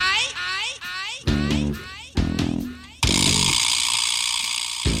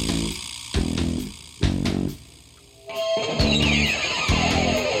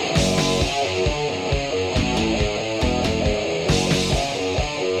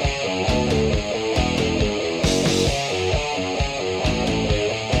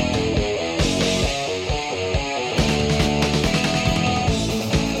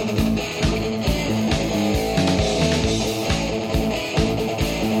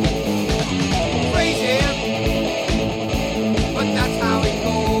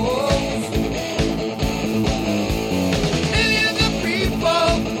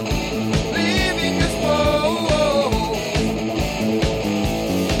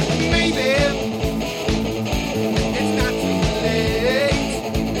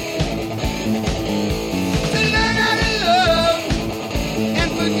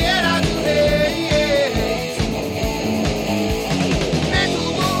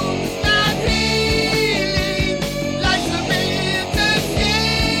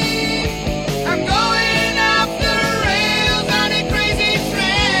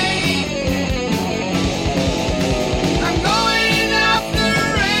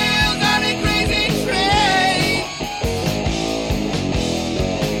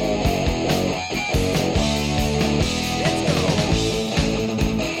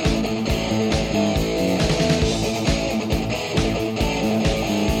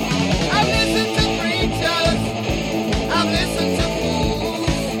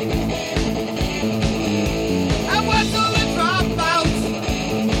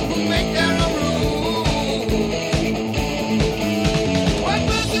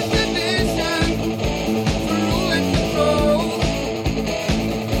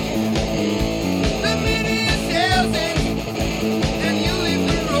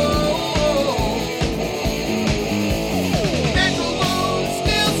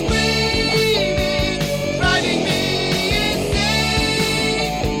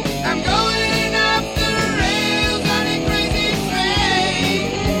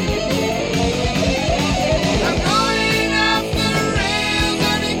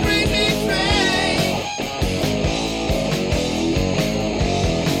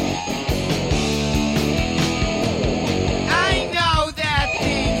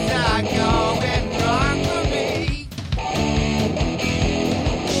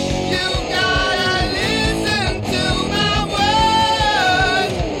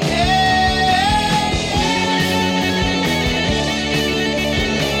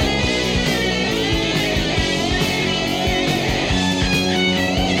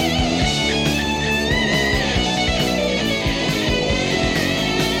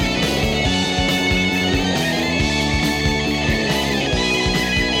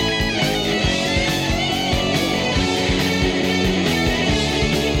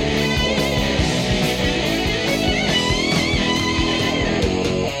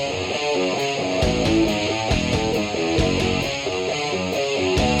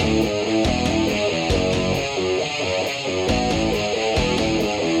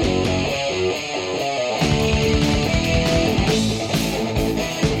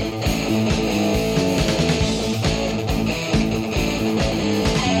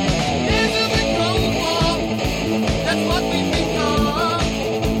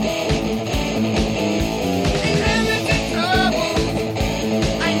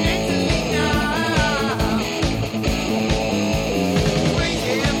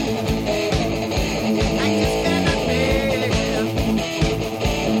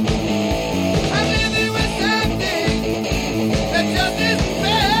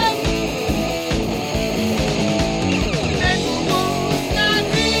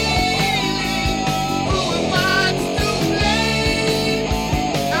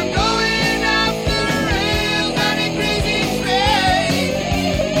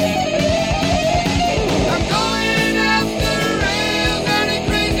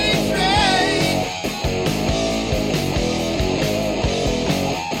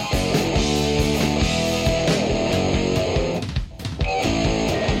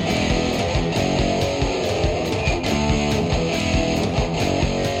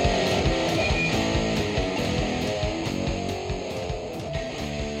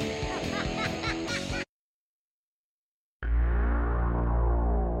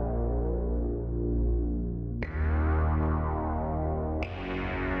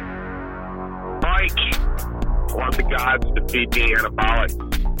want the gods to feed me anabolic.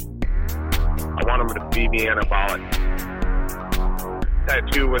 I want them to feed me anabolic.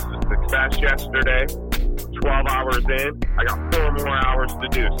 Tattoo was a success yesterday. 12 hours in. I got 4 more hours to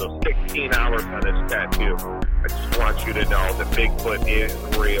do, so 16 hours on this tattoo. I just want you to know that Bigfoot is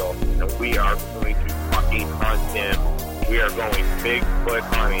real, and we are going to fucking hunt him. We are going Bigfoot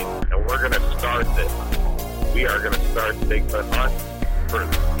hunting, and we're going to start this. We are going to start the Bigfoot hunt for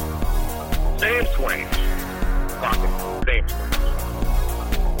Sam Swain. Fucking Sam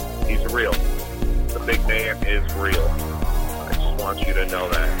Swain. He's real. The big man is real. I just want you to know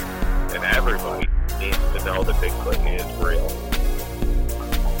that. And everybody needs to know that Bigfoot is real.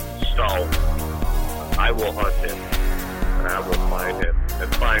 So, I will hunt him, and I will find him,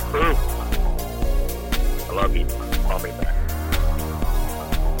 and find proof. I love you. Call me back.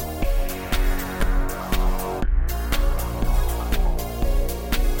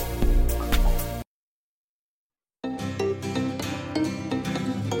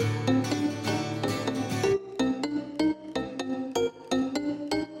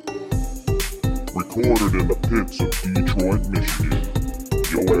 Recorded in the pits of Detroit, Michigan.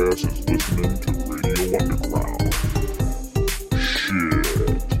 Your ass is listening to Radio Underground. Shit.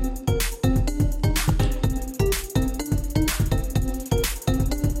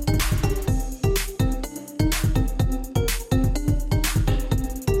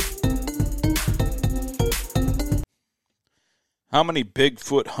 How many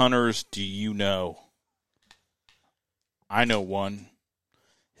Bigfoot hunters do you know? I know one.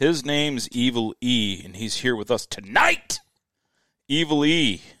 His name's Evil E, and he's here with us tonight. Evil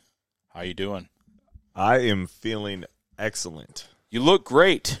E, how you doing? I am feeling excellent. You look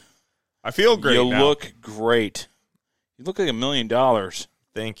great. I feel great. You now. look great. You look like $1 million.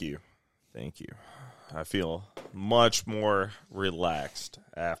 Thank you. Thank you. I feel much more relaxed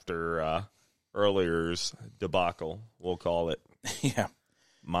after earlier's debacle, we'll call it. Yeah.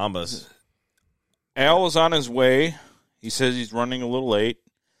 Mama's. Al is on his way. He says he's running a little late.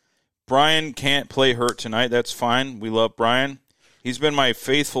 Brian can't play hurt tonight. That's fine. We love Brian. He's been my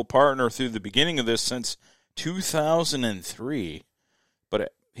faithful partner through the beginning of this since 2003.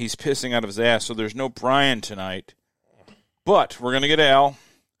 But he's pissing out of his ass, so there's no Brian tonight. But we're going to get Al.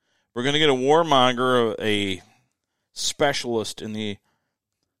 We're going to get a warmonger, a specialist in the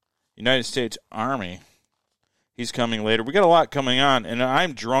United States Army. He's coming later. We got a lot coming on, and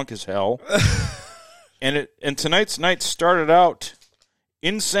I'm drunk as hell. And tonight's night started out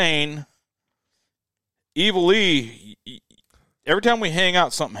insane. Evil E. Every time we hang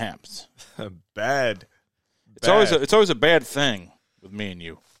out, something happens. Bad. It's always a bad thing with me and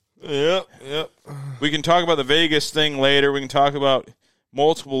you. Yep. We can talk about the Vegas thing later. We can talk about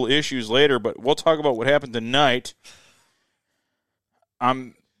multiple issues later, but we'll talk about what happened tonight.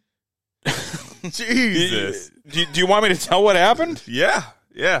 Jesus. Do you want me to tell what happened? Yeah.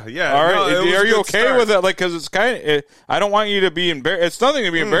 All right. Are you okay start. with that? Like, because it's kind of. I don't want you to be embarrassed. It's nothing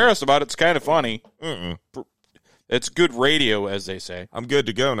to be embarrassed about. It's kind of funny. It's good radio, as they say. I'm good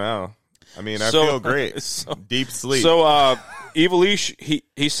to go now. I mean, I feel great. Deep sleep. So, Evil E,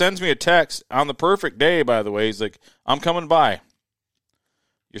 he sends me a text on the perfect day. By the way, he's like, "I'm coming by.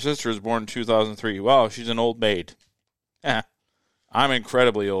 Your sister was born in 2003. Wow, she's an old maid. I'm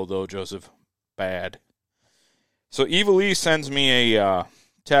incredibly old though, Joseph. Bad." So Evil E sends me a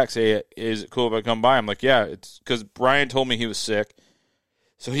text. Hey, is it cool if I come by? I'm like, yeah. It's because Brian told me he was sick,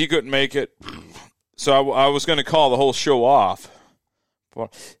 so he couldn't make it. So I was going to call the whole show off,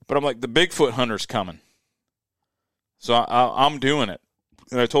 but I'm like, the Bigfoot hunter's coming, so I'm doing it.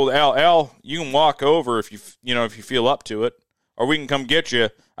 And I told Al, you can walk over if you feel up to it, or we can come get you.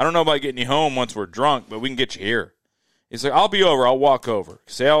 I don't know about getting you home once we're drunk, but we can get you here. He's like, I'll be over. I'll walk over.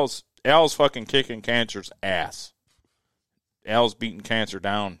 Because Al's fucking kicking cancer's ass. Al's beating cancer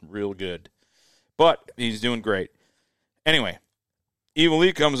down real good. But he's doing great. Anyway, Evil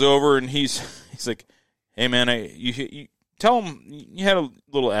E comes over, and he's like, hey, man, you tell him you had a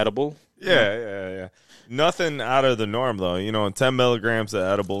little edible. Yeah. Nothing out of the norm, though. 10 milligrams of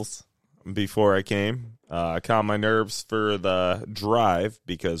edibles before I came. I calmed my nerves for the drive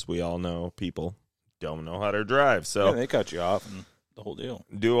because we all know people don't know how to drive. So yeah, they cut you off and the whole deal.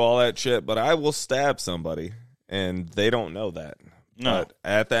 Do all that shit, but I will stab somebody, and they don't know that. No. But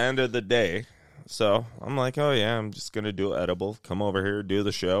at the end of the day, so I'm like, oh, yeah, I'm just going to do an edible. Come over here, do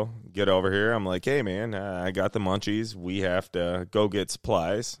the show, get over here. I'm like, hey, man, I got the munchies. We have to go get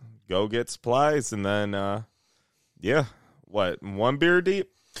supplies. And then, one beer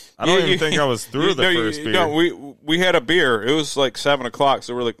deep? I don't even think I was through the first beer. No, we had a beer. It was like 7 o'clock,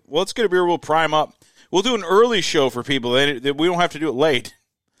 so we're like, well, let's get a beer. We'll prime up. We'll do an early show for people. We don't have to do it late.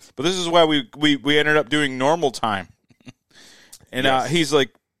 But this is why we ended up doing normal time. And Yes. he's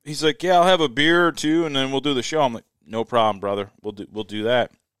like, yeah, I'll have a beer or two, and then we'll do the show. I'm like, no problem, brother. We'll do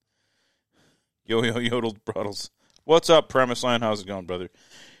that. Yo yodeled Bruddles. What's up, Premise Line? How's it going, brother?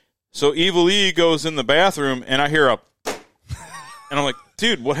 So Evil E goes in the bathroom, and I hear a, and I'm like,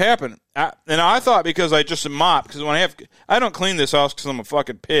 dude, what happened? And I thought because I just mopped, because I don't clean this house because I'm a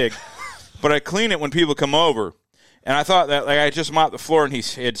fucking pig, but I clean it when people come over. And I thought that I just mopped the floor, and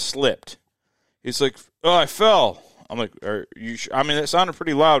he had slipped. He's like, oh, I fell. I'm like, are you I mean, it sounded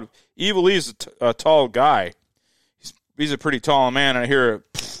pretty loud. Evil E's a tall guy. He's a pretty tall man. And I hear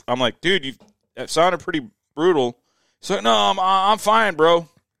I'm like, dude, that sounded pretty brutal. He's like, no, I'm fine, bro.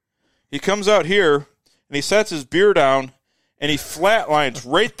 He comes out here, and he sets his beer down, and he flatlines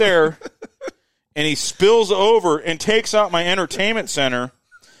right there, and he spills over and takes out my entertainment center.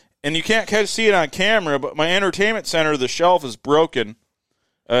 And you can't see it on camera, but my entertainment center, the shelf is broken.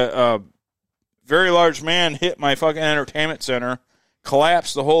 Very large man hit my fucking entertainment center,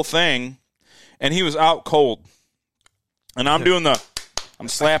 collapsed the whole thing, and he was out cold. And I'm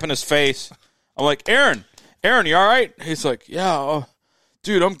slapping his face. I'm like, Aaron, you all right? He's like, yeah,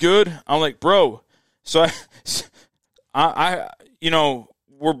 dude, I'm good. I'm like, bro. So I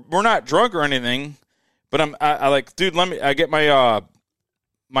we're not drunk or anything, but I like, dude, I get my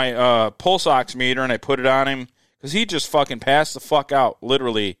pulse oximeter and I put it on him because he just fucking passed the fuck out,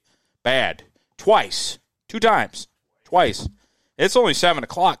 literally bad. Two times. It's only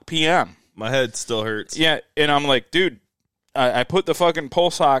 7:00 p.m. My head still hurts. Yeah, and I'm like, dude, I put the fucking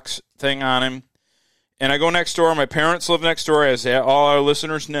pulse ox thing on him, and I go next door. My parents live next door, as all our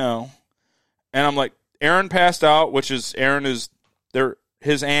listeners know. And I'm like, Aaron passed out, which is Aaron is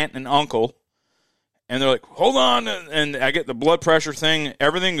his aunt and uncle. And they're like, hold on, and I get the blood pressure thing.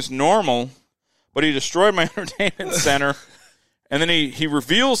 Everything's normal, but he destroyed my entertainment center. And then he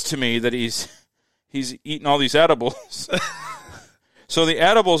reveals to me that he's eating all these edibles. So the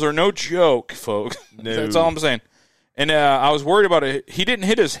edibles are no joke, folks. No. That's all I'm saying. And I was worried about it. He didn't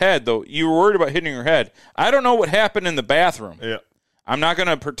hit his head, though. You were worried about hitting your head. I don't know what happened in the bathroom. Yeah. I'm not going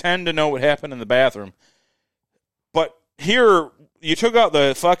to pretend to know what happened in the bathroom. But here, you took out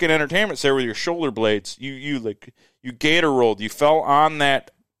the fucking entertainment center with your shoulder blades. You gator rolled. You fell on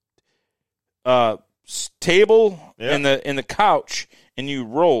that table in the couch, and you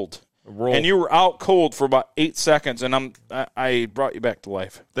rolled. And you were out cold for about 8 seconds, and I brought you back to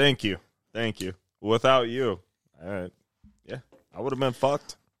life. Thank you. Without you, I would have been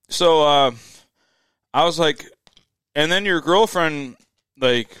fucked. So I was like, and then your girlfriend,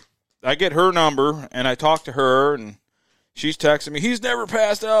 like, I get her number, and I talk to her, and she's texting me. He's never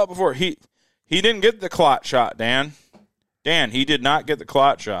passed out before. He didn't get the clot shot, Dan. He did not get the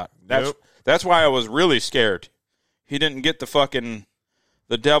clot shot. That's why I was really scared. He didn't get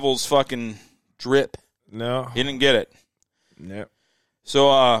the devil's fucking drip. No. He didn't get it. No.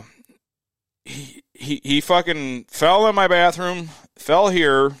 So he fucking fell in my bathroom, fell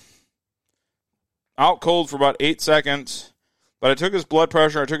here, out cold for about 8 seconds. But I took his blood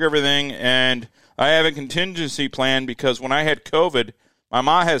pressure, I took everything, and I have a contingency plan because when I had COVID, my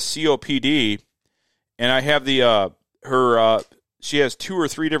mom has COPD, and I have she has 2 or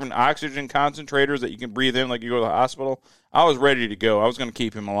 3 different oxygen concentrators that you can breathe in like you go to the hospital. I was ready to go. I was going to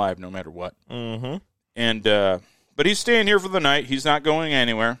keep him alive no matter what. Mm-hmm. And but he's staying here for the night. He's not going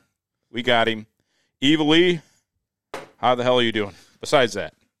anywhere. We got him. Evil E, how the hell are you doing? Besides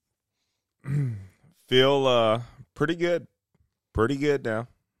that. Feel pretty good. Pretty good now.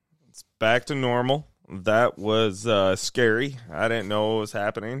 It's back to normal. That was scary. I didn't know what was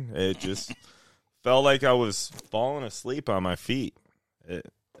happening. It just felt like I was falling asleep on my feet. It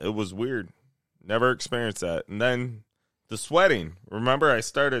was weird. Never experienced that. And then the sweating. Remember, I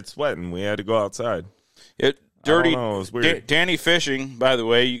started sweating. We had to go outside. Dirty. I don't know, it was weird. Danny Fishing, by the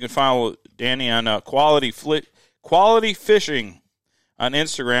way, you can follow Danny on Quality Fishing on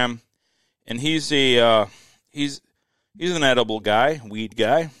Instagram, and he's an edible guy, weed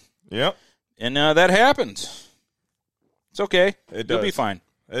guy. Yep. And that happens. It's okay. It does. You'll be fine.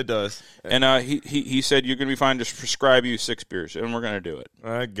 It does. And he said you're going to be fine. Just prescribe you 6 beers, and we're going to do it.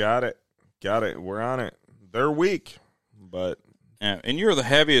 I got it. We're on it. They're weak, but yeah. And you're the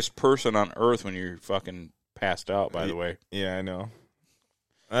heaviest person on earth when you're fucking passed out. By the way. Yeah, I know.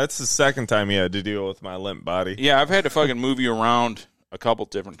 That's the second time you had to deal with my limp body. Yeah, I've had to fucking move you around a couple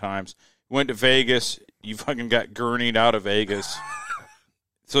different times. Went to Vegas. You fucking got gurneyed out of Vegas.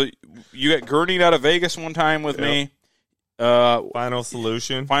 So you got gurneyed out of Vegas one time with me. Final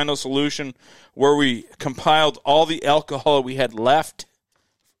Solution, where we compiled all the alcohol we had left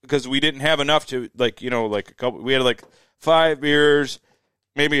because we didn't have enough to a couple. We had 5 beers,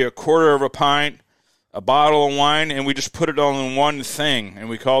 maybe a quarter of a pint, a bottle of wine, and we just put it all in one thing, and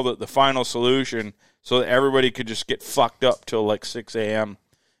we called it the final solution so that everybody could just get fucked up till like 6 a.m.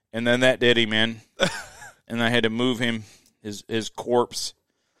 And then that did him in, and I had to move him, his corpse.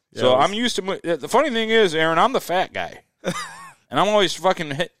 So I'm used to the funny thing is, Aaron, I'm the fat guy. And I'm always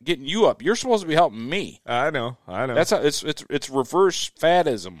fucking getting you up. You're supposed to be helping me. I know. That's how it's reverse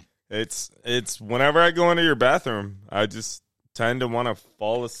fatism. It's whenever I go into your bathroom, I just tend to want to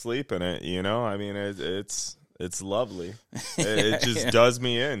fall asleep in it. You know, I mean, it's lovely. It just does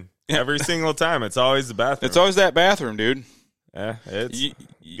me in every single time. It's always the bathroom. It's always that bathroom, dude. Yeah, it's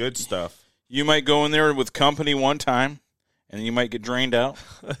good stuff. You might go in there with company one time, and you might get drained out.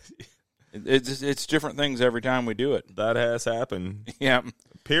 It's different things every time we do it. That has happened. Yeah.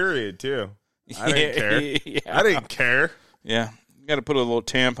 Period, too. I didn't care. Yeah. I didn't care. Yeah. Got to put a little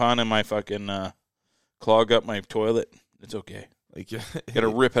tampon in my fucking clog up my toilet. It's okay. Like, got to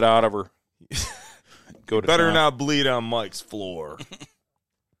rip it out of her. Go to better town. not bleed on Mike's floor.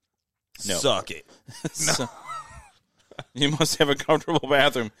 No. Suck it. No. You must have a comfortable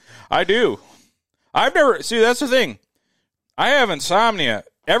bathroom. I do. I've never... See, that's the thing. I have insomnia.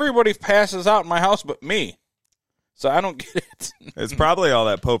 Everybody passes out in my house but me. So I don't get it. It's probably all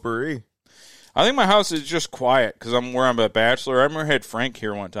that potpourri. I think my house is just quiet because I'm a bachelor. I remember I had Frank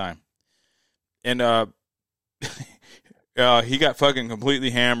here one time. And he got fucking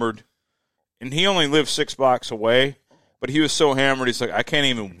completely hammered. And he only lived 6 blocks away. But he was so hammered, he's like, I can't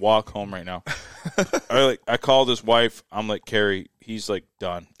even walk home right now. I called his wife. I'm like, Carrie, he's like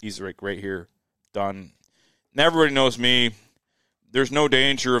done. He's like right here, done. And everybody knows me. There's no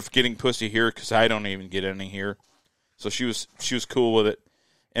danger of getting pussy here because I don't even get any here. So she was cool with it.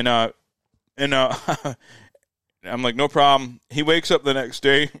 And I'm like, no problem. He wakes up the next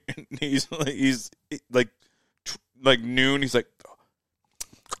day and he's like noon. He's like,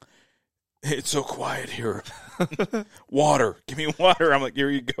 it's so quiet here. Water. Give me water. I'm like, here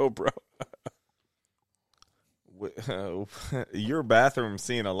you go, bro. Your bathroom's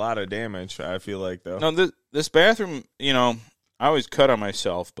seeing a lot of damage, I feel like, though. No, this bathroom, you know, I always cut on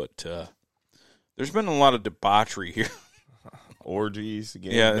myself, but there's been a lot of debauchery here. Orgies,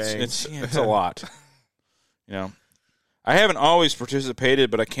 it's a lot. You know, I haven't always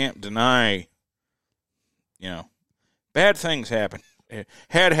participated, but I can't deny, you know, bad things happen. It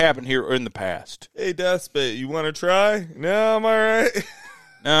had happened here in the past. Hey, Despot, you want to try? No, I'm all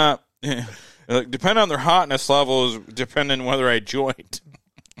right. Depending on their hotness levels, depending on whether I joined.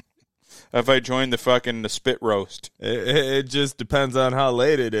 If I joined the spit roast. It just depends on how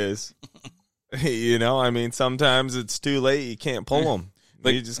late it is. You know, I mean, sometimes it's too late. You can't pull them.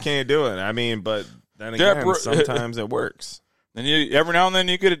 You just can't do it. I mean, but then again, sometimes it works. Then every now and then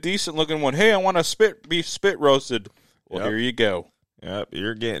you get a decent looking one. Hey, I want to be spit roasted. Well, Here you go. Yep,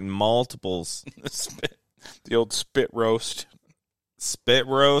 you're getting multiples. The old spit roast. Spit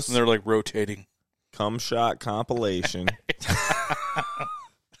roast. And they're like rotating. Cum shot compilation.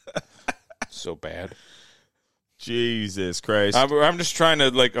 So bad. Jesus Christ. I'm just trying to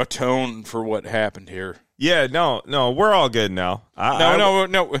like atone for what happened here. Yeah, no, we're all good now.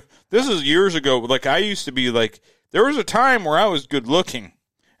 No. This is years ago. Like I used to be like, there was a time where I was good looking,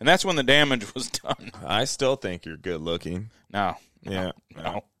 and that's when the damage was done. I still think you're good looking. No. Yeah.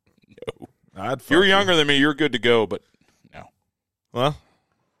 No. If you're younger than me, you're good to go, but no. Well,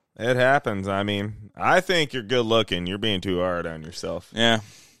 it happens. I mean, I think you're good looking. You're being too hard on yourself. Yeah.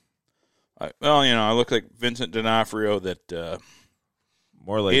 I look like Vincent D'Onofrio that...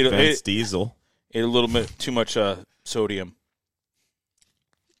 More like Vince Diesel. Ate a little bit too much sodium.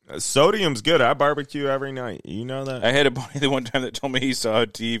 Sodium's good. I barbecue every night. You know that? I had a buddy the one time that told me he saw a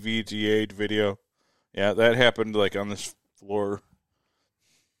TVGA video. Yeah, that happened like on this floor.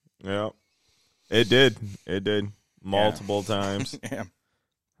 Yeah. It did. Multiple times. Yeah.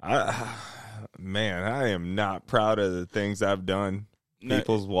 I am not proud of the things I've done.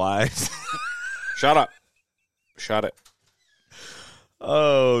 People's wives. Shut up. Shut it.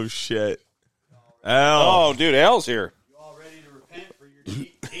 Oh, shit. Al. Oh, dude, Al's here. You all ready to repent for your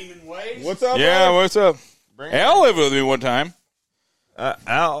demon ways? What's up, Yeah, bud? what's up? Al lived with me one time.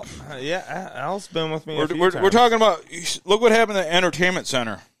 Al. Yeah, Al's been with me a few We're times. talking about, look what happened at the entertainment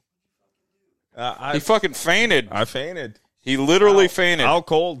center. He fucking fainted. I fainted. He literally fainted. Out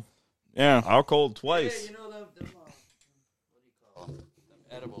cold. Yeah. Out cold twice. Yeah, you know them what do you call them? Them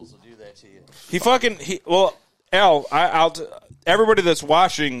edibles will do that to you. Al, everybody that's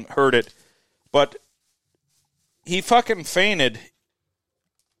watching heard it, but he fucking fainted.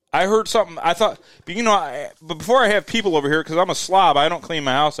 I heard something. I thought, but before I have people over here, because I'm a slob, I don't clean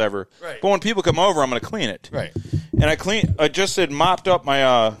my house ever. Right. But when people come over, I'm going to clean it. Right. and I just had mopped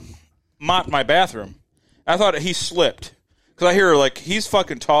my bathroom. I thought he slipped. Because I hear, like, he's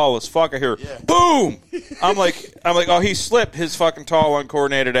fucking tall as fuck. I hear, boom! I'm like, oh, he slipped his fucking tall,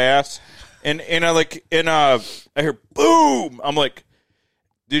 uncoordinated ass. And I hear, boom! I'm like,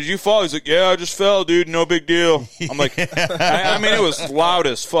 did you fall? He's like, yeah, I just fell, dude. No big deal. I'm like, I mean, it was loud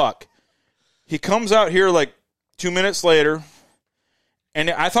as fuck. He comes out here, like, 2 minutes later,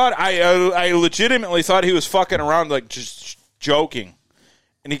 and I legitimately thought he was fucking around, like, just joking.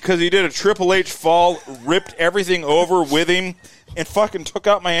 And because he did a Triple H fall, ripped everything over with him, and fucking took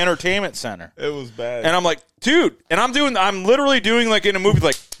out my entertainment center. It was bad. And I'm like, dude, and I'm literally doing like in a movie,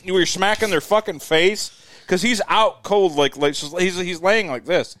 like where you're smacking their fucking face because he's out cold, like he's laying like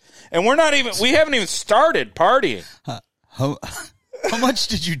this, and we haven't even started partying. How much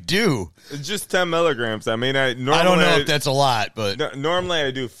did you do? Just 10 milligrams. I mean, I don't know if that's a lot, but normally I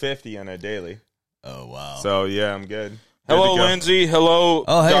do 50 on a daily. Oh wow! So yeah, I'm good. Hello, Lindsay. Hello,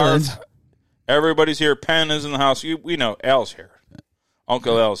 oh, hey, Darth. Lindsay. Everybody's here. Penn is in the house. We know Al's here.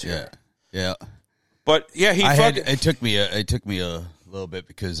 Uncle Al's here. Yeah. But yeah, it took me a little bit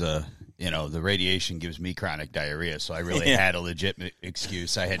because the radiation gives me chronic diarrhea, so I really had a legitimate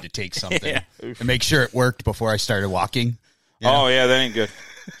excuse. I had to take something to make sure it worked before I started walking. Oh yeah, that ain't good.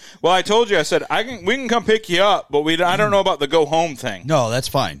 Well, I told you. I said we can come pick you up, but I don't know about the go home thing. No, that's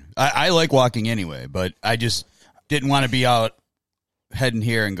fine. I like walking anyway, but I just didn't want to be out heading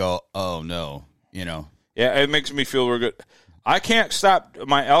here and go, oh no, Yeah, it makes me feel real good. I can't stop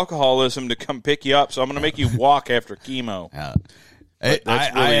my alcoholism to come pick you up, so I'm going to make you walk after chemo. I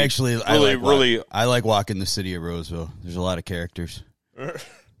like walking the city of Roseville. There's a lot of characters.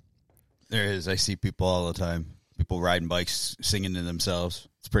 There is. I see people all the time. People riding bikes, singing to themselves.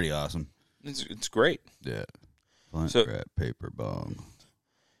 It's pretty awesome. It's great. Yeah. Blunt, rat, paper, bong.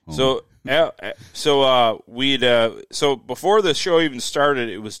 So before the show even started,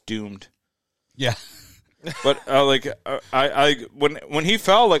 it was doomed. Yeah. But when he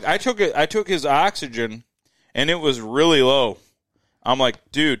fell, like I took his oxygen, and it was really low. I'm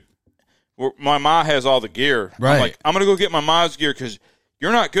like, dude, my ma has all the gear. Right. I'm like, I'm gonna go get my ma's gear because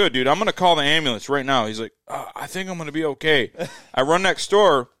you're not good, dude. I'm gonna call the ambulance right now. He's like, I think I'm gonna be okay. I run next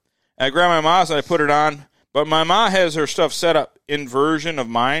door, and I grab my ma's and I put it on. But my ma has her stuff set up inversion of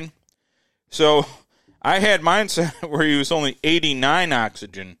mine, so I had mine set where he was only 89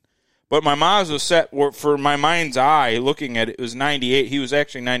 oxygen. But my ma's was set for my mind's eye, looking at it, it was 98. He was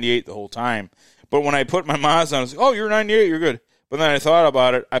actually 98 the whole time. But when I put my ma's on, I was like, oh, you're 98, you're good. But then I thought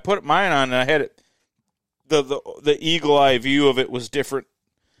about it. I put mine on, and I had it. The eagle eye view of it was different.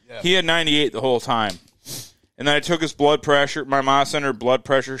 Yeah. He had 98 the whole time. And then I took his blood pressure. My ma sent her blood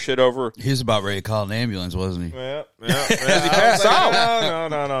pressure shit over. He was about ready to call an ambulance, wasn't he? Yeah. He passed out.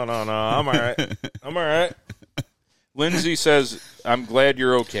 No. I'm all right. Lindsay says, I'm glad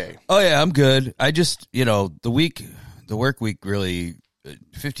you're okay. Oh, yeah, I'm good. I just, the work week really,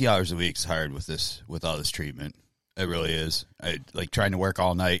 50 hours a week is hard with all this treatment. It really is. I like trying to work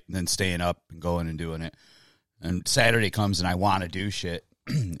all night and then staying up and going and doing it. And Saturday comes and I want to do shit,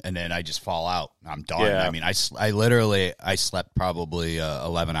 and then I just fall out. I'm done. Yeah. I mean, I slept probably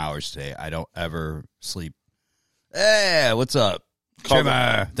 11 hours today. I don't ever sleep. Hey, what's up?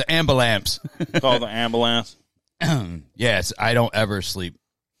 The ambulance. Call the ambulance. Yes, I don't ever sleep.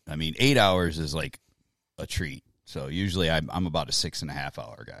 I mean, 8 hours is like a treat. So usually I'm about a 6.5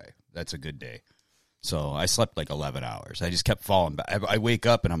 hour guy. That's a good day. So I slept like 11 hours. I just kept falling back. I wake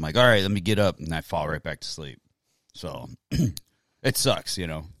up and I'm like, all right, let me get up. And I fall right back to sleep. So it sucks,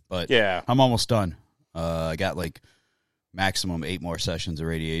 But yeah, I'm almost done. I got like maximum 8 more sessions of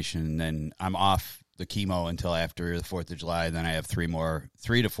radiation. And then I'm off the chemo until after the 4th of July. And then I have 3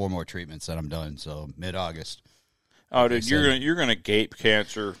 to 4 more treatments that I'm done. So mid-August. Oh, dude, you're gonna gape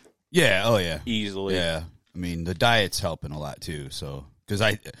cancer. Yeah. Oh, yeah. Easily. Yeah. I mean, the diet's helping a lot too. So, because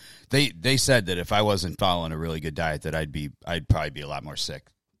they said that if I wasn't following a really good diet, that I'd probably be a lot more sick.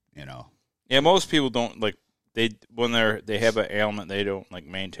 Yeah, most people don't like when they have an ailment, they don't like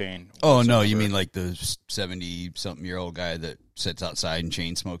maintain. Oh no, you mean like the 70-something-year-old guy that sits outside and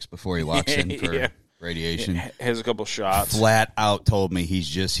chain smokes before he walks in for radiation? Has a couple shots. Flat out told me he's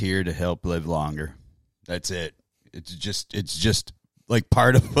just here to help live longer. That's it. It's just like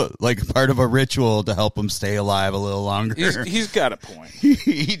part of a ritual to help him stay alive a little longer. He's got a point.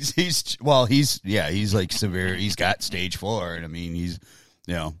 he's like severe. He's got stage 4, and I mean he's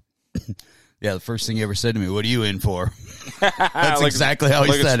the first thing he ever said to me, "What are you in for?" That's exactly how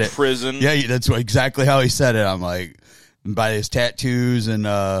he said it. Prison. Yeah, that's exactly how he said it. I'm like, by his tattoos and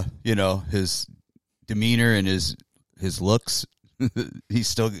his demeanor and his looks.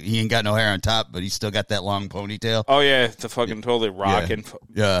 he ain't got no hair on top, but he's still got that long ponytail. Oh yeah, it's a fucking totally rocking.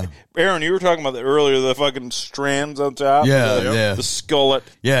 Yeah. Aaron, you were talking about that earlier. The fucking strands on top. Yeah, the skullet.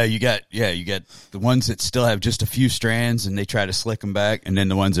 Yeah, you got the ones that still have just a few strands, and they try to slick them back, and then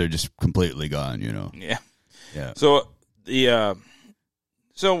the ones that are just completely gone. Yeah. Yeah. So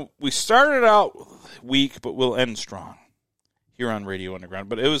so we started out weak, but we'll end strong here on Radio Underground.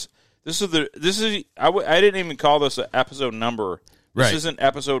 But I didn't even call this an episode number. This Right. isn't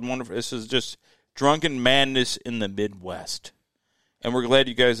episode 1. This is just Drunken Madness in the Midwest. And we're glad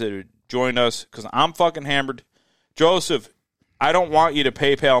you guys have joined us because I'm fucking hammered. Joseph, I don't want you to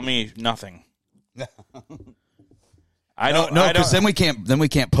PayPal me nothing. I don't know because then we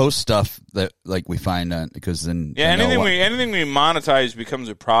can't post stuff that like we find on because then anything we monetize becomes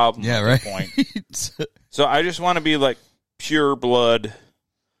a problem. Yeah, at right. that point. So I just want to be like pure blood.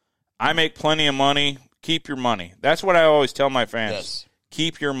 I make plenty of money. Keep your money. That's what I always tell my fans. Yes.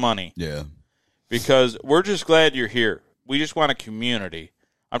 Keep your money. Yeah. Because we're just glad you're here. We just want a community.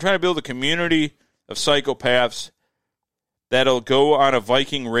 I'm trying to build a community of psychopaths that'll go on a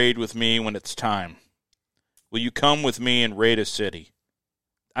Viking raid with me when it's time. Will you come with me and raid a city?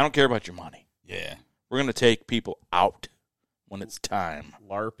 I don't care about your money. Yeah. We're going to take people out when it's time.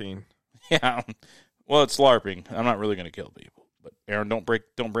 LARPing. Yeah. Well, it's LARPing. I'm not really going to kill people. But Aaron, don't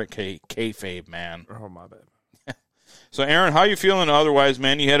break kayfabe, man. Oh, my bad. So, Aaron, how you feeling otherwise,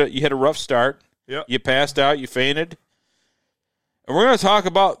 man? You had a rough start. Yep. You passed out. You fainted. And we're going to talk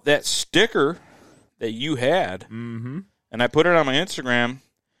about that sticker that you had. Mm-hmm. And I put it on my Instagram.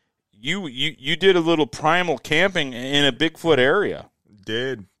 You did a little primal camping in a Bigfoot area.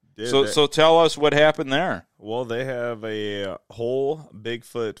 Did. So tell us what happened there. Well, they have a whole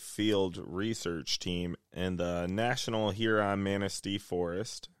Bigfoot field research team in the National Huron-Manistee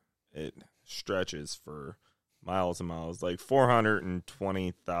Forest. It stretches for miles and miles, like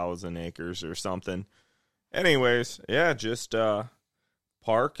 420,000 acres or something. Anyways, yeah, just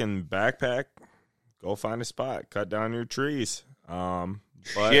park and backpack, go find a spot, cut down your trees.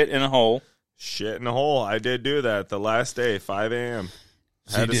 Shit in a hole. Shit in a hole. I did do that the last day, 5 a.m.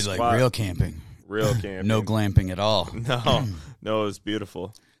 So you did like real camping. Real camping. No glamping at all. No, it was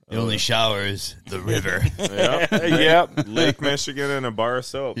beautiful. The only shower is the river. Yep. Lake Michigan and a bar of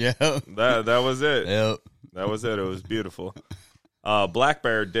soap. Yeah. That was it. Yep. That was it. It was beautiful. Black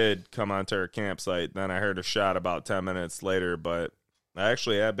bear did come onto our campsite. Then I heard a shot about 10 minutes later, but I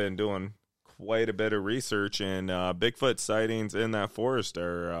actually have been doing quite a bit of research, and Bigfoot sightings in that forest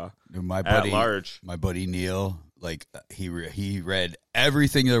are at large. My buddy Neil, like he read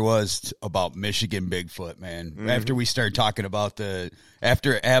everything there was about Michigan Bigfoot, man. Mm-hmm. After we started talking about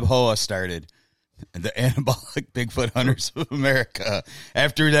after ABHOA started, the Anabolic Bigfoot Hunters of America.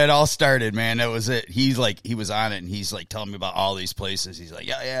 After that all started, man, that was it. He was on it, and he's like telling me about all these places. He's like,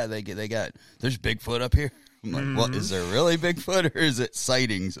 yeah, there's Bigfoot up here. I'm like, well, is there really Bigfoot, or is it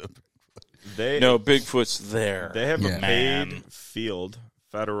sightings of Bigfoot? No, Bigfoot's there. They have a paid field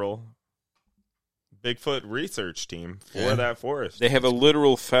federal Bigfoot research team for that forest. They have a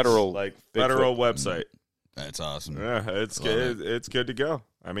literal federal federal website. That's awesome. Yeah, it's good. It's good to go.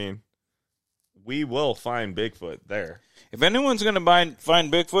 I mean, we will find Bigfoot there. If anyone's going to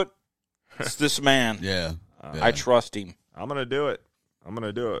find Bigfoot, it's this man. Yeah. I trust him. I'm going to do it. I'm going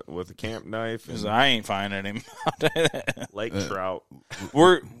to do it with a camp knife. Because I ain't finding him. Lake trout.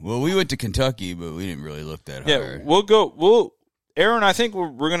 We went to Kentucky, but we didn't really look that hard. Aaron, I think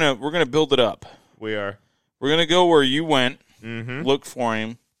we're gonna build it up. We are. We're going to go where you went, mm-hmm. look for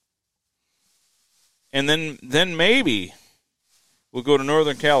him, and then maybe we'll go to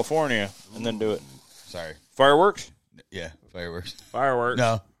Northern California and then do it. Sorry. Fireworks? Yeah, fireworks.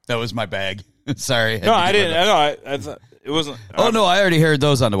 No, that was my bag. Sorry. No, I didn't. I thought it wasn't. No, I already heard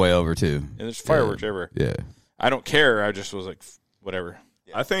those on the way over, too. And there's fireworks everywhere. Yeah. I don't care. I just was like, whatever.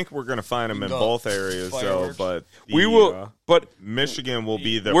 I think we're going to find them in both areas, though. But we will. But Michigan will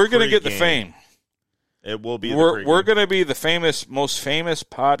be the. We're going to get the fame. It will be. We're going to be the most famous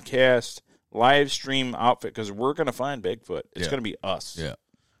podcast live stream outfit because we're going to find Bigfoot. It's going to be us. Yeah,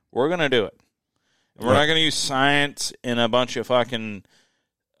 we're going to do it. And we're not going to use science in a bunch of fucking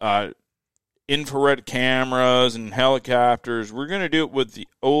infrared cameras and helicopters. We're going to do it with the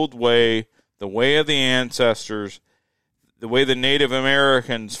old way, the way of the ancestors, the way the Native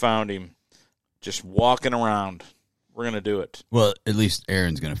Americans found him, just walking around. We're going to do it. Well, at least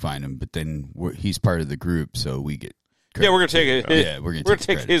Aaron's going to find him, but then he's part of the group, so we get credit. Yeah, we're going to take we're going to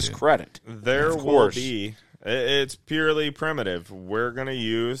take his credit. There will be. It's purely primitive. We're going to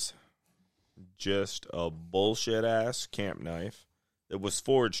use just a bullshit-ass camp knife It was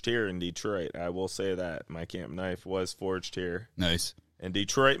forged here in Detroit. I will say that. My camp knife was forged here. Nice. In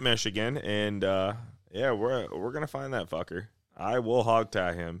Detroit, Michigan. And, yeah, we're going to find that fucker. I will hog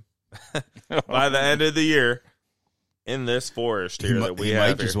tie him by the end of the year in this forest here that we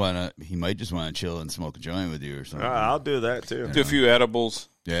have here. He might just want to chill and smoke a joint with you or something. I'll do that, too. Do a few edibles.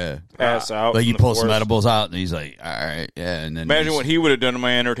 Yeah. Pass out. Like you in the pull some forest. edibles out, and he's like, all right, yeah. And then Imagine what he would have done in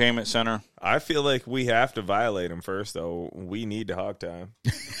my entertainment center. I feel like we have to violate him first, though. We need to hog tie him.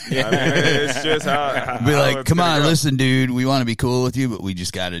 Yeah. I mean, it's just how be like, it's come gonna on, go. listen, dude, we want to be cool with you, but we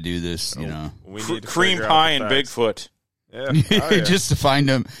just got to do this, you know. We need to Cream figure out pie the and facts. Bigfoot. Yeah. Oh, yeah. Just to find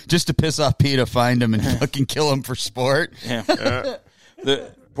him, just to piss off PETA, find him and fucking kill him for sport. Yeah. Yeah.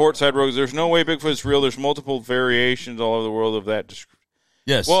 The Portside Rogues, there's no way Bigfoot is real. There's multiple variations all over the world of that.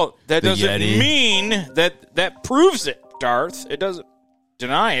 Yes. Well, that The doesn't Yeti. mean that proves it, Darth. It doesn't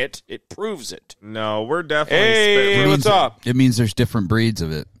deny it. It proves it. No, we're definitely Hey, spit what's roasting. up? It means there's different breeds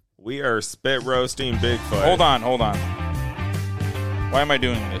of it. We are spit roasting Bigfoot. Hold on. Why am I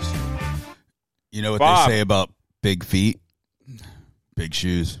doing this? You know what Bob. they say about big feet? Big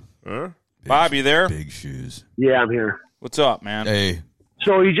shoes. Huh? Big Bob, you there? Big shoes. Yeah, I'm here. What's up, man? Hey,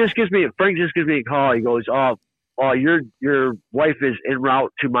 So Frank just gives me a call. He goes, "Oh, your wife is en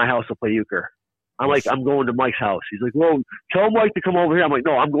route to my house to play euchre." I'm like, "I'm going to Mike's house." He's like, "Well, tell Mike to come over here." I'm like,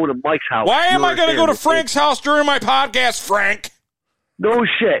 "No, I'm going to Mike's house." Why am You I going to go to understand? Frank's house during my podcast, Frank? No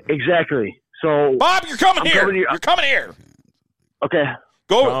shit, exactly. So Bob, you're coming I'm here. coming here. You're coming here. okay,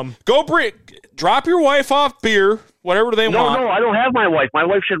 Go, drop your wife off beer, whatever they no, want. I don't have my wife. My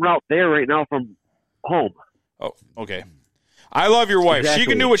wife's en route there right now from home. Oh, okay. I love your wife. She Exactly.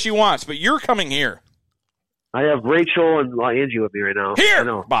 can do what she wants, but you're coming here. I have Rachel and Angie with me right now. I Here,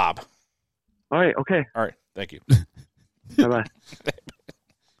 know. Bob. All right, okay, All right, thank you. bye bye.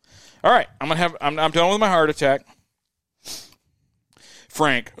 All right, I'm done with my heart attack.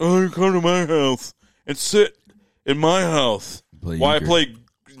 Frank, you come to my house and sit in my house Play while I euchre. play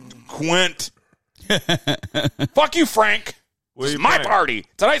Gwent. Fuck you, Frank. What It's are you my playing? party.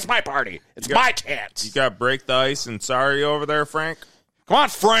 Tonight's my party. It's my chance. You got break the ice and sorry over there, Frank? Come on,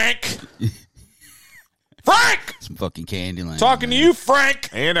 Frank. Frank! some fucking Candyland. Talking to you, Frank.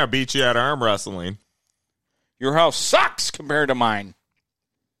 And I beat you at arm wrestling. Your house sucks compared to mine.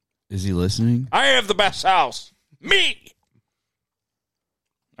 Is he listening? I have the best house. Me.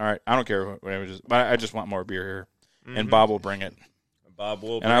 All right, I don't care whatever. But I just want more beer here, and Bob will bring it. Bob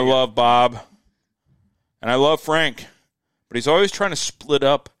will. And I love Bob, and I love Frank, but he's always trying to split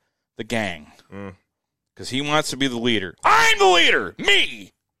up the gang because he wants to be the leader. I'm the leader.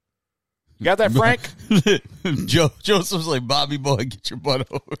 Me. You got that, Frank? Joseph's like, Bobby boy, get your butt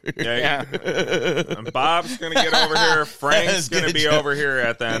over here. Yeah. Yeah. And Bob's going to get over here. Frank's That's going to good, be Joe. over here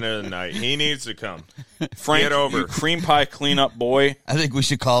at the end of the night. He needs to come. Frank, Get over. you cream pie cleanup boy. I think we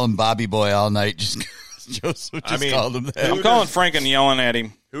should call him Bobby Boy all night. Just 'cause Joseph just called him that. I'm calling Frank and yelling at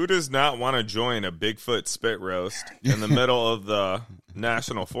him. Who does not want to join a Bigfoot spit roast in the middle of the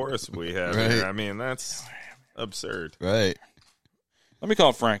national forest we have Right. here? I mean, that's absurd. Right. Let me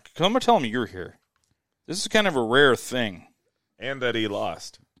call Frank. I'm going to tell him you're here. This is kind of a rare thing. And that he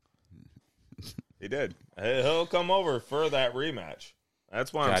lost. He did. He'll come over for that rematch.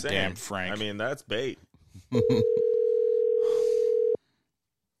 That's what I'm saying. Goddamn Frank. I mean, that's bait.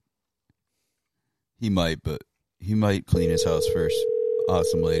 He might clean his house first.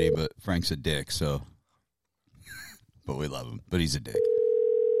 Awesome lady, but Frank's a dick, so. But we love him. But he's a dick.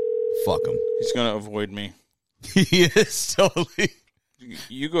 Fuck him. He's going to avoid me. He is totally.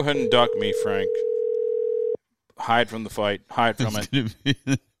 You go ahead and duck me, Frank. Hide from the fight. Hide from it. Gonna be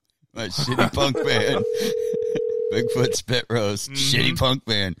my shitty punk band. Bigfoot spit roast. Shitty punk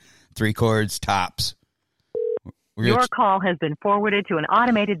band. 3 chords, tops. Your call has been forwarded to an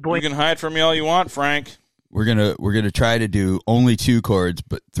automated You voice. can hide from me all you want, Frank. We're gonna try to do only 2 chords,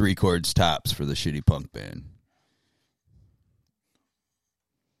 but 3 chords tops for the shitty punk band.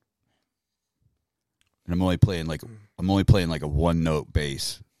 And I'm only playing like a 1-note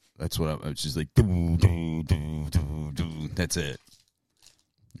bass. That's what I'm just like. Doo, doo, doo, doo, doo. That's it.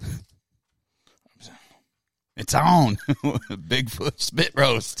 It's on. Bigfoot spit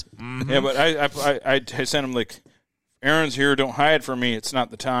roast. Yeah, but I sent him like, Aaron's here. Don't hide from me. It's not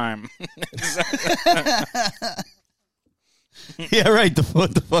the time. Yeah, right.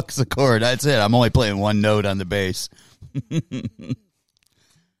 What the fuck's the chord? That's it. I'm only playing 1 note on the bass.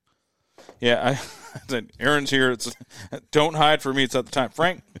 Yeah, I said, Aaron's here. It's don't hide from me. It's not the time.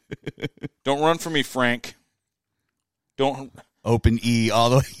 Frank, don't run from me, Frank. Don't. Open E all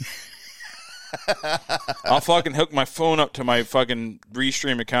the way. I'll fucking hook my phone up to my fucking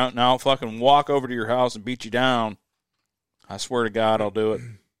Restream account, and I'll fucking walk over to your house and beat you down. I swear to God, I'll do it.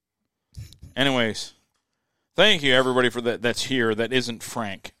 Anyways, thank you, everybody, for that. That's here. That isn't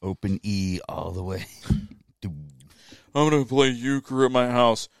Frank. Open E all the way. I'm going to play euchre at my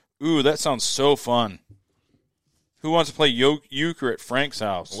house. Ooh, that sounds so fun. Who wants to play euchre at Frank's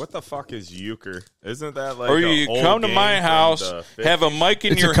house? What the fuck is euchre? Isn't that like? Or you come to my house, have a mic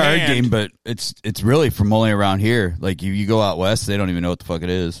in your hand. It's a card game, but it's really from only around here. Like you go out west, they don't even know what the fuck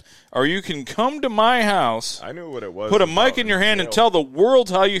it is. Or you can come to my house. I knew what it was. Put a mic in your hand and tell the world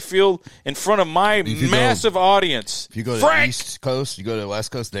how you feel in front of my massive audience. If you go to Frank! the East Coast, you go to the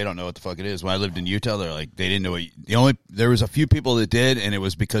West Coast, they don't know what the fuck it is. When I lived in Utah, they're like they didn't know what. There was a few people that did, and it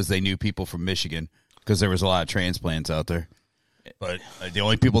was because they knew people from Michigan. Because there was a lot of transplants out there. But the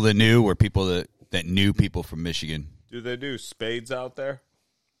only people that knew were people that knew people from Michigan. Do they do spades out there?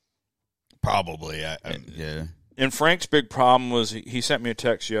 Probably, yeah. And Frank's big problem was he sent me a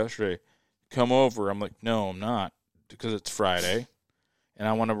text yesterday. Come over. I'm like, no, I'm not. Because it's Friday. And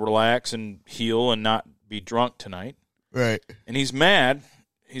I want to relax and heal and not be drunk tonight. Right. And he's mad.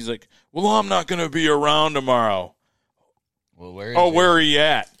 He's like, well, I'm not going to be around tomorrow. Well, where are you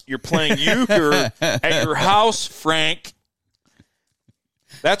at? You're playing euchre at your house, Frank.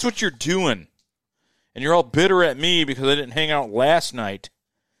 That's what you're doing. And you're all bitter at me because I didn't hang out last night.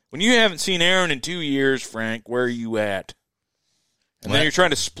 When you haven't seen Aaron in 2 years, Frank, where are you at? And then you're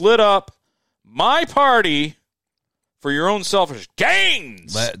trying to split up my party for your own selfish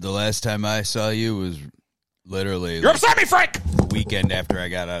gains. The last time I saw you was literally... You're upset me, Frank! The weekend after I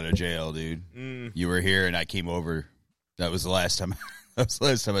got out of jail, dude. You were here and I came over. That was the last time. That was the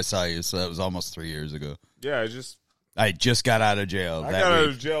last time I saw you. So that was almost 3 years ago. Yeah, I just got out of jail. I got out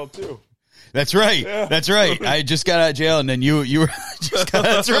of jail too. That's right. Yeah. That's right. I just got out of jail, and then you were just got.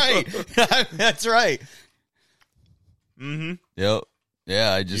 That's right. That's right. Mm-hmm. Yep.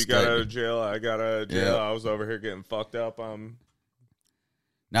 Yeah. I just got out of jail. I got out of jail. Yeah. I was over here getting fucked up.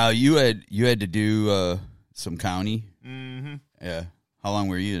 Now you had to do some county. Mm-hmm. Yeah. How long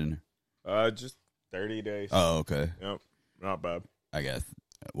were you in? Just 30 days. Oh, okay. Yep. Not bad. I guess.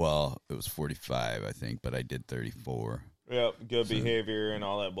 Well, it was 45, I think, but I did 34. Yep. Good behavior and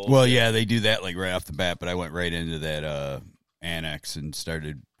all that bullshit. Well, yeah, they do that like right off the bat, but I went right into that annex and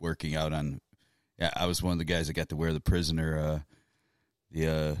started working out on. Yeah, I was one of the guys that got to wear the prisoner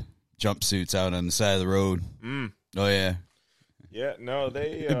the jumpsuits out on the side of the road. Oh yeah. Yeah, no,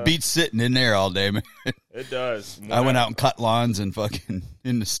 they it beats sitting in there all day, man. It does. I went out and cut lawns and fucking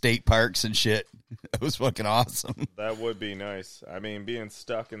in the state parks and shit. It was fucking awesome. That would be nice. I mean, being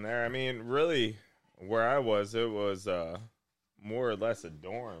stuck in there. I mean, really, where I was, it was more or less a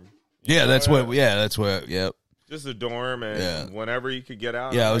dorm. Yeah, that's what. Yeah, that's what. Yep. Just a dorm, and whenever you could get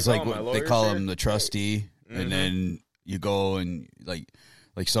out. Yeah, it was like they call him the trustee, and then you go and like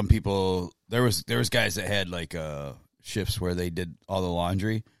some people. There was guys that had like shifts where they did all the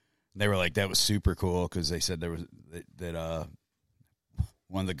laundry. They were like, that was super cool because they said there was that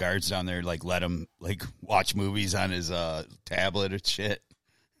one of the guards down there like let him like watch movies on his tablet or shit.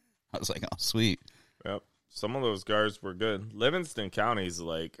 I was like, oh sweet. Yep, some of those guards were good. Livingston County's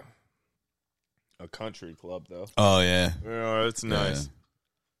like a country club though. Oh yeah, it's nice.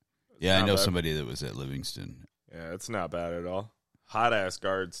 Yeah, I know somebody that was at Livingston. Yeah, it's not bad at all. Hot ass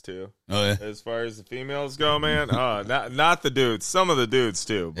guards too. Oh yeah. As far as the females go, man. Oh, not the dudes. Some of the dudes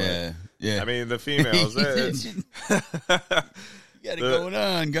too. But, yeah. I mean the females. You got it going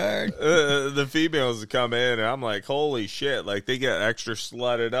on, guard. The females come in, and I'm like, holy shit! Like they get extra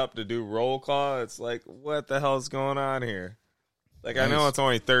slutted up to do roll call. It's like, what the hell's going on here? Like I know it's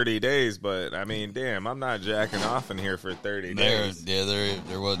only 30 days, but I mean, damn, I'm not jacking off in here for 30 days. Yeah,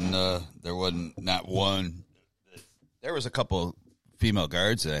 there wasn't not one. There was a couple female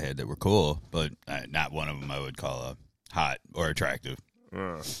guards that I had that were cool, but not one of them I would call hot or attractive.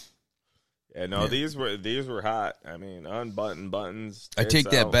 Yeah, no, these were hot. I mean, unbuttoned buttons. I take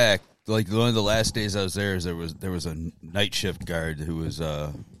that back. Like one of the last days I was there, there was a night shift guard who was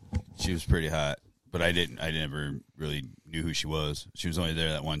she was pretty hot, but I never really knew who she was. She was only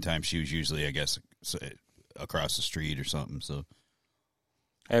there that one time. She was usually, I guess, across the street or something. So,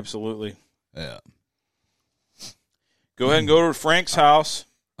 absolutely, yeah. Go ahead and go to Frank's house.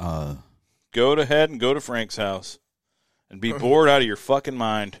 Go ahead and go to Frank's house and be bored out of your fucking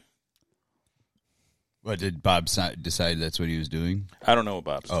mind. What, did Bob decide that's what he was doing? I don't know what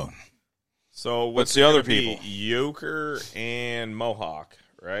Bob's doing. So what's the other people? Euchre and Mohawk,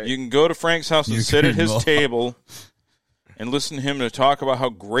 right? You can go to Frank's house and sit at his table and listen to him to talk about how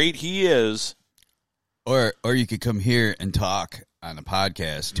great he is. Or you could come here and talk on a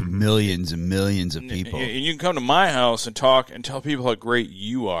podcast to millions and millions of people. And you can come to my house and talk and tell people how great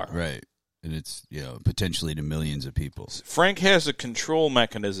you are. Right. And it's, potentially to millions of people. Frank has a control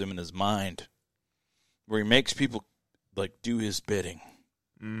mechanism in his mind where he makes people do his bidding.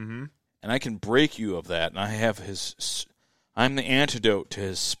 Mm-hmm. And I can break you of that. And I have I'm the antidote to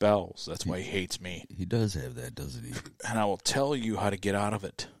his spells. That's why he hates me. He does have that, doesn't he? And I will tell you how to get out of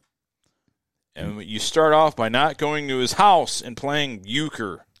it. And you start off by not going to his house and playing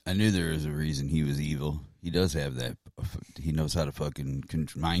euchre. I knew there was a reason he was evil. He does have that. He knows how to fucking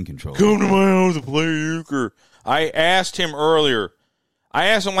mind control. Come to my house and play euchre. I asked him earlier. I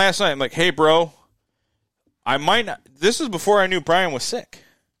asked him last night. I'm like, hey, bro, I might not. This is before I knew Brian was sick.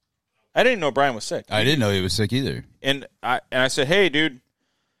 I didn't know Brian was sick. I didn't know he was sick either. And I said, hey, dude.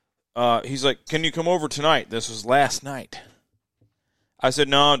 He's like, can you come over tonight? This was last night. I said,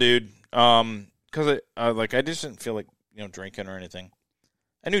 no, dude. Because I just didn't feel like drinking or anything.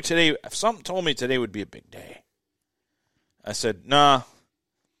 I knew today. If something told me today would be a big day. I said, nah.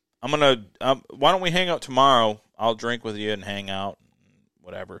 I'm gonna. Why don't we hang out tomorrow? I'll drink with you and hang out,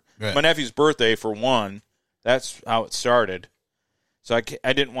 whatever. Right. My nephew's birthday for one. That's how it started. So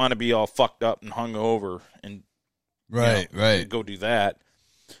I didn't want to be all fucked up and hungover and right. go do that.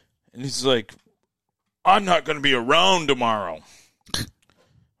 And he's like, I'm not going to be around tomorrow.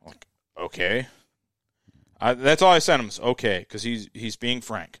 Like, okay. That's all I sent him. Is okay, because he's being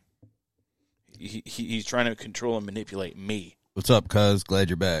frank. He's trying to control and manipulate me. What's up, cuz? Glad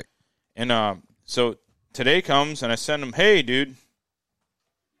you're back. And so today comes, and I send him, hey, dude,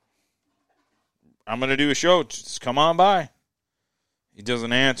 I'm going to do a show. Just come on by. He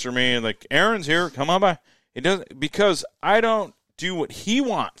doesn't answer me. Like, Aaron's here. Come on by. He doesn't, because I don't do what he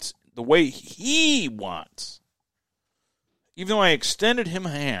wants the way he wants. Even though I extended him a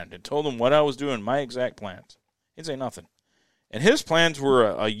hand and told him what I was doing, my exact plans, he'd say nothing. And his plans were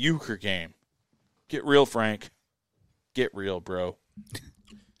a euchre game. Get real, Frank. Get real, bro.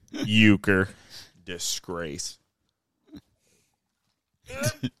 Euchre. Disgrace.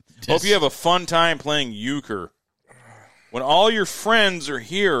 Hope you have a fun time playing euchre. When all your friends are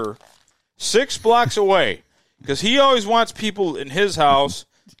here 6 blocks away, because he always wants people in his house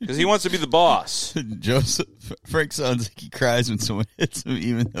because he wants to be the boss. Frank sounds like he cries when someone hits him,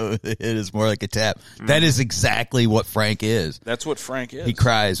 even though the hit is more like a tap. That is exactly what Frank is. That's what Frank is. He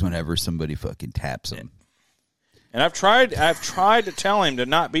cries whenever somebody fucking taps him. And I've tried to tell him to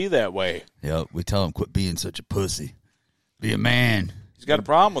not be that way. Yep, we tell him quit being such a pussy. Be a man. He's got a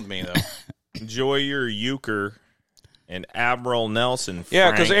problem with me, though. Enjoy your euchre and Admiral Nelson, Frank.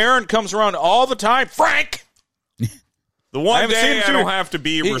 Yeah, because Aaron comes around all the time. Frank! The one day I don't have to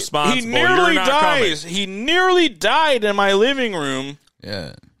be responsible. He nearly You're not dies. coming. He nearly died in my living room.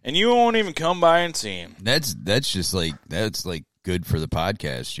 Yeah. And you won't even come by and see him. That's just like good for the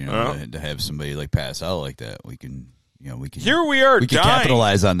podcast, to have somebody like pass out like that. We can Here we are we can dying.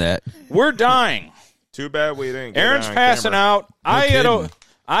 capitalize on that. We're dying. Too bad we didn't get Aaron's on passing camera. out.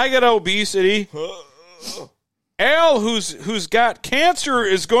 I got obesity. Al, who's got cancer,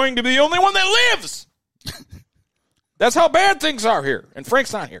 is going to be the only one that lives. That's how bad things are here. And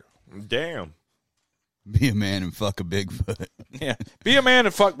Frank's not here. Damn. Be a man and fuck a Bigfoot. Yeah. Be a man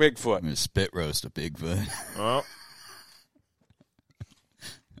and fuck Bigfoot. I'm going to spit roast a Bigfoot. Well.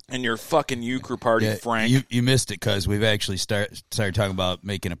 And your fucking euchre party, Frank. You missed it because we've actually started talking about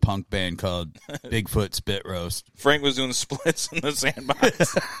making a punk band called Bigfoot Spit Roast. Frank was doing splits in the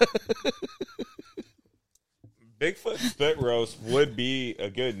sandbox. Bigfoot Spit Roast would be a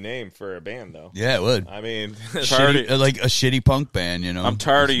good name for a band, though. Yeah, it would. I mean, like a shitty punk band, I'm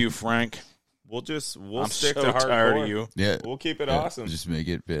tired of you, Frank. We'll I'm stick so to hardcore. tired of you. Yeah, we'll keep it awesome. Just make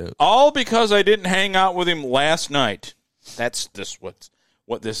it. All because I didn't hang out with him last night. That's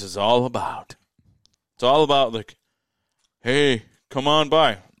what this is all about. It's all about like, hey, come on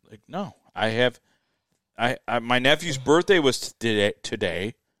by. Like, no, I my nephew's birthday was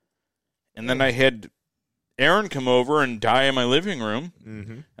today, and then I had Aaron come over and die in my living room,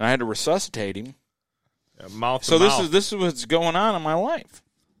 and I had to resuscitate him. Mouth so to mouth. this is what's going on in my life.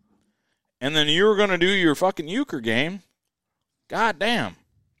 And then you were going to do your fucking euchre game. God damn.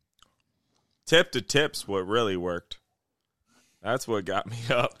 Tip to tip's what really worked. That's what got me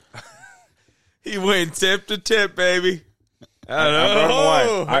up. He went tip to tip, baby.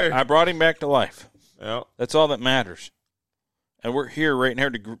 I brought him back to life. Yep. That's all that matters. And we're here right now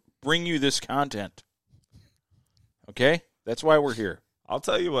to bring you this content. Okay? That's why we're here. I'll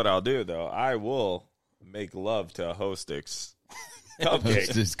tell you what I'll do, though. I will make love to a Hostix cupcake.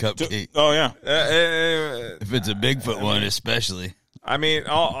 Hostix cupcake. Oh, yeah. If it's a Bigfoot one, especially. I mean,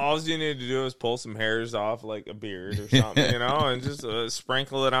 all you need to do is pull some hairs off like a beard or something, and just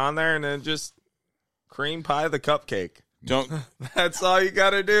sprinkle it on there and then just cream pie the cupcake. Don't. That's all you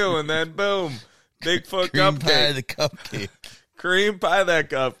got to do, and then boom, Bigfoot Cream pie cupcake. the cupcake. Cream pie that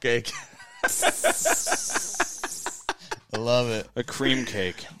cupcake. I love it. A cream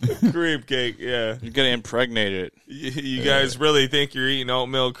cake. Cream cake, yeah. You gotta impregnate it. You guys really think you're eating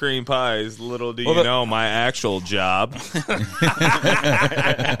oatmeal cream pies. Little do you Well, know my actual job.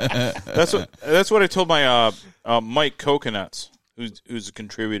 That's what I told my Mike Coconuts, who's a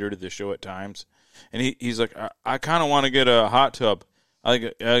contributor to the show at times, and he's like, I kind of want to get a hot tub. I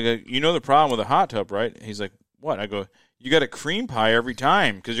go, you know the problem with a hot tub, right? He's like, what? I go, you got a cream pie every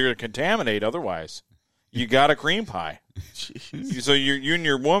time because you're going to contaminate otherwise. You got a cream pie. So you and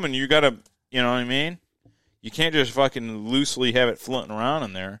your woman, you got to, you know what I mean? You can't just fucking loosely have it floating around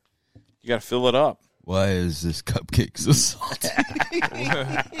in there. You got to fill it up. Why is this cupcake so salty?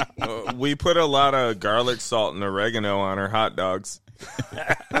 We put a lot of garlic, salt, and oregano on our hot dogs.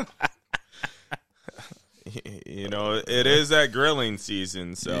 You know, it is that grilling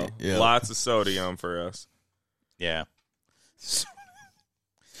season, so lots of sodium for us. Yeah. So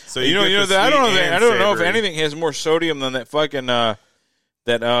I don't know if anything has more sodium than that fucking they're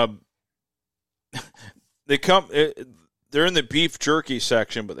in the beef jerky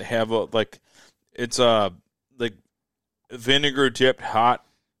section, but they have it's like vinegar dipped hot,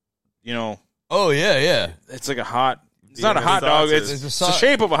 you know. Oh yeah. It's like a hot. It's not a hot dog. It's the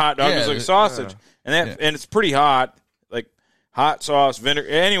shape of a hot dog. It's like a sausage, and it's pretty hot, like hot sauce, vinegar.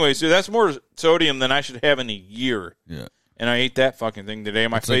 Anyway, so that's more sodium than I should have in a year. Yeah. And I ate that fucking thing today.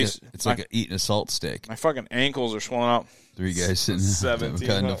 My face. It's like eating a salt steak. My fucking ankles are swollen up. 3 guys sitting in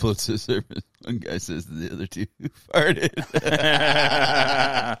 1700. the service. One guy says the other 2 farted.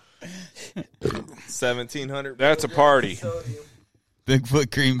 1,700. That's a party.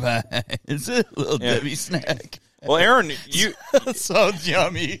 Bigfoot cream pie. It's a little Debbie snack. Well, Aaron, you sounds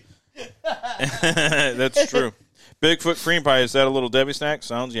yummy. That's true. Bigfoot cream pie, is that a little Debbie snack?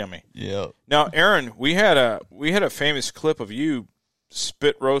 Sounds yummy. Yeah. Now, Aaron, we had a famous clip of you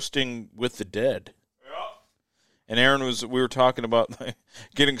spit roasting with the dead. Yeah. And Aaron we were talking about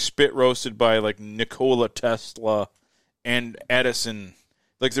getting spit roasted by like Nikola Tesla and Edison.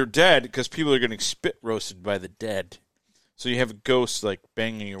 Like they're dead because people are getting spit roasted by the dead. So you have a ghost like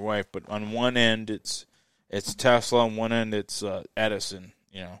banging your wife, but on one end it's Tesla, on one end it's Edison,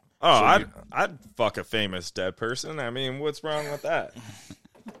 you know. Oh, So I'd fuck a famous dead person. I mean, what's wrong with that?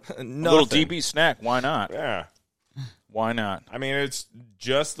 a little DB snack, why not? Yeah. Why not? I mean, it's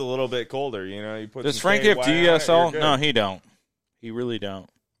just a little bit colder, you know. You put Does some Frank KY have on it, DSL? you're good. No, he don't. He really don't.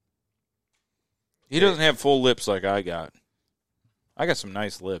 He doesn't have full lips like I got. I got some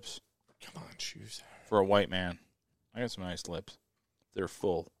nice lips. Come on, shoes. For a white man. I got some nice lips. They're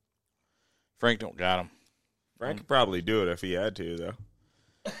full. Frank don't got them. Frank could probably do it if he had to, though.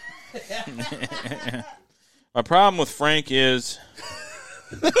 My problem with Frank is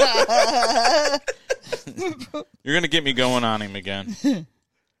you're going to get me going on him again.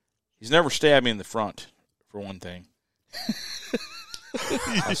 He's never stabbed me in the front, for one thing.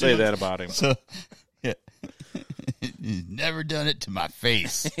 I'll say that about him. So, yeah. He's never done it to my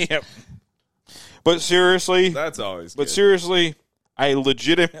face. Yep. But seriously, That's always but good. seriously, I love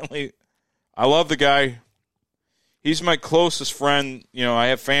the guy. He's my closest friend. You know, I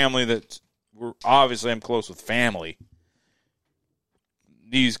have family I'm close with family.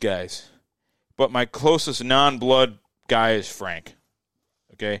 These guys. But my closest non-blood guy is Frank.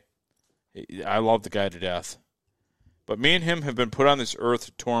 Okay? I love the guy to death. But me and him have been put on this earth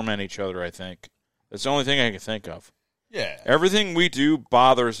to torment each other, I think. That's the only thing I can think of. Yeah. Everything we do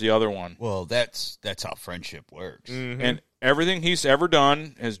bothers the other one. Well, that's how friendship works. Mm-hmm. And everything he's ever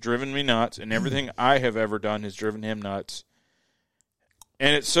done has driven me nuts, and everything I have ever done has driven him nuts.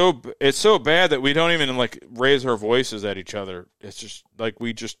 And it's so bad that we don't even like raise our voices at each other. It's just like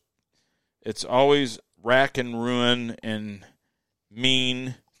it's always rack and ruin and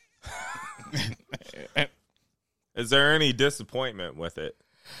mean. Is there any disappointment with it?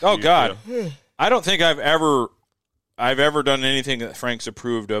 Oh You God, feel? I don't think I've ever done anything that Frank's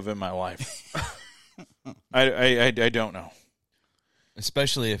approved of in my life. I don't know.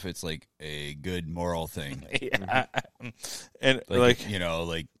 Especially if it's like a good moral thing. Yeah. And Like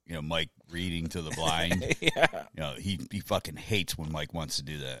Mike reading to the blind. yeah. You know, he fucking hates when Mike wants to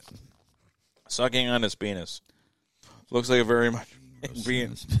do that. Sucking on his penis. Looks like a very much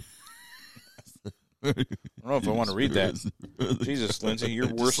being. I don't know if I want to read that. Jesus, Lindsay,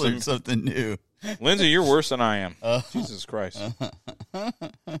 you're worse than something new. Lindsay. You're worse than I am. Jesus Christ.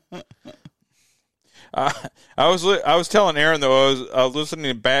 I was telling Aaron though I was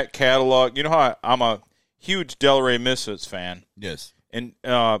listening to back catalog. You know how I'm a huge Del Rey Misfits fan. Yes. And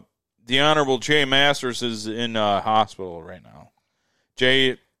the Honorable Jay Masters is in hospital right now.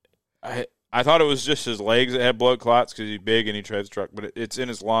 Jay, I thought it was just his legs that had blood clots because he's big and he drives a truck, but it's in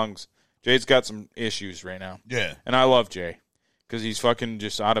his lungs. Jay's got some issues right now. Yeah. And I love Jay because he's fucking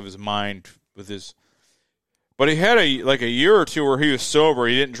just out of his mind with his. But he had a year or two where he was sober.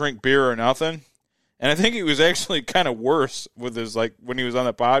 He didn't drink beer or nothing. And I think he was actually kind of worse with his, like, when he was on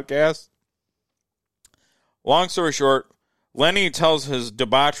the podcast. Long story short, Lenny tells his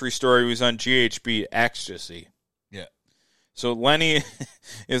debauchery story. He was on GHB, ecstasy. Yeah. So Lenny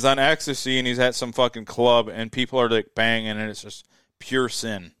is on ecstasy, and he's at some fucking club, and people are, like, banging, and it's just pure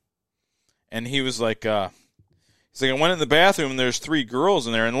sin. And he was like, he's like, I went in the bathroom, and there's 3 girls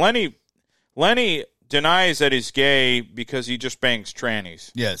in there. And Lenny denies that he's gay because he just bangs trannies.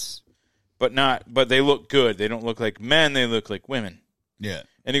 Yes. But they look good. They don't look like men. They look like women. Yeah.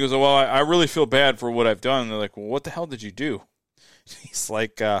 And he goes, well, I really feel bad for what I've done. And they're like, well, what the hell did you do? He's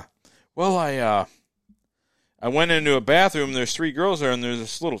like, well, I went into a bathroom. And there's 3 girls there, and there's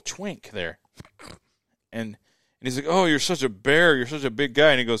this little twink there. And he's like, oh, you're such a bear. You're such a big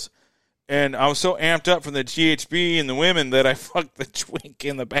guy. And he goes, and I was so amped up from the GHB and the women that I fucked the twink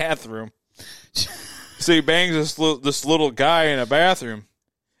in the bathroom. So he bangs this little guy in a bathroom.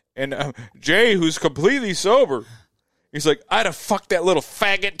 And Jay, who's completely sober, he's like, I'd have fucked that little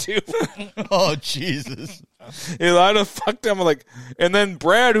faggot too. Oh, Jesus. I'd have fucked him. Like, and then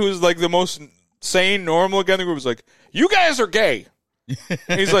Brad, who's like the most sane, normal guy in the group, was like, you guys are gay.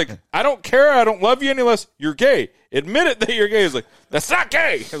 And he's like, I don't care. I don't love you any less. You're gay. Admit it that you're gay. He's like, that's not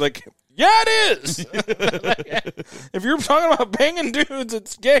gay. I'm like, yeah, it is. If you're talking about banging dudes,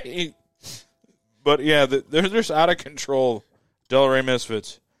 it's gay. But yeah, they're just out of control. Delray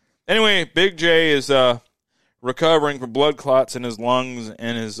Misfits. Anyway, Big J is recovering from blood clots in his lungs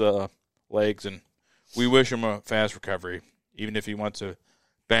and his legs, and we wish him a fast recovery, even if he wants to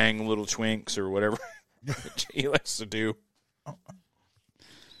bang little twinks or whatever he likes to do.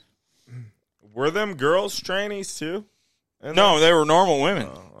 Were them girls trannies too? No, they were normal women.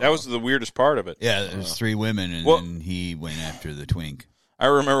 That was the weirdest part of it. Yeah, there's 3 women, and then he went after the twink. I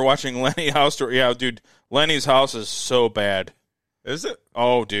remember watching Lenny House Tour. Yeah, dude, Lenny's house is so bad. Is it?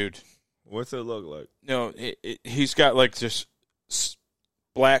 Oh, dude. What's it look like? No, he's got like just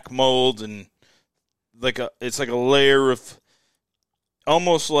black mold and it's like a layer of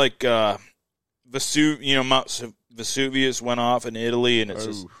almost like Mount Vesuvius went off in Italy, and it's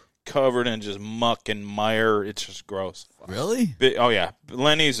just covered in just muck and mire. It's just gross. Really? Oh yeah,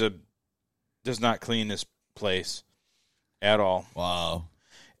 Lenny's does not clean this place at all. Wow.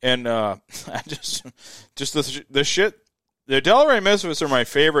 And I just the shit. The Delray Misfits are my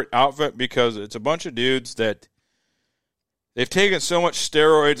favorite outfit because it's a bunch of dudes that they've taken so much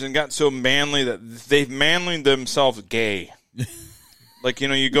steroids and gotten so manly that they've manlied themselves gay. Like,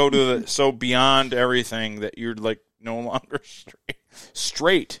 you go to so beyond everything that you're like no longer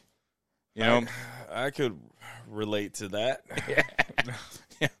straight. I could relate to that. Yeah.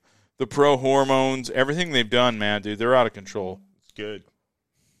 The pro hormones, everything they've done, man, dude, they're out of control. It's good.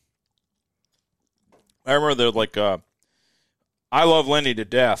 I remember they're like, I love Lenny to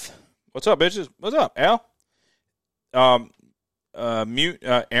death. What's up, bitches? What's up, Al?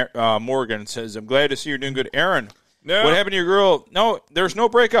 Morgan says, I'm glad to see you're doing good. Aaron, no. What happened to your girl? No, there's no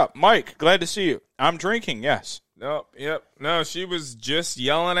breakup. Mike, glad to see you. I'm drinking, yes. Nope, yep. No, she was just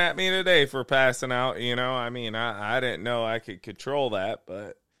yelling at me today for passing out, I mean, I didn't know I could control that,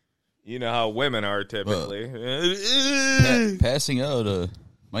 but you know how women are typically. Passing out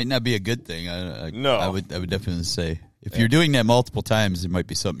might not be a good thing. No. I would definitely say. If you're doing that multiple times, it might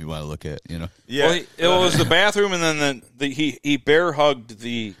be something you want to look at, Yeah. Well, it was the bathroom, and then he bear hugged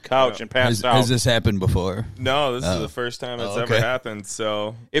the couch and passed out. Has this happened before? No, this is the first time it's ever happened.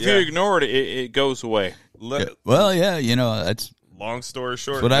 So if you ignore it, it goes away. Well, yeah, that's long story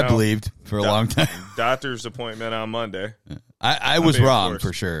short. That's what I believed for a long time. Doctor's appointment on Monday. I was wrong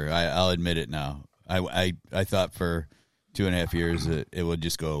for sure. I'll admit it now. I thought for 2.5 years that it would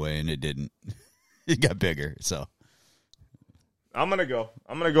just go away, and it didn't. It got bigger, so. I'm gonna go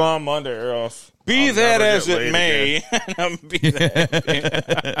on Monday, or else. Be that as it may,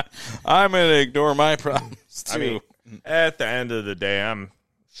 I'm gonna ignore my problems too. I mean, at the end of the day, I'm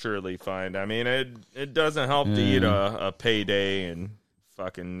surely fine. I mean, it doesn't help to eat a payday and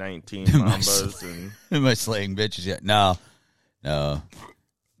fucking 19 mambas and am I slaying bitches yet? No,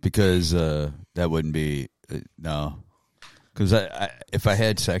 because that wouldn't be no. Because if I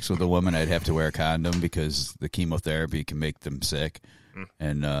had sex with a woman, I'd have to wear a condom because the chemotherapy can make them sick.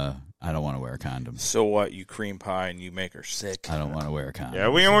 And I don't want to wear a condom. So what? You cream pie and you make her sick. I don't want to wear a condom. Yeah,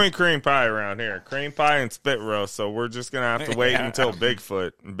 we only cream pie around here. Cream pie and spit roast, so we're just going to have to wait until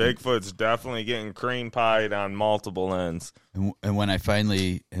Bigfoot. Bigfoot's definitely getting cream pied on multiple ends. And when I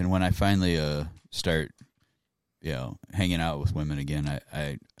finally start, hanging out with women again,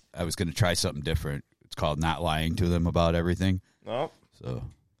 I was going to try something different. It's called not lying to them about everything. Oh. So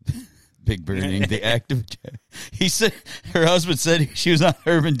Big Burning, the act of, he said, her husband said she was on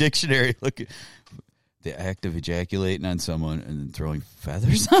Urban Dictionary. Look at the act of ejaculating on someone and then throwing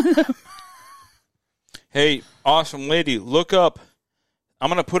feathers on them. Hey, awesome lady, look up. I'm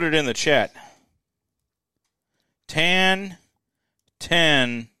going to put it in the chat. 10.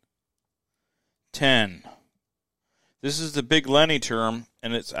 This is the Big Lenny term,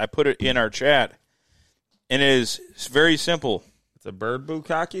 and I put it in our chat. And it's very simple. It's a bird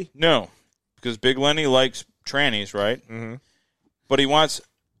bukkake? No, because Big Lenny likes trannies, right? Mm-hmm. But he wants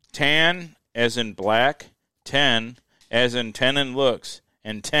tan as in black, 10 as in 10 in looks,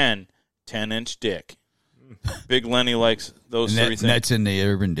 and 10-inch dick. Big Lenny likes those three things. And that's in the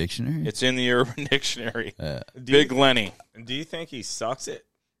Urban Dictionary? It's in the Urban Dictionary. Big Lenny. Do you think he sucks it?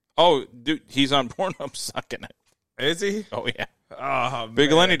 Oh, dude, he's on Pornhub sucking it. Is he? Oh, yeah. Oh,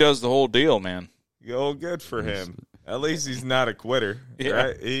 Big Lenny does the whole deal, man. Oh, good for him. At least he's not a quitter,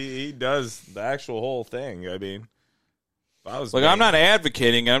 right? He does the actual whole thing. I mean, if I was I'm not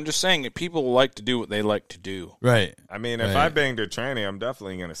advocating. I'm just saying that people like to do what they like to do. Right. I mean, if I banged a tranny, I'm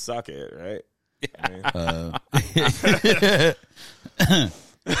definitely going to suck it, right? Yeah.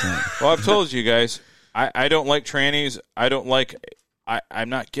 Well, I've told you guys, I don't like trannies. I'm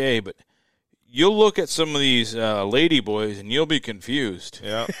not gay, but you'll look at some of these lady boys and you'll be confused.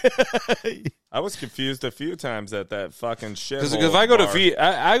 Yeah. I was confused a few times at that fucking shit. Because if I go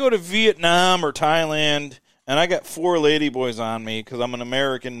I go to Vietnam or Thailand and I got 4 lady boys on me because I'm an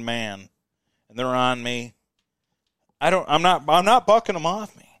American man and they're on me, I'm not bucking them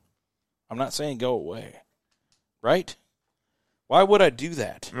off me. I'm not saying go away. Right? Why would I do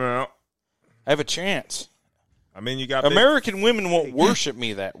that? Well, I have a chance. I mean, you got American women won't worship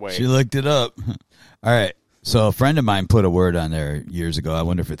me that way. She looked it up. All right. So a friend of mine put a word on there years ago. I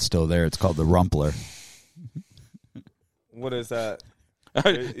wonder if it's still there. It's called the rumpler. What is that?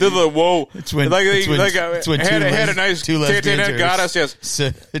 Whoa. It's when, had a nice two lesbians goddess, yes.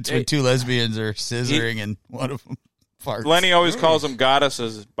 It's when two lesbians are scissoring and one of them farts. Lenny always calls them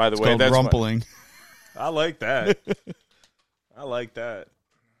goddesses, by the way. That's rumpling. I like that. I like that.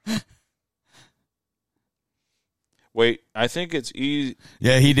 Wait, I think it's easy.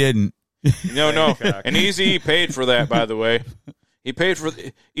 Yeah, he didn't. No. And Easy E paid for that, by the way. He paid for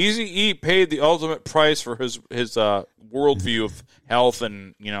Easy E paid the ultimate price for his worldview of health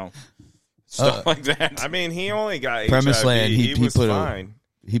and stuff like that. I mean, he only got Premise HIV. Land. He was fine.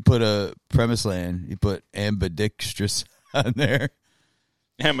 He put a Premise Land. He put ambidextrous on there.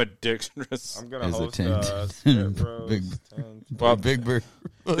 Ambidextrous. I'm gonna host Big Bird.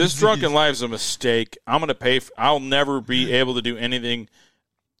 This drunken life's a mistake. I'm gonna pay. I'll never be able to do anything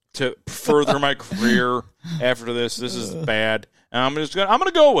to further my career after this. This is bad. And I'm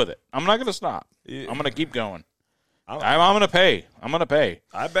gonna go with it. I'm not gonna stop. I'm gonna keep going. I'm gonna pay.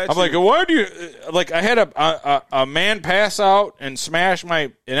 I bet. I'm like, why do you like? I had a man pass out and smash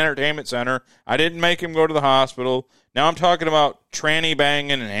my entertainment center. I didn't make him go to the hospital. Now I'm talking about tranny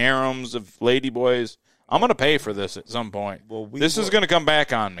banging and harems of lady boys. I'm gonna pay for this at some point. Well, this is gonna come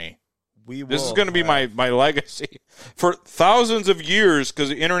back on me. This is gonna be my legacy for thousands of years because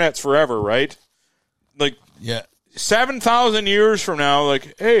the internet's forever, right? Like, 7,000 years from now,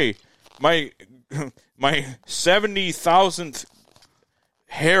 like, hey, my 70,000th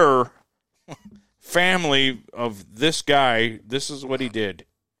hair family of this guy, this is what he did.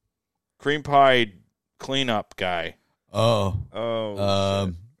 Cream pie cleanup guy.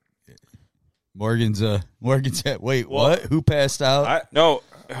 Morgan's at, wait, what? Who passed out? No.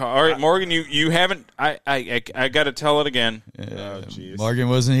 All right, Morgan, you haven't. I got to tell it again. Morgan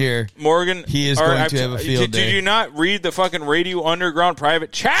wasn't here. Morgan, he is going to have a field day. Did you not read the fucking Radio Underground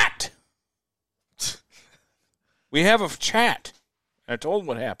private chat? We have a chat. I told him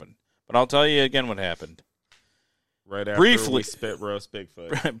what happened, but I'll tell you again what happened. Right after we spit roast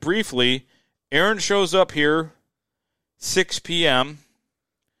Bigfoot. Briefly, Aaron shows up here 6 p.m.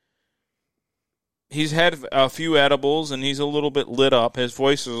 He's had a few edibles, and he's a little bit lit up. His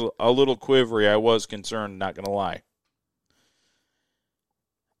voice is a little quivery. I was concerned, not going to lie.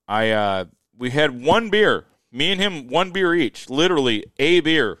 We had one beer. Me and him, one beer each. Literally a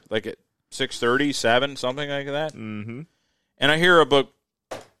beer, like at 6:30, 7, something like that. Mm-hmm. And I hear a book.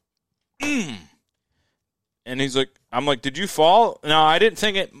 And he's like, I'm like, did you fall? No, I didn't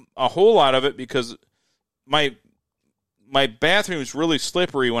think a whole lot of it because my bathroom is really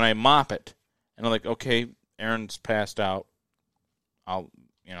slippery when I mop it. And I'm like, okay, Aaron's passed out. I'll,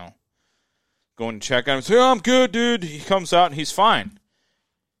 go and check on him. Say, I'm good, dude. He comes out and he's fine.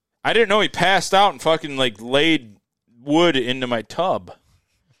 I didn't know he passed out and fucking laid wood into my tub.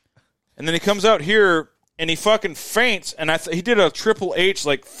 And then he comes out here and he fucking faints. And he did a Triple H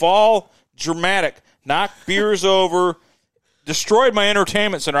fall dramatic, knocked beers over, destroyed my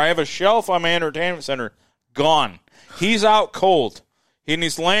entertainment center. I have a shelf on my entertainment center, gone. He's out cold. And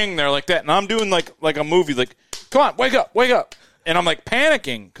he's laying there like that. And I'm doing like a movie, come on, wake up. And I'm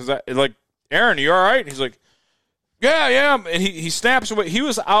panicking because Aaron, you all right? And he's like, yeah. And he snaps away. He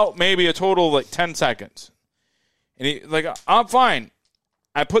was out maybe a total of 10 seconds. And he I'm fine.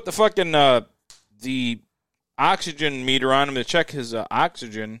 I put the fucking the oxygen meter on him to check his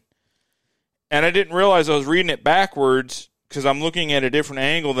oxygen. And I didn't realize I was reading it backwards because I'm looking at a different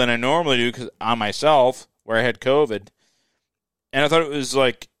angle than I normally do because on myself where I had COVID. And I thought it was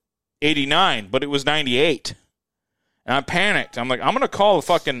 89, but it was 98. And I panicked. I'm like, I'm going to call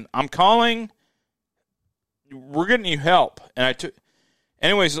I'm calling. We're getting you help. And I took,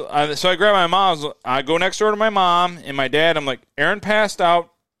 anyways, so I grab my mom. I go next door to my mom and my dad. I'm like, Aaron passed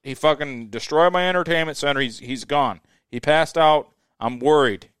out. He fucking destroyed my entertainment center. He's gone. He passed out. I'm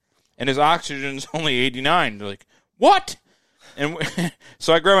worried. And his oxygen's only 89. They're like, what? And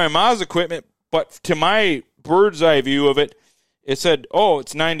so I grab my mom's equipment. But to my bird's eye view of it, it said, oh,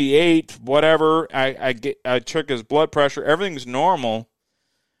 it's 98, whatever. I took his blood pressure. Everything's normal.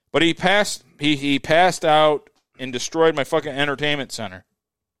 But he passed out and destroyed my fucking entertainment center.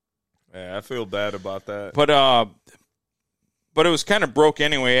 Yeah, I feel bad about that. But it was kind of broke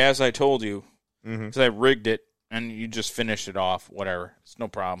anyway, as I told you. Because I rigged it, and you just finished it off, whatever. It's no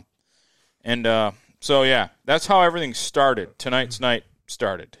problem. And so, yeah, that's how everything started. Tonight's night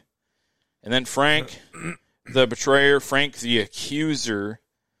started. And then Frank... the betrayer, Frank the accuser,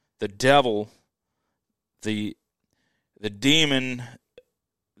 the devil, the demon,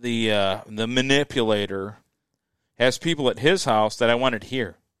 the manipulator, has people at his house that I wanted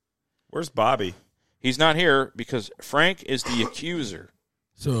here. Where's Bobby? He's not here because Frank is the accuser.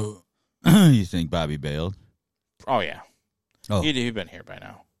 So, you think Bobby bailed? Oh, yeah. Oh. He'd been here by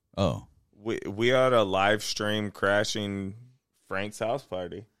now. Oh. We ought to live stream crashing Frank's house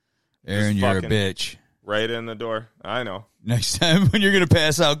party. Aaron, you're a bitch. Right in the door. I know. Next time when you're going to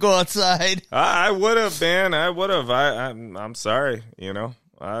pass out, go outside. I would have, man. I would have. I'm sorry.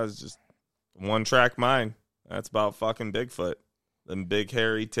 I was just one-track mind. That's about fucking Bigfoot. Them big,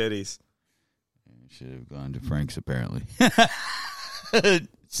 hairy titties. You should have gone to Frank's, apparently.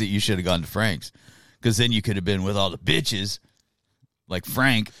 See, you should have gone to Frank's. Because then you could have been with all the bitches, like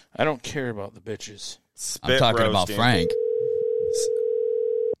Frank. I don't care about the bitches. I'm talking about Frank.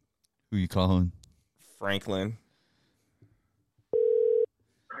 Who you calling? Franklin.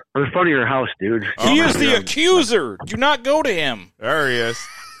 I'm in front of your house, dude. He is the accuser. Do not go to him. There he is.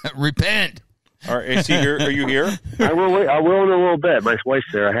 Repent. All right, is he here? Are you here? I will in a little bit. My wife's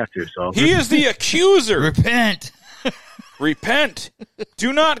there. I have to. So he is the accuser. Repent. Repent.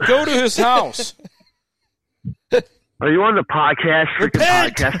 Do not go to his house. Are you on the podcast? Freaking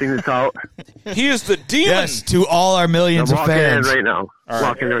podcasting this out. He is the demon. Yes, to all our millions of fans. I'm walking in right now.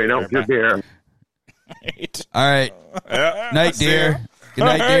 Walking in right now. Good beer. All right. Night, dear. Good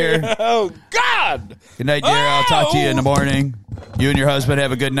night, dear. Oh, God. Good night, dear. I'll talk to you in the morning. You and your husband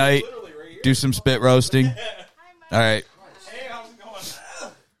have a good night. Do some spit roasting. All right. Hey, how's it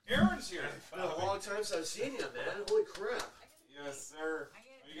going? Aaron's here. It's been a long time since I've seen you, man. Holy crap. Yes, sir.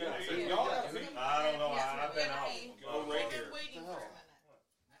 I don't know. I've been out. Go right here.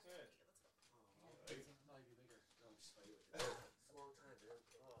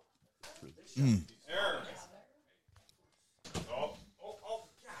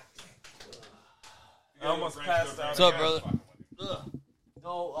 I almost passed out. What's up, brother?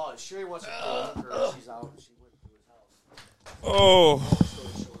 No, Sherry wants to call her. She's out. She went to his house. Oh,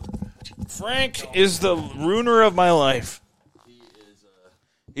 Frank is the ruiner of my life.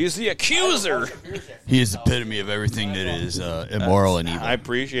 He's the accuser. He is the epitome of everything that is immoral and evil. I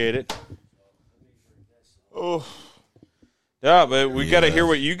appreciate it. Oh, yeah, but we got to hear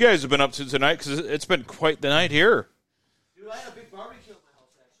what you guys have been up to tonight because it's been quite the night here. Dude, I had a big barbecue at my house,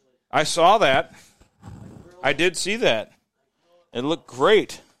 actually. I saw that. I did see that. It looked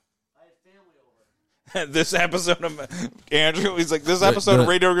great. I had family over. This episode of Andrew, he's like, this episode of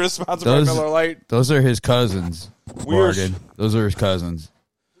Radio is sponsored by Miller Lite. Those are his cousins. Weird. Morgan. Those are his cousins.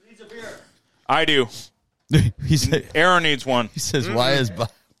 Who needs a beer? I do. He said, Aaron needs one. He says, why is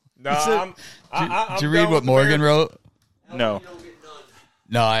No, Did you read what Morgan wrote? No.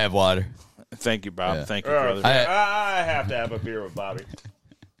 No, I have water. Thank you, Bob. Yeah. Thank you, brother. I have to have a beer with Bobby.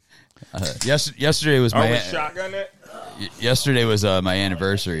 Yesterday was Are we my shotgun it? yesterday was my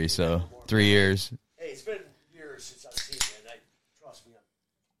anniversary, so 3 years. Hey, it's been years since I've seen you, and trust me,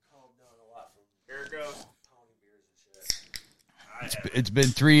 I've calmed down a lot from Here it goes. pounding beers and shit. It's been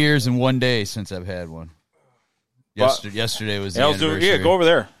 3 years and 1 day since I've had one. Yesterday was the anniversary. Yeah, go over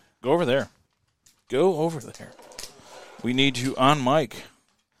there. Go over there. Go over there. We need you on mic.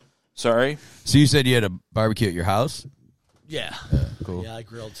 Sorry. So you said you had a barbecue at your house? Yeah. Cool. Yeah, I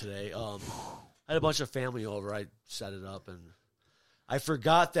grilled today. I had a bunch of family over. I set it up, and I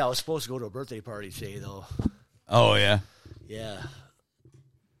forgot that I was supposed to go to a birthday party today, though. Oh, yeah. Yeah.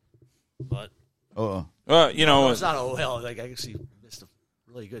 But Oh. Well, you know. it's not like I actually missed a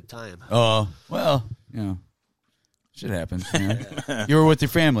really good time. Oh, well, you know, shit happens. You know? You were with your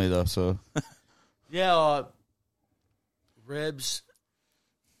family, though, so. Yeah, ribs,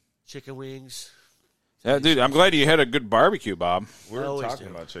 chicken wings. Yeah, dude, I'm glad you had a good barbecue, Bob. We were talking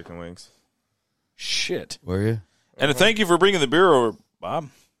about chicken wings. Shit. Were you? And thank you for bringing the beer over, Bob.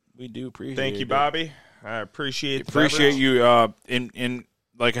 We do appreciate it. Thank you, Bobby. I appreciate you in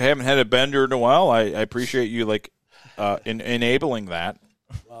like I haven't had a bender in a while. I appreciate you like enabling that.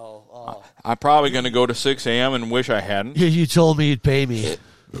 Well, I'm probably going to go to 6 a.m. and wish I hadn't. you told me you'd pay me.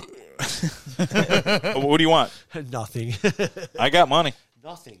 What do you want? Nothing. I got money.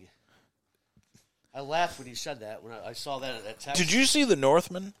 Nothing. I laughed when you said that when I saw that text. Did you see The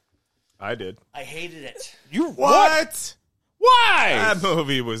Northman? I did. I hated it. You what? Why? That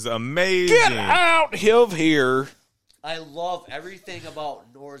movie was amazing. Get out of here. I love everything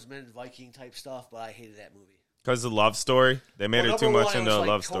about Norseman, Viking type stuff, but I hated that movie. Because the love story? They made it too much into a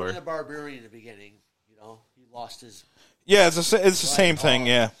love story. Conan the Barbarian in the beginning, you know, he lost his. Yeah, it's the same thing.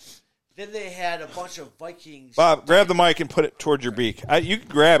 Yeah. Then they had a bunch of Vikings. Bob, grab the mic and put it towards your beak. You can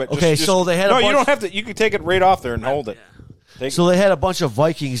grab it. Okay, so they had no. a bunch. You don't have to. You can take it right off there and hold it. So they had a bunch of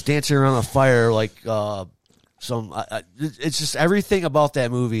Vikings dancing around a fire, like some. It's just everything about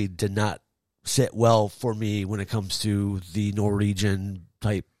that movie did not sit well for me when it comes to the Norwegian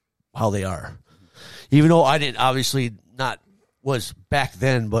type how they are. Even though I didn't obviously not was back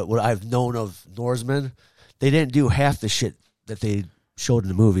then, but what I've known of Norsemen, they didn't do half the shit that they showed in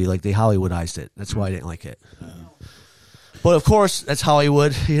the movie. Like they Hollywoodized it. That's why I didn't like it. But of course, that's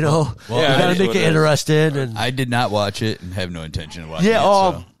Hollywood. You know, Well, you gotta make it interesting. And I did not watch it and have no intention of watching it.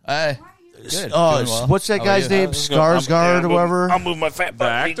 Yeah. Good. Doing well. What's that How guy's are you? name? Skarsgård or whatever. I'll move my fat butt.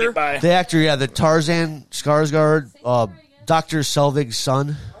 actor? The actor, yeah, the Tarzan Skarsgård, Dr. Selvig's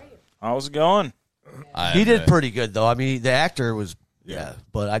son. How's it going? He did pretty good, though. I mean, the actor was,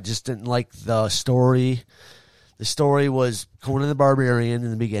 but I just didn't like the story. The story was Conan the Barbarian in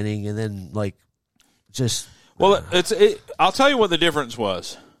the beginning, and then, like, just... Well, I'll tell you what the difference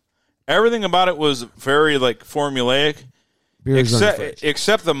was. Everything about it was very, like, formulaic,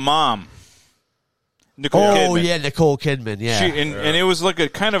 except the mom. Nicole Kidman. Yeah, Nicole Kidman, yeah. And it was like a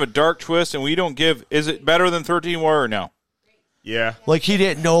kind of a dark twist, and we don't give... Is it better than 13 War or no? Yeah. Like, he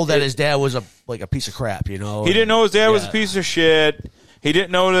didn't know that his dad was a piece of crap, you know? He didn't know his dad was a piece of shit. He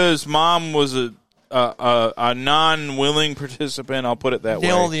didn't know that his mom was a non-willing participant. I'll put it that way.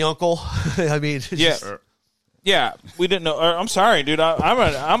 Nail the uncle. I mean, yeah. We didn't know. I'm sorry, dude.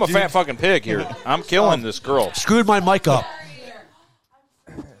 I'm a fat fucking pig here. I'm killing this girl. Screwed my mic up.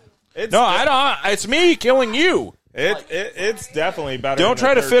 I don't. It's me killing you. It's definitely better. Don't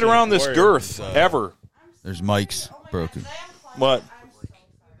try to fit around this girth ever. There's mics broken. What?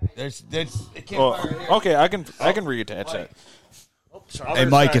 There's it can't okay, I can reattach that. Hey,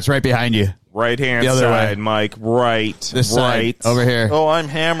 Mike, it's right behind you. Right hand the other side, way. Mike. Right. This right. side, over here. Oh, I'm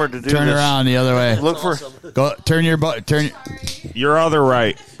hammered to do Turn this. around the other way. Look for. Go. Turn your butt. Turn. Your other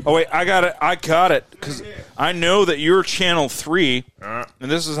right. Oh wait, I got it. I got it because I know that you're channel 3, and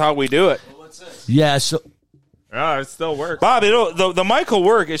this is how we do it. Yeah. So. Oh, it still works. Bob, the mic will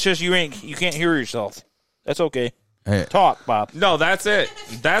work. It's just you can't hear yourself. That's okay. Hey. Talk, Bob. No, that's it.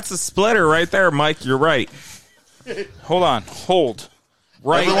 That's a splitter right there, Mike. You're right. Hold on. Hold.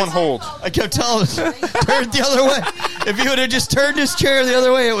 Right. Everyone hold. I kept telling him, turn it the other way. If you would have just turned this chair the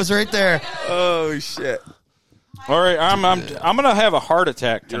other way, it was right there. Oh, shit. All right, I'm gonna have a heart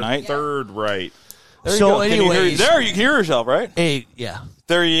attack tonight. Third right. Anyways, you can hear yourself, right? Hey, yeah.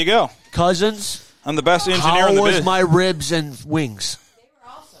 There you go. Cousins. I'm the best engineer in the How was biz. my ribs and wings? They were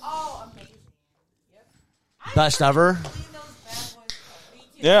awesome. Oh, amazing. Yep. Best ever.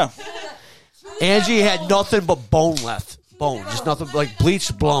 Yeah. Angie had nothing but bone left. Bone, just nothing like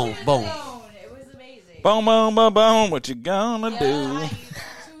bleached bone. It was amazing. Boom, boom, boom, boom. What you gonna do?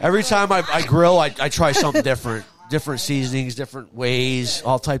 Every time I grill, I try something different. Different seasonings, different ways,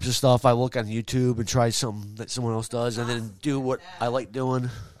 all types of stuff. I look on YouTube and try something that someone else does, and then do what I like doing.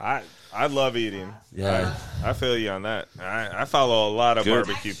 I love eating. Yeah. I feel you on that. I follow a lot of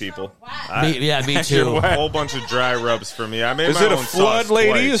barbecue people. Me too. A whole bunch of dry rubs for me. I made Is my it a own flood, sauce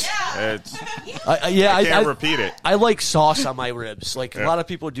ladies? I can't repeat it. I like sauce on my ribs. Like a lot of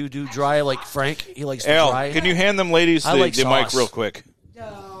people do dry. Like Frank, he likes the dry. Can you hand them ladies the mic real quick?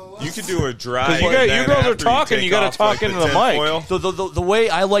 You can do a dry. You girls are talking. You got to talk into the mic. The way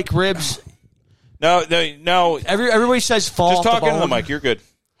I like ribs. No. Everybody says fall. Just talk the into the bone. mic. You're good.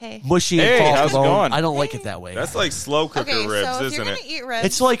 Hey. Mushy and Hey, fall how's the it bone. going? I don't like it that way. That's like slow cooker ribs, so if isn't you're it? gonna eat ribs,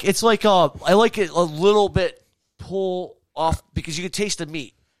 It's like I like it a little bit pull off because you can taste the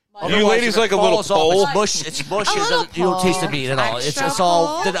meat. You ladies like a little pull? It's mush. You don't taste the meat at all. It's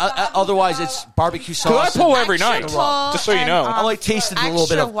all. Otherwise, it's barbecue sauce. Because I pull every night, just so you know. I like tasting a little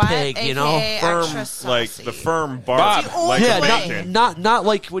bit of pig, you know, firm, like the firm barb. Like yeah, not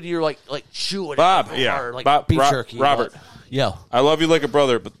like when you're like chewing. Bob, or like Bob, beef jerky. Robert. Yeah, I love you like a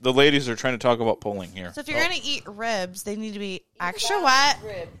brother, but the ladies are trying to talk about pulling here. So if you're gonna eat ribs, they need to be extra wet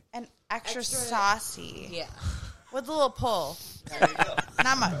and extra saucy. Yeah. With a little pull.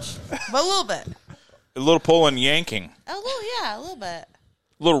 Not much, but a little bit. A little pull and yanking. A little bit. A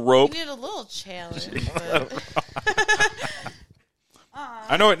little rope. You need a little challenge.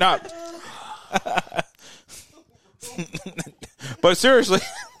 I know it not. But seriously.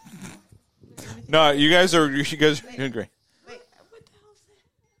 No, you guys are doing great. Wait, what the hell is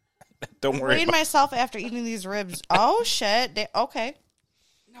that? Don't worry. Weighed myself after eating these ribs. Oh shit. Okay.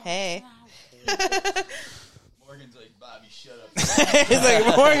 Hey. Morgan's like, Bobby, shut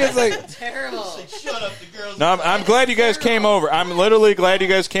up. Morgan's like terrible. Like, shut up, the girls. No, I'm glad you guys came over. I'm literally glad you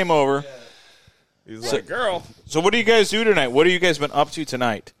guys came over. He's like, girl. So what do you guys do tonight? What have you guys been up to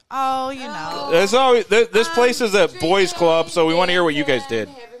tonight? Oh, you know. That's always, this place is a boys' club, so we want to hear what you guys did.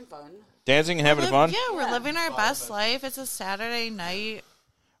 Having fun. Dancing and having fun? Yeah, we're living our best life. It's a Saturday night.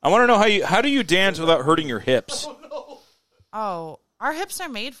 I want to know how do you dance without hurting your hips? Oh, our hips are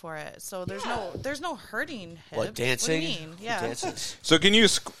made for it, so there's no hurting hips. What, dancing? What do you mean? Yeah. Dances. So can you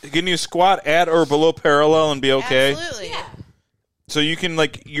squat at or below parallel and be okay? Absolutely. Yeah. So you can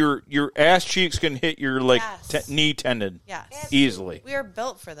like your ass cheeks can hit your like knee tendon. Yes. Easily. We are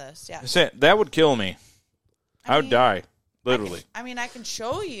built for this. Yeah. That would kill me. I would die. Literally. I can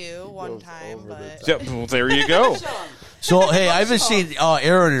show you one time, but Well, there you go. So hey, I haven't seen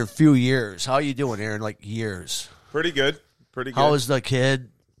Aaron in a few years. How you doing, Aaron? Like years. Pretty good. Pretty good. How is the kid?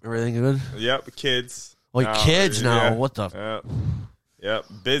 Everything good? Yep, kids. Like kids now. Yeah. What the? Yep,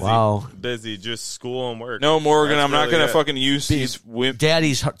 busy. Wow. Busy. Just school and work. No, Morgan, That's I'm not really going it. to fucking use these.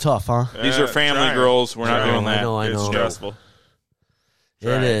 Daddy's tough, huh? These are family trying. girls. We're not doing that. I know. It's stressful.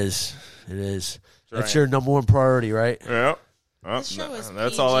 It is. That's Trying. your number one priority, right? Yep. Oh, This show is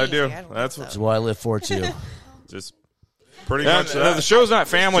that's all I PG. do. I don't That's think That's what I live for too. just pretty No, much no, that. the show's not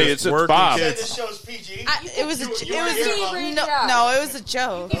family. Just It's work and Bob. kids. This show's PG. it was a joke. rated R. No, it was a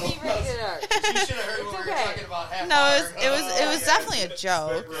joke. Give me rated R. You should have heard what we were talking about half No, hour it was definitely a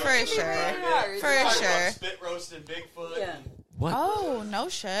joke for sure. For sure. Spit roasting Bigfoot. Yeah. What? Oh no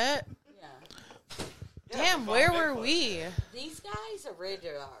shit. Yeah. Damn, where were we? These guys are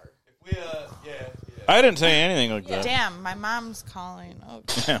rated R. We I didn't say anything like that. Damn, my mom's calling. Oh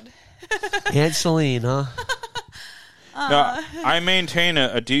god. Aunt Celine, huh? No, I maintain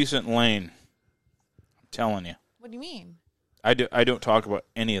a decent lane. I'm telling you. What do you mean? I don't talk about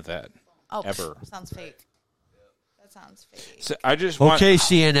any of that. Oh, Ever. Sounds fake. That sounds fake. So I just want. Okay,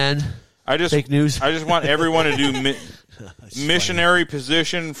 CNN. Fake news. I just want everyone to do missionary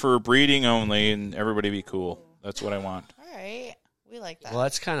position for breeding only, and everybody be cool. That's what I want. All right, we like that. Well,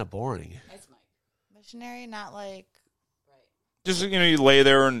 that's kind of boring. That's Mike. Missionary, not like. Just you lay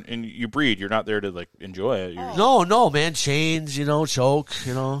there and you breed. You're not there to like enjoy it. You're No, man. Chains, choke,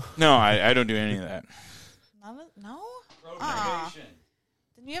 No, I don't do any of that. No.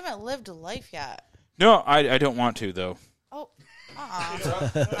 Then you haven't lived a life yet. No, I don't want to though. Oh.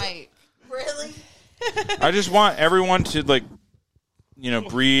 Mike. Really? I just want everyone to like,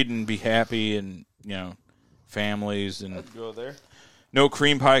 breed and be happy and families and Go there. no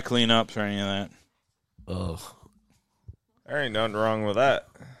cream pie cleanups or any of that. Oh. There ain't nothing wrong with that.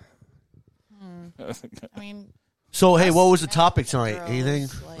 I mean. So hey, what was the topic tonight? Gross, Anything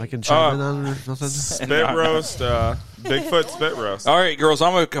like- I can chime in on or nothing? Spit roast, Bigfoot spit roast. All right, girls,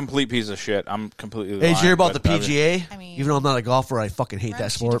 I'm a complete piece of shit. I'm completely. Hey, did you hear lying, about the but PGA? I mean- Even though I'm not a golfer, I fucking hate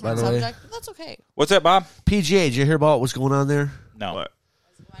that sport. By the way, Subject, but that's okay. What's that, Bob? PGA. Did you hear about what's going on there? No. What?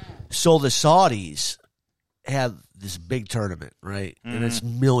 So the Saudis have this big tournament, right? And it's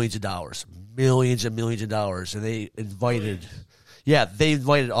millions of dollars, millions and millions of dollars. And they invited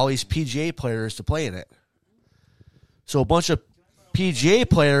all these PGA players to play in it. So a bunch of PGA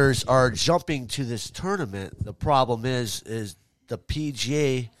players are jumping to this tournament. The problem is the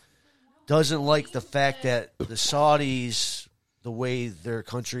PGA doesn't like the fact that the Saudis, the way their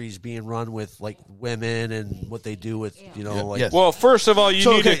country's being run with like women and what they do with, Well, first of all, you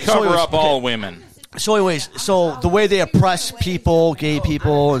need to cover up all women. So anyways, the way they oppress people, gay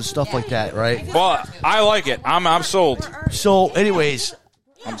people and stuff like that, right? Well, I like it. I'm sold. So anyways,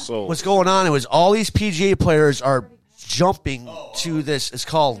 I'm sold. What's going on is all these PGA players are jumping to this. It's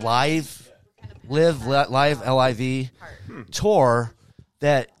called Live LIV tour.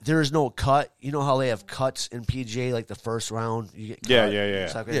 That there is no cut. You know how they have cuts in PGA, like the first round you get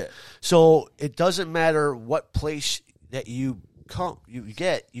cut. Yeah. So it doesn't matter what place that you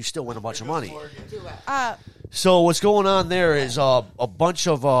get, you still win a bunch of money. So what's going on there is a bunch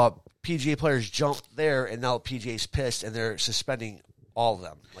of PGA players jumped there, and now PGA's pissed, and they're suspending all of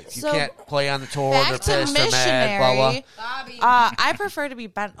them. Like you can't play on the tour. They're pissed. They're mad. Blah blah. I prefer to be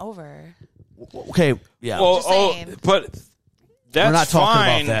bent over. Okay. Yeah. Well, but. That's we're not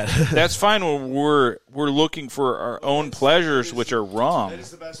fine. Talking about that. That's fine when we're looking for our own pleasures, which are wrong. That is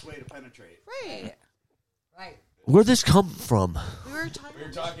the best way to penetrate. Right. Where'd this come from? We were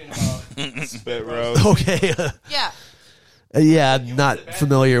talking about spit roast. Okay. Yeah. Yeah, I'm not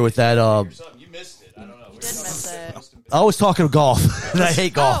familiar with that. You missed it. I don't know. You did miss it. I was talking golf, and I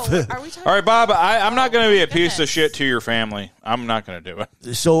hate golf. Are we talking All right, Bob, I'm not going to be a piece of shit to your family. I'm not going to do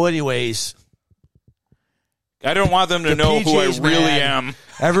it. So anyways... I don't want them to know who I really am.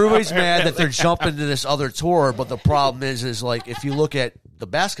 Everybody's mad that they're jumping to this other tour, but the problem is like if you look at the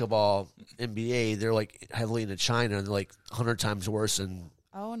basketball NBA, they're like heavily into China and they're like 100 times worse than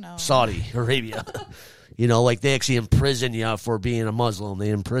Saudi Arabia. Like they actually imprison you for being a Muslim. They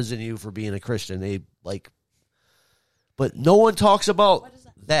imprison you for being a Christian. But no one talks about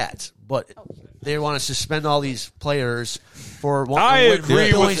that. But they want to suspend all these players for I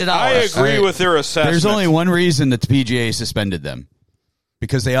agree with their assessment. There's only one reason that the PGA suspended them.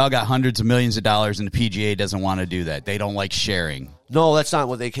 Because they all got hundreds of millions of dollars and the PGA doesn't want to do that. They don't like sharing. No, that's not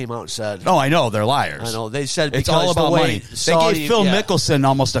what they came out and said. No, I know. They're liars. I know. They said it's all about money. They gave Phil Mickelson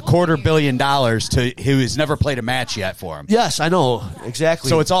almost $250 million who has never played a match yet for him. Yes, I know. Exactly.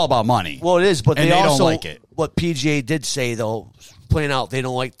 So it's all about money. Well, it is, but and they also don't like it. What PGA did say, though, playing out, they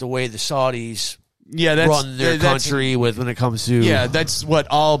don't like the way the Saudis run their country when it comes to... Yeah, that's what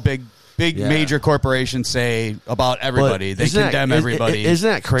all big major corporations say about everybody. They condemn everybody. Isn't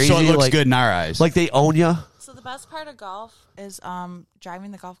that crazy? So it looks good in our eyes. Like they own you. So the best part of golf is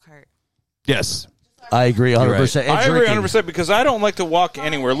driving the golf cart. Yes. I agree 100%. Right. I agree 100% because I don't like to walk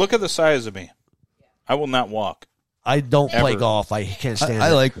anywhere. Look at the size of me. I will not walk. I don't play golf. I can't stand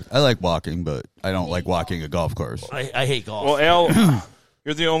it. I like walking, but I don't like walking a golf course. I hate golf. Well, Al,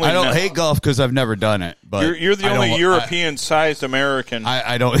 you're the only... I don't hate golf because I've never done it. But you're the only European-sized American.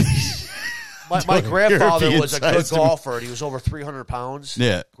 I don't... My grandfather was a good golfer, and he was over 300 pounds.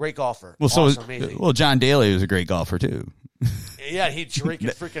 Yeah. Great golfer. Well, awesome, John Daly was a great golfer, too. Yeah, he'd drink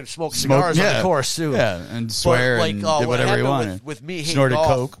and freaking smoke cigars on the course, too. Yeah, and swear and did whatever he wanted. With me hating Snorted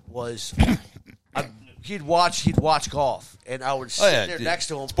golf coke. Was... He'd watch golf, and I would sit there next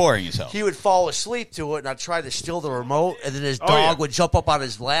to him. It's boring as hell. He would fall asleep to it, and I'd try to steal the remote, and then his dog would jump up on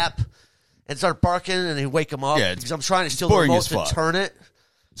his lap and start barking, and he'd wake him up because I'm trying to steal the remote to turn it.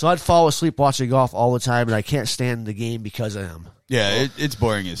 So I'd fall asleep watching golf all the time, and I can't stand the game because of him. Yeah, it's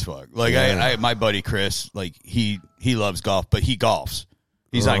boring as fuck. Like my buddy Chris, like he loves golf, but he golfs.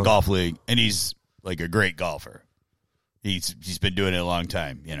 He's on golf league, and he's like a great golfer. He's been doing it a long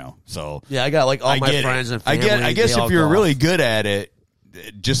time, So yeah, I got like all my friends and family. I guess if you're really good at it,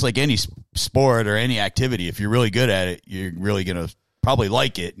 just like any sport or any activity, if you're really good at it, you're really gonna probably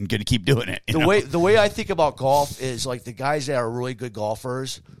like it and gonna keep doing it. The way I think about golf is like the guys that are really good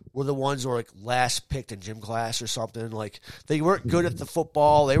golfers were the ones who were like last picked in gym class or something. Like they weren't good at the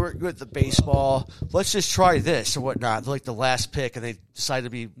football, they weren't good at the baseball. Let's just try this or whatnot. They're like the last pick, and they decided to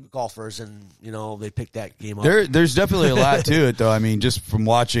be golfers, and they picked that game up. There's definitely a lot to it, though. I mean, just from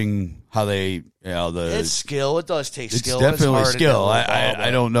watching how they, it's skill. It does take skill. It's definitely skill.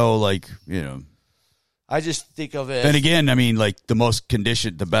 I don't know, I just think of it. Then again, I mean, like the most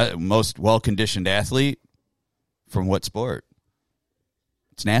well conditioned athlete from what sport?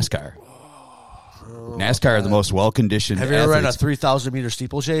 It's NASCAR. NASCAR are the most well conditioned. Have you ever ran a 3,000 meter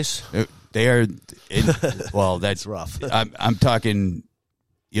steeplechase? They are. Well, that's rough. I'm talking.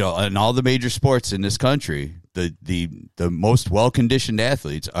 In all the major sports in this country, the most well conditioned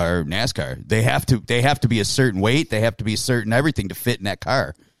athletes are NASCAR. They have to be a certain weight. They have to be certain everything to fit in that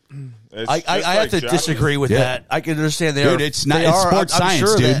car. I have to disagree with that. I can understand they dude. are. It's not. They It's are, sports I'm science,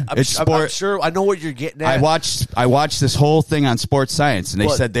 sure dude. that- It's I'm sport. sure. I know what you're getting at. I watched this whole thing on sports science, and they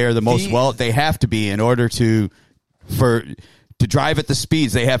But said they're the most well. They have to be in order to drive at the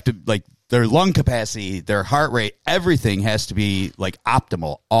speeds. They have to like their lung capacity, their heart rate, everything has to be like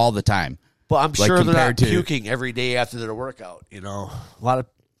optimal all the time. But I'm like, sure they're not compared to- puking every day after their workout. You know, a lot of.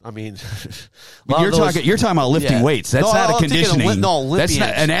 I mean, You're talking about lifting weights. That's not a conditioning. That's Olympians. not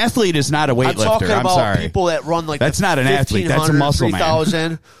an athlete. Is not a weightlifter. I'm talking about sorry. people that run like that's the not an athlete. That's a muscle man.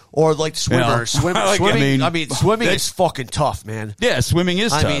 3,000, or like swimmers. You know, Swimming. I I mean, mean, swimming is fucking tough, man. Yeah, swimming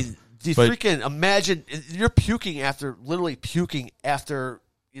is tough. I mean, freaking imagine you're literally puking after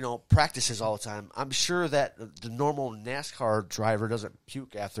practices all the time. I'm sure that the normal NASCAR driver doesn't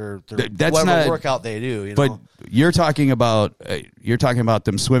puke after whatever workout they do. But you're talking about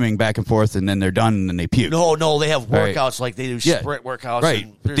them swimming back and forth and then they're done and then they puke. No, they have workouts right. like they do sprint workouts. Right.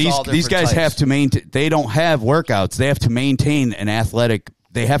 And But there's all these guys different have types. to maintain. They don't have workouts. They have to maintain an athletic.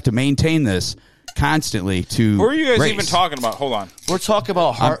 They have to maintain this constantly to. Who are you guys race. even talking about? Hold on. We're talking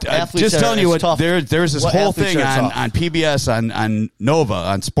about I'm athletes. just telling you what tough. there's this What whole athletes thing are on tough. PBS on Nova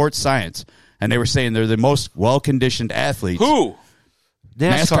on Sports Science, and they were saying they're the most well conditioned athletes. Who?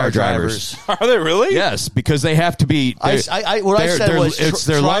 NASCAR drivers. Are they really? Yes, because they have to be. What I said was it's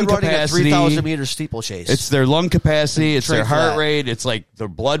their try lung running capacity. a 3,000 meter steeplechase. It's their lung capacity. It's their Train heart flat. rate. It's like their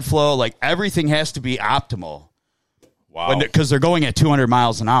blood flow. Like everything has to be optimal. Wow. Because they're going at 200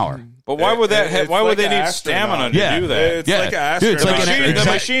 miles an hour. But why would that? Why would they need astronaut. stamina to Yeah. do that? It's like an astronaut. Dude, it's like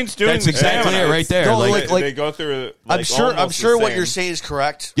the machine's doing that's the exactly stamina. it right there. No, like, they go through. I'm sure the what same. you're saying is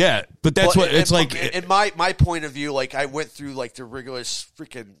correct. yeah, but that's what it's like. In my point of view, like I went through like the rigorous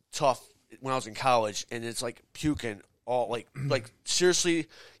freaking tough when I was in college, and it's like puking all like seriously.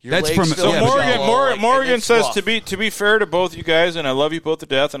 Your That's legs from- feel So Yeah, Morgan, yellow, Morgan, like, and Morgan it's says rough. to be fair to both you guys, and I love you both to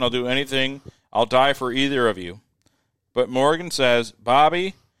death, and I'll do anything. I'll die for either of you. But Morgan says,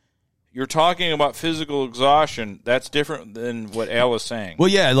 Bobby, you're talking about physical exhaustion. That's different than what Al is saying. Well,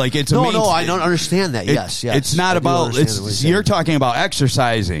 yeah, like it's a No, I don't understand that. Yes. It's not I do about. understand what It's you're you're talking about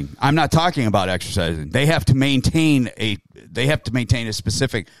exercising. I'm not talking about exercising. They have to maintain a. They have to maintain a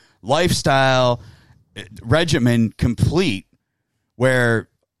specific lifestyle regimen complete, where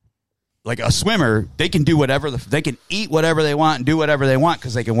like a swimmer, they can do whatever they can eat whatever they want and do whatever they want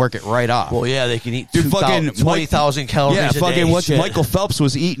because they can work it right off. Well, yeah, they can eat Dude, fucking 20,000 calories. Yeah, a fucking day. what Shit. Michael Phelps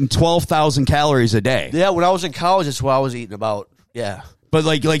was eating 12,000 calories a day. Yeah, when I was in college, that's what I was eating about. Yeah. But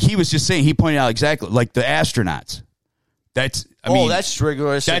like he was just saying, he pointed out exactly like the astronauts. That's I mean that's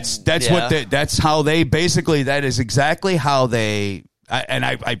rigorous. That's yeah. what that's how they basically. That is exactly how they.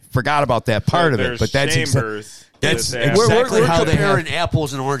 I forgot about that part of it, but that's chambers. That's that they have. exactly we're how they comparing have.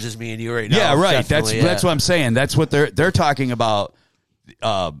 apples and oranges, me and you right now. Yeah, right. Definitely, That's what I'm saying. That's what they're talking about.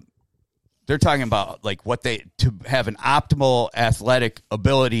 They're talking about like what they to have an optimal athletic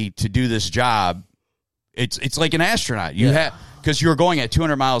ability to do this job. It's like an astronaut. You have because you're going at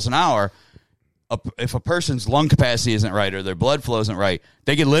 200 miles an hour. If a person's lung capacity isn't right or their blood flow isn't right,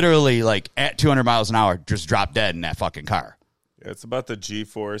 they could literally like at 200 miles an hour just drop dead in that fucking car. Yeah, it's about the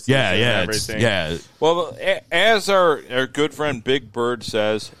G-force. Yeah, and yeah, everything. Well, as our good friend Big Bird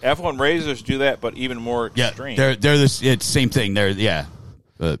says, F1 racers do that, but even more extreme. They're this. It's same thing. They're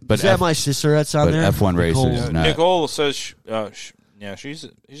but Is that my sister that's on but there? F1 racers. Nicole. Not. Nicole says,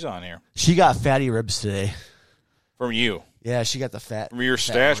 she's on here She got fatty ribs today. from you, Yeah, she got the fat. from your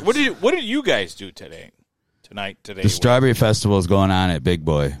fat stash. ones. What did you guys do today? The Strawberry Festival is going on at Big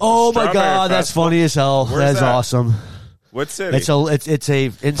Boy. Oh my Strawberry God, that's Festival. funny as hell. Where's That's that? awesome. What city? It's a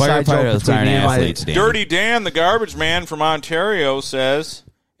inside joke Firefighters between aren't me and my athletes, Dan. Dirty Dan, the garbage man from Ontario, says,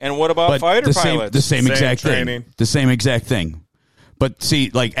 and what about But fighter the pilots? same exact training. thing. The same exact thing. But see,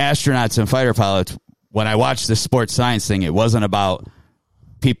 like astronauts and fighter pilots, when I watched the sports science thing, it wasn't about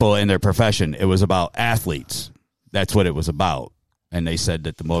people in their profession. It was about athletes. That's what it was about. And they said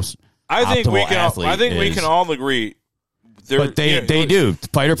that the most I think we optimal can. athlete I think we is- can all agree. But they do.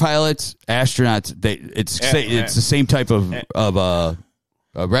 Fighter pilots, astronauts. It's the same type of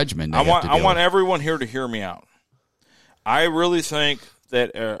regimen. I want everyone here to hear me out. I really think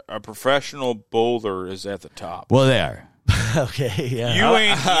that a professional bowler is at the top. Well, they are. Okay, yeah. You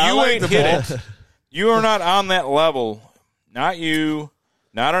ain't hit it. You are not on that level. Not you.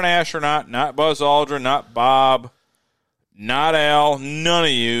 Not an astronaut. Not Buzz Aldrin. Not Bob. Not Al. None of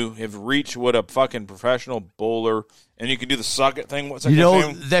you have reached what a fucking professional bowler. And you can do the suck it thing. What's that? You know,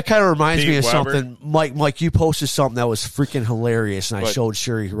 guy's name? that kind of reminds me Pete of Weber. something. Mike, you posted something that was freaking hilarious, and I What? showed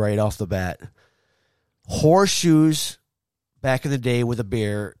Sherry right off the bat. horseshoes back in the day with a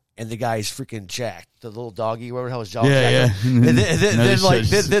bear, and the guy's freaking jacked. The little doggy, whatever the hell his jaw. Yeah. And then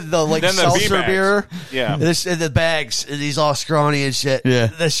the seltzer beer. Yeah. And the bags, and he's all scrawny and shit. Yeah.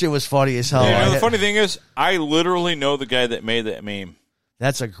 That shit was funny as hell. The funny thing is, I literally know the guy that made that meme.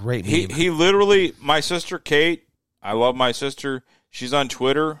 That's a great meme. He literally, my sister Kate, I love my sister. She's on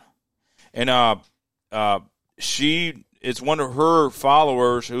Twitter, and she is one of her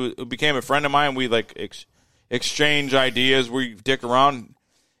followers who became a friend of mine. We like exchange ideas. We dick around.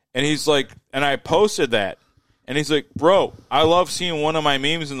 And he's like, and I posted that, and he's like, bro, I love seeing one of my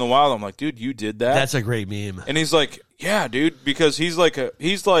memes in the wild. I'm like, dude, you did that? That's a great meme. And he's like, yeah, dude, because he's like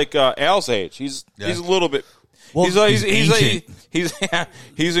Al's age. He's a little bit. Well, he's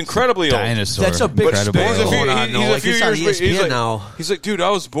incredibly old. Dinosaur. That's a big Incredible. spin going on. He's a few on years. ESPN He's like, now. He's like, dude, I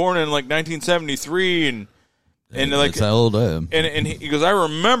was born in like 1973, and like That's how old I am. and he goes, I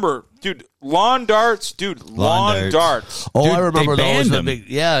remember, dude, lawn darts. Lawn darts. Oh, Dude, I remember they those. banned The them. big,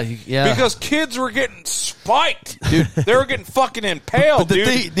 yeah. Because kids were getting spiked, dude. They were getting fucking impaled, But dude.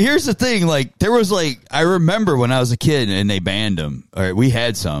 here's the thing, like there was like I remember when I was a kid and they banned them. All right, we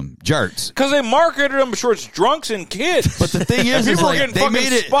had some jarts. Because they marketed them towards drunks and kids. But the thing is people were like getting they fucking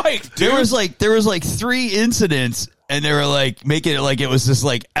made it. spiked, dude. There was like 3 incidents, and they were like making it like it was this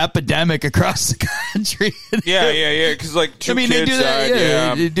like epidemic across the country. Yeah. Because like two they kids do that. died.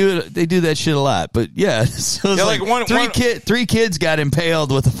 Yeah, they do that shit a lot. But yeah, so it's Yeah, like like three kids got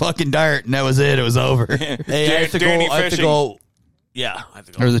impaled with a fucking dart, and that was it. It was over. Hey, I have to Danny go. I have to Fishing. go. Yeah, I have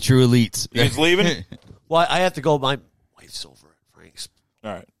to go. Or the true elites. You guys leaving? Well, I have to go. My wife's over at Frank's.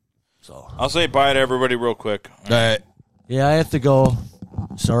 All right. So I'll say bye to everybody real quick. All right. yeah, I have to go.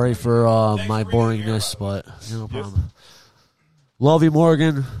 Sorry for my boringness, but no problem. Love you,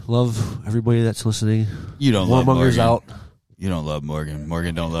 Morgan. Love everybody that's listening. You don't love Warmongers Morgan. out. You don't love Morgan.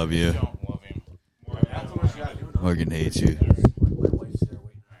 Morgan don't love you. Morgan hates you.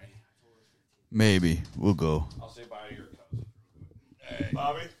 Maybe. We'll go. I'll say bye to your cousin.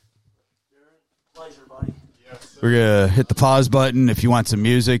 Bobby? Pleasure, buddy. Yes, We're going to hit the pause button. If you want some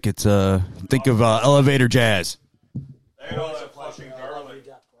music, it's think of elevator jazz. They know that flushing garlic.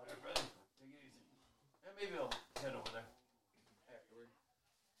 Maybe I'll head over there afterward.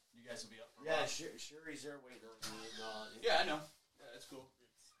 You guys will be up for Yeah, Sherry's there waiting on me. Yeah, I know. Yeah, that's cool.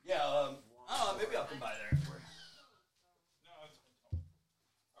 Yeah, I don't know. Maybe I'll come by there afterward.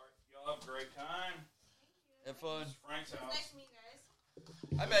 All right, y'all have a great time. Have fun. Frank's house. Nice to meet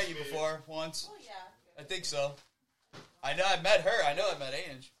you guys. I met you before once. Oh, yeah. I think so. I know I met her. I know I met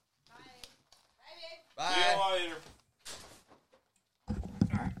Ange. Bye. See Bye. y'all later.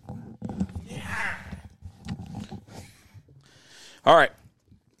 All right.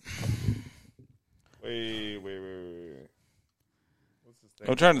 Wait. What's this thing?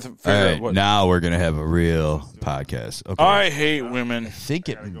 I'm trying to figure All out right, what. now we're going to have a real podcast. Okay. I hate women. I think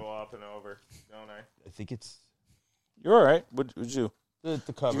it. Gotta go up and over, don't I? I think it's You're all right. Would you? the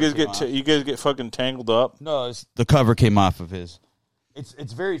cover. You guys get fucking tangled up. No, it's, the cover came off of his. It's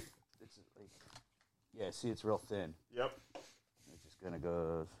very. It's like, yeah, see, it's real thin. Yep. It's just gonna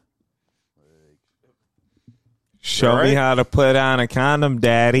go. Show me how to put on a condom,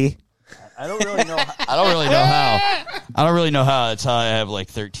 Daddy. I don't really know. I don't really know how. I don't really know how. That's how I have like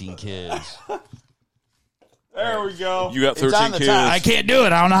 13 kids. There we go. You got 13 kids. I can't do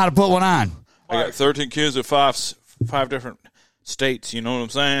it. I don't know how to put one on. I got 13 kids with five different states. You know what I'm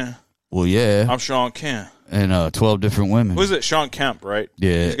saying? Well, yeah. I'm Sean Kemp. And 12 different women. Who's it? Sean Kemp, right?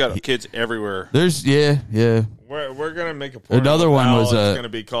 Yeah. He's got kids everywhere. There's yeah. We're gonna make a porno. Another one now. was, it's gonna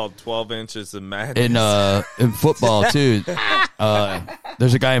be called 12 Inches of Madness. In football too.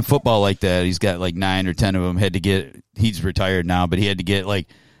 There's a guy in football like that. He's got like 9 or 10 of them. He's retired now, but he had to get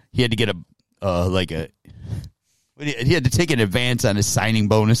he had to take an advance on his signing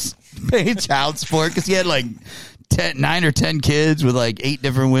bonus, paying child support because he had like 9 or 10 kids with like 8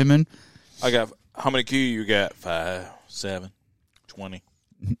 different women. I got how many kids you got? 5, 7, 20.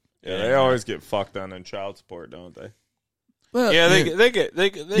 Yeah, they always get fucked on in child support, don't they? Well, Yeah, they get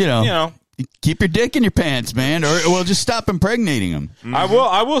you know. Keep your dick in your pants, man, or well, just stop impregnating them. Mm-hmm.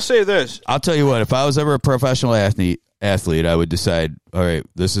 I will say this. I'll tell you what. If I was ever a professional athlete, I would decide, all right,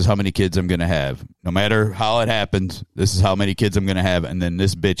 this is how many kids I'm going to have. No matter how it happens, this is how many kids I'm going to have, and then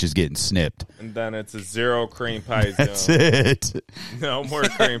this bitch is getting snipped. And then it's a 0 cream pie That's zone. it. No more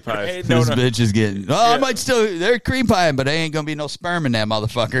cream pies. This bitch is getting. Oh, I might still. They're cream pie, but there ain't gonna be no sperm in that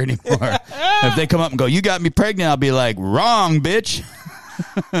motherfucker anymore. If they come up and go, "You got me pregnant," I'll be like, "Wrong, bitch."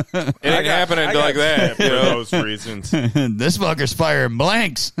 It ain't happening like that. For You know? those reasons. This fucker's firing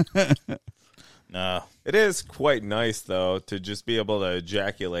blanks. No, It is quite nice, though, to just be able to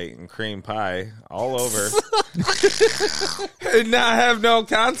ejaculate in cream pie all over and not have no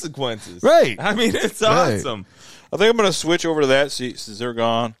consequences. Right. I mean, it's Right. awesome. I think I'm going to switch over to that since they're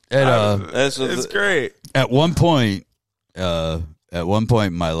gone. It's great. At one point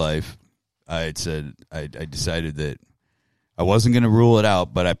in my life, I had said I decided that I wasn't going to rule it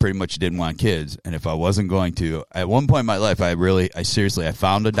out, but I pretty much didn't want kids. And if I wasn't going to, at one point in my life, I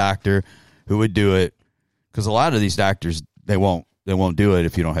found a doctor who would do it, because a lot of these doctors, they won't do it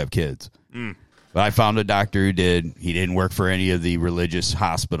if you don't have kids. But I found a doctor who did. He didn't work for any of the religious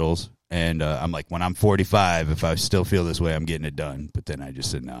hospitals. And I'm like, when I'm 45, if I still feel this way, I'm getting it done. But then I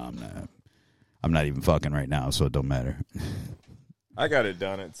just said, no, I'm not even fucking right now, so it don't matter. I got it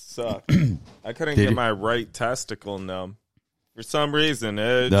done. It sucked. I couldn't get my right testicle numb. For some reason,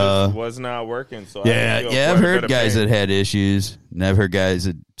 it just was not working. So I've heard guys that had issues. And I've heard guys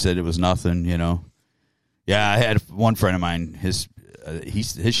that said it was nothing, you know. Yeah, I had one friend of mine, his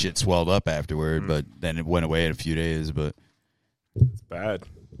shit swelled up afterward, but then it went away in a few days. But it's bad.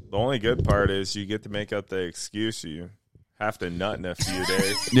 The only good part is you get to make up the excuse you have to nut in a few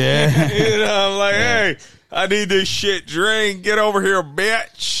days. Yeah. You know, I'm like, hey, I need this shit drink. Get over here,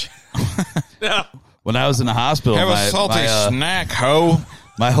 bitch. No. When I was in the hospital, Have a salty snack, ho.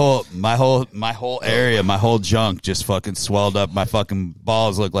 My whole area, my whole junk just fucking swelled up. My fucking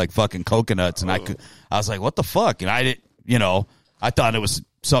balls looked like fucking coconuts, and I was like, what the fuck? And I didn't, I thought it was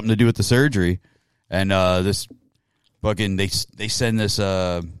something to do with the surgery. And this fucking they send this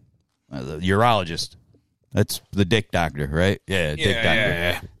the urologist. That's the dick doctor, right? Yeah, dick doctor.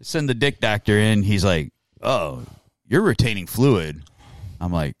 Yeah. Send the dick doctor in. He's like, oh, you're retaining fluid.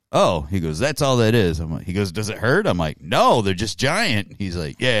 I'm like, oh. He goes, that's all that is. He goes, does it hurt? I'm like, no, they're just giant. He's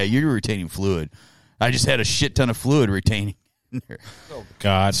like, yeah, you're retaining fluid. I just had a shit ton of fluid retaining. Oh,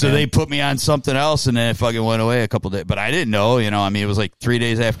 God. So they put me on something else, and then it fucking went away a couple days. But I didn't know, I mean, it was like 3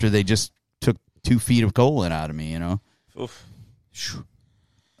 days after they just took 2 feet of colon out of me, Oof.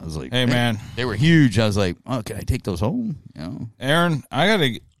 I was like, hey, man. They were huge. I was like, oh, can I take those home? Aaron, I got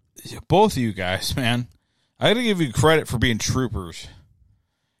to, both of you guys, man, I got to give you credit for being troopers.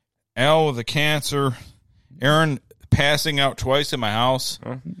 Al with the cancer, Aaron passing out twice in my house,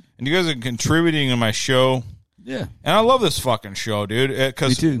 and you guys are contributing to my show. Yeah. And I love this fucking show, dude,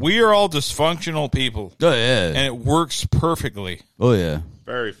 because we are all dysfunctional people. Oh, yeah. And it works perfectly. Oh, yeah.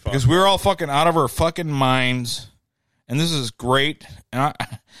 Very fun. Because we're all fucking out of our fucking minds, and this is great. And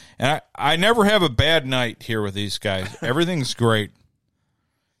I never have a bad night here with these guys. Everything's great.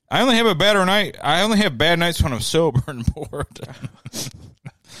 I only have bad nights when I'm sober and bored.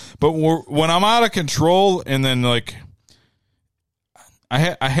 But when I'm out of control, and then like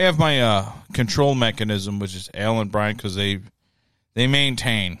I have my control mechanism, which is Al and Brian, because they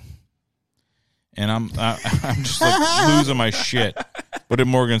maintain, and I'm just like losing my shit. What did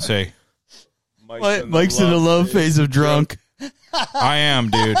Morgan say? Mike's in the love phase of drunk. I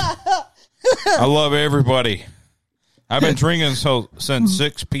am, dude. I love everybody. I've been drinking since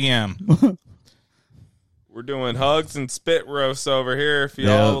 6 p.m. We're doing hugs and spit roasts over here if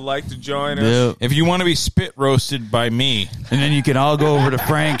y'all would like to join us. Yep. If you want to be spit roasted by me. And then you can all go over to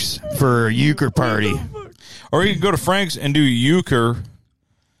Frank's for a euchre party. Or you can go to Frank's and do euchre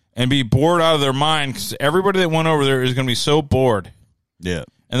and be bored out of their mind, because everybody that went over there is going to be so bored. Yeah.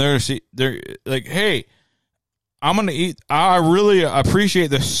 And they're like, hey, I'm going to eat. I really appreciate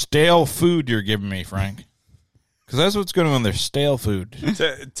the stale food you're giving me, Frank. Because that's what's going on. Their stale food.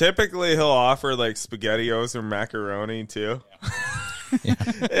 Typically, he'll offer like SpaghettiOs or macaroni too. Yeah.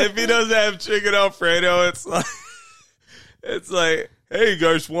 If he doesn't have chicken Alfredo, it's like, hey, you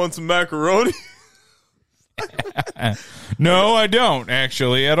guys want some macaroni? No, I don't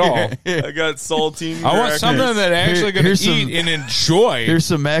actually at all. I got saltine. I want something that I'm actually going to eat and enjoy. Here's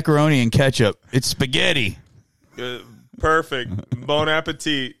some macaroni and ketchup. It's spaghetti. Perfect. Bon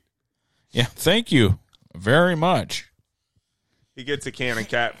appetit. Yeah, thank you very much. He gets a can of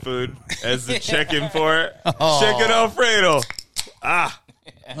cat food as the chicken for it. Oh. Chicken Alfredo.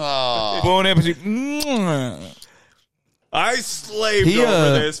 Bon appetit. I slaved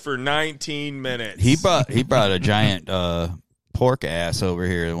over this for 19 minutes. He brought a giant pork ass over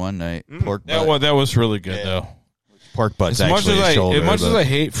here one night. Pork butt. That was really good though. Pork butt's actually a shoulder. As much as I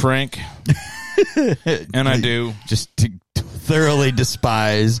hate Frank, and I do, just to thoroughly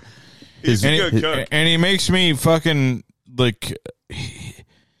despise. He's a good cook. And he makes me fucking like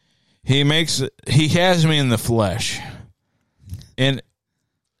he has me in the flesh. And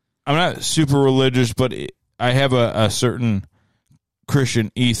I'm not super religious, but I have a certain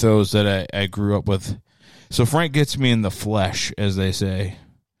Christian ethos that I grew up with. So Frank gets me in the flesh, as they say.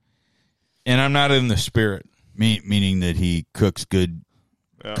 and I'm not in the spirit. Meaning that he cooks good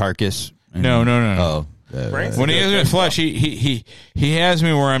carcass? No. Oh. When he has me in flesh, he has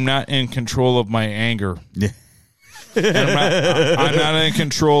me where I'm not in control of my anger. And I'm not in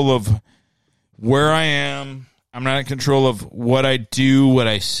control of where I am. I'm not in control of what I do, what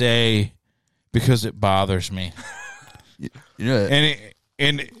I say, because it bothers me.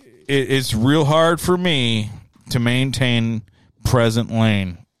 And it's real hard for me to maintain present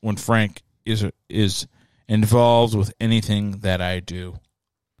lane when Frank is involved with anything that I do.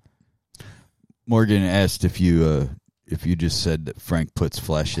 Morgan asked if you just said that Frank puts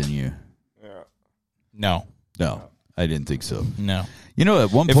flesh in you. No, I didn't think so. No. You know,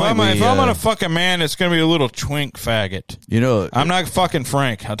 at one point, if I'm gonna fuck a man, it's gonna be a little twink faggot. You know, I'm not fucking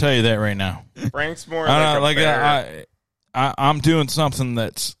Frank. I'll tell you that right now. Frank's more like a bear. I'm doing something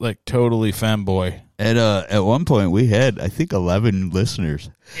that's like totally femboy. At one point, we had, I think, 11 listeners.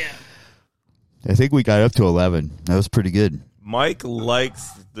 Yeah. I think we got up to 11. That was pretty good. Mike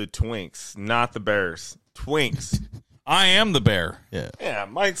likes the twinks, not the bears. Twinks. I am the bear. Yeah,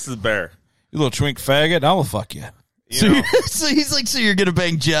 Mike's the bear. You little twink faggot, I will fuck you. So he's like, so you're going to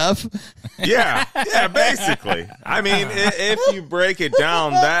bang Jeff? Yeah, basically. I mean, if you break it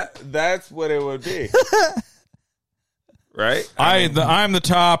down, that's what it would be. Right? I'm the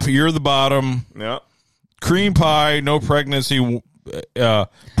top, you're the bottom. Yep. Cream pie, no pregnancy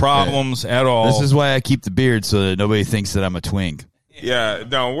problems at all. This is why I keep the beard, so that nobody thinks that I'm a twink. Yeah,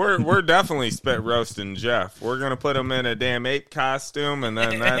 no, we're definitely spit roasting Jeff. We're gonna put him in a damn ape costume, and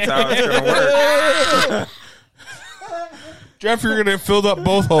then that's how it's gonna work. Jeff, you're gonna have filled up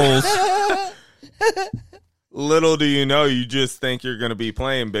both holes. Little do you know, you just think you're gonna be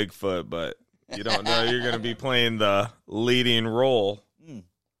playing Bigfoot, but you don't know you're gonna be playing the leading role.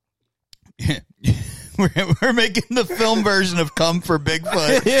 We're making the film version of Come for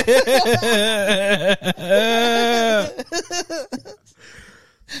Bigfoot.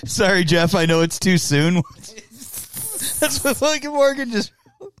 Sorry, Jeff. I know it's too soon. That's what fucking Morgan just...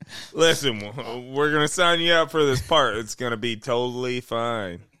 Listen, we're going to sign you up for this part. It's going to be totally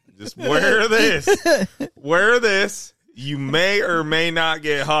fine. Just wear this. Wear this. You may or may not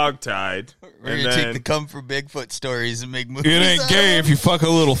get hogtied. We're going to take the Come for Bigfoot stories and make movies. It ain't gay if you fuck a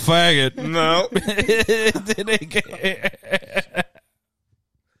little faggot. No. It ain't gay.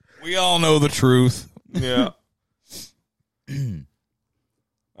 We all know the truth. Yeah.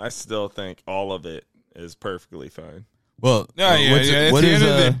 I still think all of it is perfectly fine. Well, at the end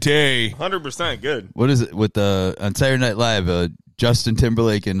of the day, 100% good. What is it with on Saturday Night Live? Justin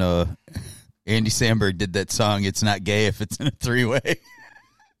Timberlake and Andy Samberg did that song. It's not gay if it's in a three-way.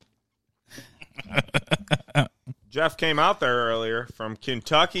 Jeff came out there earlier from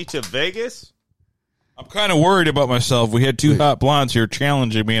Kentucky to Vegas. I'm kind of worried about myself. We had two hot blondes here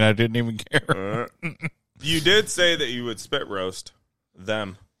challenging me, and I didn't even care. You did say that you would spit roast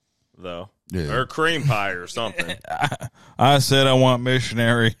them, though. Yeah. Or cream pie or something. I said I want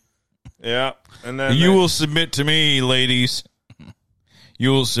missionary. Yeah. And then you will submit to me, ladies. You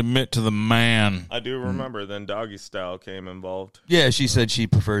will submit to the man. I do remember then Doggy Style came involved. Yeah, she said she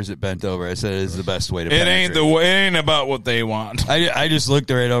prefers it bent over. I said it is the best way to penetrate. It ain't about what they want. I just looked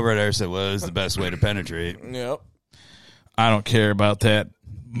right over at her and said, well, it's the best way to penetrate. Yep. I don't care about that.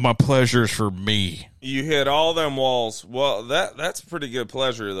 My pleasure's for me. You hit all them walls. Well, that's pretty good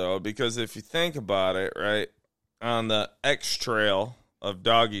pleasure, though, because if you think about it, right, on the X trail of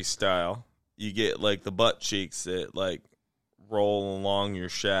Doggy Style, you get, like, the butt cheeks that, like, roll along your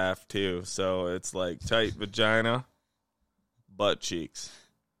shaft, too. So it's, like, tight vagina, butt cheeks.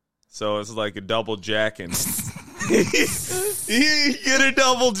 So it's like a double jacking. You get a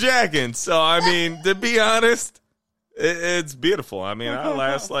double jacking. So, I mean, to be honest, it's beautiful. I mean, I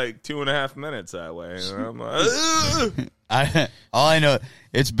last like 2.5 minutes that way. And I'm like, all I know,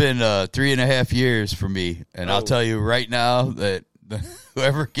 it's been 3.5 years for me, and I'll tell you right now that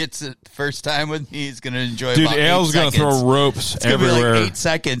whoever gets it the first time with me is going to enjoy. Dude, about Al's going to throw ropes it's everywhere. Gonna be like 8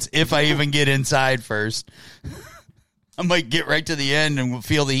 seconds if I even get inside first. I might get right to the end and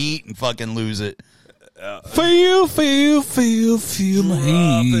feel the heat and fucking lose it. Feel my heat.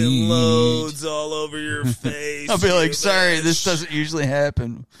 Dropping loads all over your face. I'll be like, sorry, this doesn't usually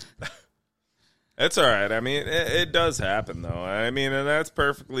happen. It's all right. I mean, it does happen, though. I mean, and that's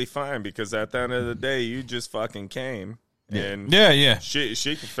perfectly fine because at the end of the day, you just fucking came. And yeah. She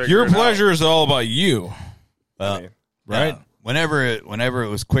can figure Your it pleasure out. is all about you. Well, right? Whenever it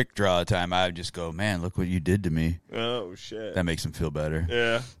was quick draw time, I would just go, man, look what you did to me. Oh, shit. That makes him feel better.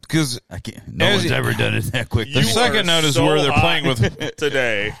 Yeah. Because no one's ever done it that quick. The second note is where they're playing with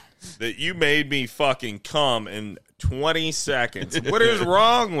today that you made me fucking come in 20 seconds. What is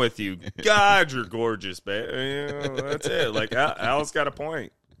wrong with you? God, you're gorgeous, babe. That's it. Like, Al's got a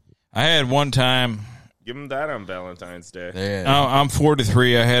point. I had one time. Give him that on Valentine's Day. Yeah. I'm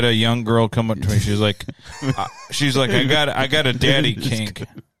 43. I had a young girl come up to me. She's like, I got a daddy kink.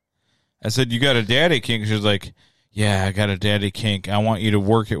 I said, you got a daddy kink? She was like, yeah, I got a daddy kink. I want you to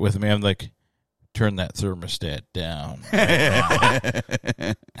work it with me. I'm like, turn that thermostat down.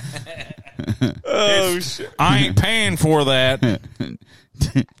 Oh, shit. I ain't paying for that.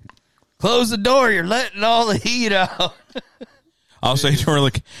 Close the door. You're letting all the heat out. I'll say to her,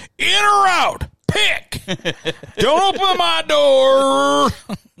 like, in or out? Pick. Don't open my door.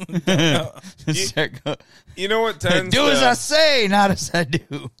 You know what tends do to, as I say, not as I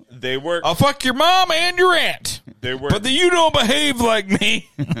do. They work. I'll fuck your mom and your aunt. They work. But you don't behave like me.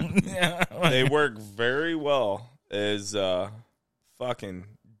 They work very well as fucking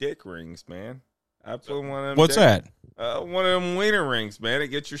dick rings, man. I put one of them. What's that? One of them wiener rings, man. It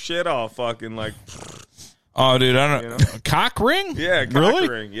gets your shit all fucking like. Oh, dude, I don't know. Cock ring? Yeah, cock really?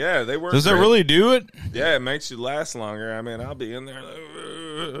 ring. Yeah, they work. Does that great. really do it? Yeah, it makes you last longer. I mean, I'll be in there.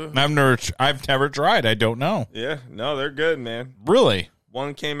 I've never tried. I don't know. Yeah, no, they're good, man. Really?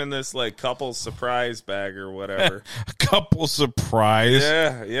 One came in this like couple surprise bag or whatever. A couple surprise?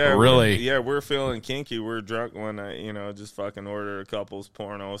 Yeah. Really? We're feeling kinky. We're drunk when I, just fucking ordered a couple's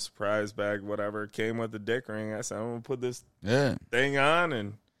porno surprise bag, whatever. It came with the dick ring. I said, I'm gonna put this thing on,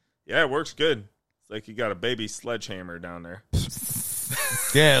 and yeah, it works good. It's like you got a baby sledgehammer down there.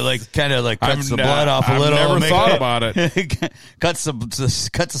 Yeah, like kind of like cuts the blood off a little. I've never thought about it. cuts the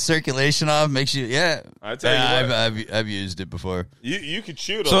circulation off. Makes you I tell you what, I've used it before. You could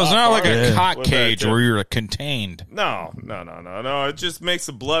shoot. So it's not like a cock cage that, where you're contained. No. It just makes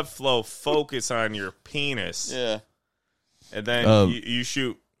the blood flow focus on your penis. Yeah, and then you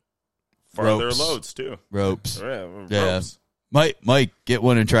shoot farther ropes. loads too. Ropes. Yeah. Ropes. Mike, get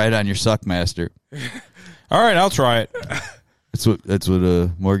one and try it on your Suckmaster. All right, I'll try it. That's what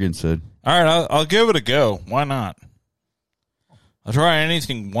Morgan said. All right, I'll give it a go. Why not? I'll try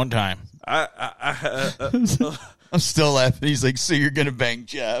anything one time. I'm still laughing. He's like, so you're gonna bang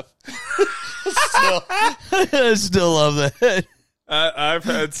Jeff? I still love that. I've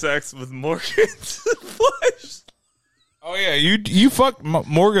had sex with Morgan's flesh. Oh yeah, you fucked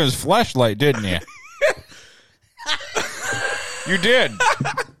Morgan's flashlight, didn't you? You did.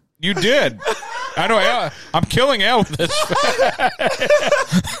 You did. I know. Al, I'm killing Al with this.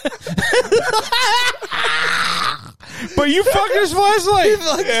 But you fucked his flashlight.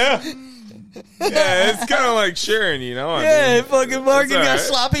 Yeah, it's kind of like sharing, I mean, fucking Morgan got right.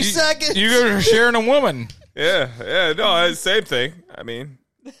 sloppy seconds. You guys are sharing a woman. Yeah, no, it's the same thing. I mean,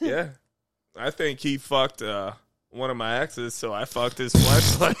 yeah. I think he fucked one of my exes, so I fucked his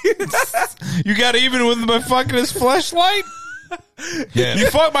flashlight. You got even with him by fucking his flashlight? Yeah. You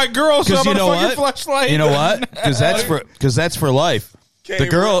fucked my girl, so I'm gonna fuck your flashlight. You know what? Because that's for life.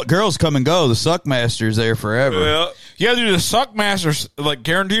 The girls come and go. The Suckmaster's there forever. Well, yeah, dude, the Suckmaster's like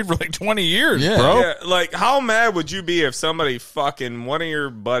guaranteed for like 20 years, Yeah. bro. yeah, like how mad would you be if somebody fucking one of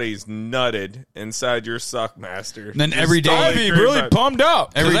your buddies nutted inside your Suckmaster? And then every day I'd be really bummed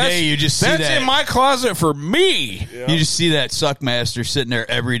out. Every day you just see that's that. in my closet for me. Yeah. You just see that Suckmaster sitting there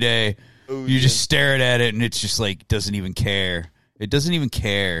every day. Ooh, You just stare at it, and it's just like doesn't even care. It doesn't even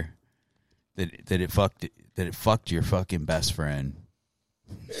care that it fucked your fucking best friend.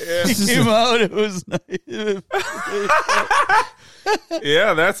 Yeah. It came out. It was nice.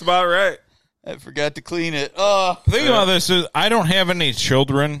 Yeah, that's about right. I forgot to clean it. Oh, The thing about this is I don't have any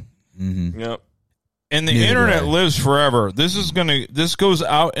children, Yep. and the Neither internet do I. lives forever. This goes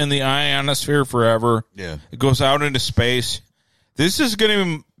out in the ionosphere forever. Yeah. It goes out into space. This is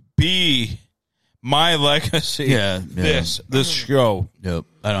going to be my legacy. Yeah. This show. Yep.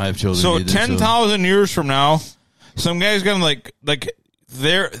 I don't have children. So either, 10,000 years from now, some guy's gonna like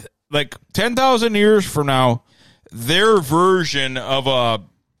their 10,000 years from now, their version of what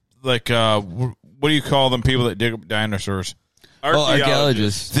do you call them? People that dig up dinosaurs.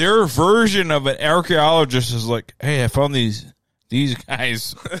 Archaeologists. Their version of an archaeologist is like, hey, I found these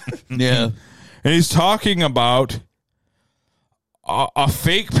guys. Yeah. And he's talking about a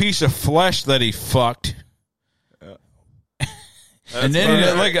fake piece of flesh that he fucked. And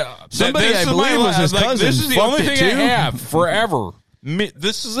then somebody I believe was his cousin. This is the fucked only it thing I too. have forever.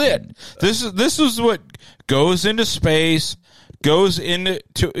 This is it. This is what goes into space, goes into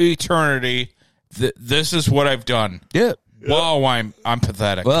eternity. This is what I've done. Yeah. Wow, I'm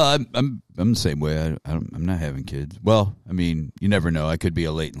pathetic. Well, I'm the same way. I'm not having kids. Well, I mean, you never know. I could be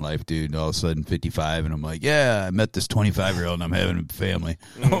a late in life dude. All of a sudden, 55, and I'm like, yeah, I met this 25-year-old, and I'm having a family.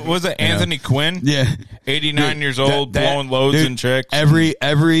 Was it Anthony Quinn? Yeah, 89 years old, blowing loads in chicks.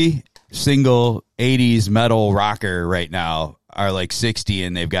 Every single 80s metal rocker right now are like 60,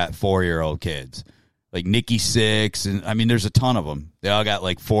 and they've got 4-year-old kids. Like Nikki Sixx, and I mean, there's a ton of them. They all got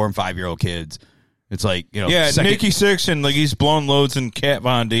like 4 and 5-year-old kids. It's like, you know, Nikki Sixx, and like he's blown loads in Kat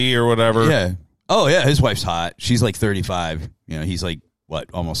Von D or whatever. Yeah. Oh yeah, his wife's hot. She's like 35. You know, he's like what,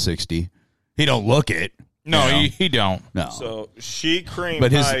 almost 60. He don't look it. No, you know? he don't. No. So she cream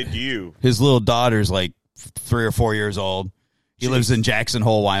pied you. His little daughter's like 3 or 4 years old. He lives in Jackson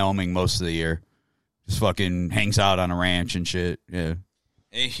Hole, Wyoming, most of the year. Just fucking hangs out on a ranch and shit. Yeah.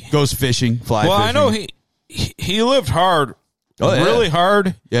 Goes fishing, fly fishing. Well, I know he lived hard. Really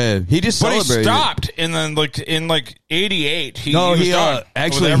hard. Yeah, he just celebrated. But he stopped, and then in 88, he was done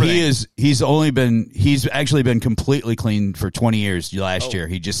he's actually been completely clean for 20 years. Last year,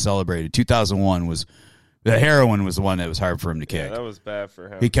 he just celebrated. 2001 was the heroin was the one that was hard for him to kick. Yeah, that was bad for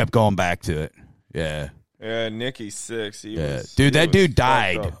him. He kept going back to it. Yeah. Yeah, Nikki Sixx. Dude, that dude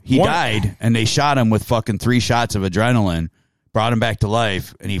died. He died, and they shot him with fucking 3 shots of adrenaline, brought him back to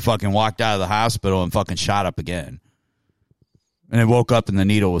life, and he fucking walked out of the hospital and fucking shot up again. And then woke up and the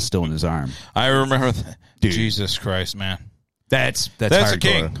needle was still in his arm. I remember that. Dude. Jesus Christ, man. That's a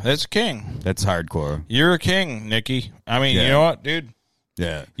king. That's a king. That's hardcore. You're a king, Nikki. I mean, you know what, dude?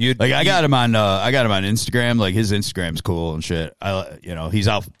 Yeah. I got him on Instagram. Like his Instagram's cool and shit. He's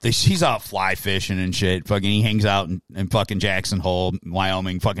out fly fishing and shit. Fucking he hangs out in fucking Jackson Hole,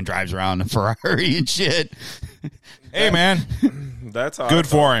 Wyoming, fucking drives around in a Ferrari and shit. Hey man. That's good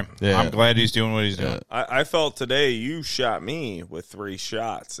for him. Yeah. I'm glad he's doing what he's doing. I felt today you shot me with 3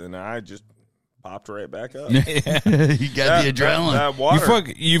 shots, and I just popped right back up. You got the adrenaline. That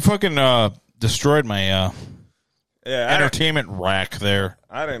water. You fucking destroyed my entertainment rack there.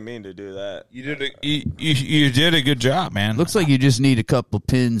 I didn't mean to do that. You did a good job, man. Looks like you just need a couple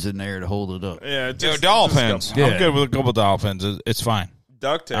pins in there to hold it up. Yeah, doll pins. I'm good with a couple doll pins. It's fine.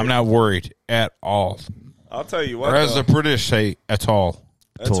 Duct tape. I'm not worried at all. I'll tell you what. Or as the British say, at all.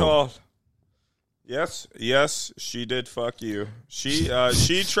 That's all. Yes, she did fuck you. She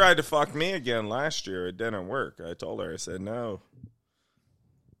tried to fuck me again last year. It didn't work. I told her. I said no.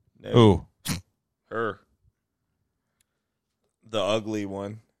 Who? Her. The ugly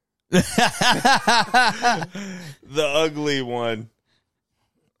one. The ugly one.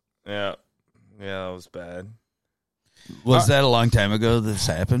 Yeah, that was bad. Was that a long time ago this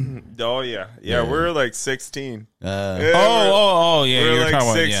happened? Oh, yeah. We were like 16. Yeah. We were like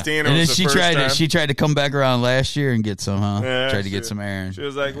 16. And then she tried to come back around last year and get some, huh? Yeah, tried to get some air. She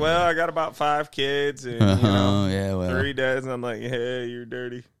was like, well, I got about 5 kids and 3 dads. And I'm like, hey, you're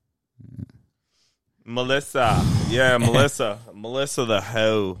dirty. Melissa. Yeah, Melissa. Melissa the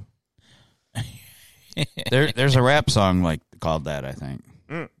hoe. There's a rap song called that, I think.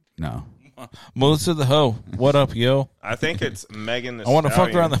 No. Melissa the hoe. What up, yo? I think it's Megan the Stallion. I want to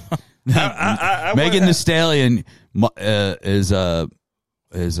fuck around the Megan the Stallion is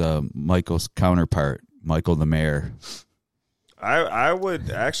Michael's counterpart, Michael the Mayor. I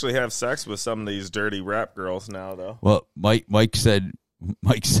would actually have sex with some of these dirty rap girls now, though. Well, Mike said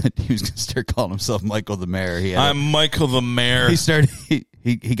he was going to start calling himself Michael the Mayor. I'm Michael the Mayor. He started.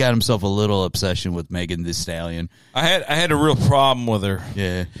 He got himself a little obsession with Megan the Stallion. I had a real problem with her.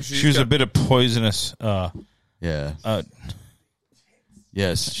 Yeah, she was a bit of poisonous. Yes,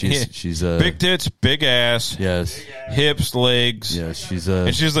 she's big tits, big ass. Yes, hips, legs. Yes,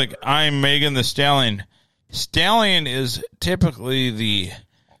 and she's like, I'm Megan the Stallion. Stallion is typically the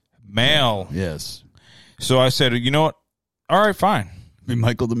male. Yes. So I said, you know what? All right, fine. Be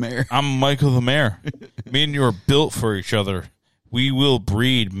Michael the Mayor. I'm Michael the Mayor. Me and you are built for each other. We will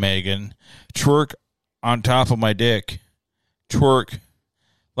breed, Megan. Twerk on top of my dick. Twerk.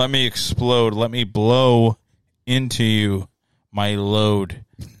 Let me explode. Let me blow into you my load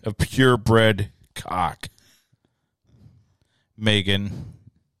of purebred cock. Megan.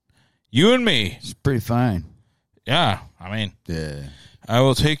 You and me. It's pretty fine. Yeah. I mean. Yeah. I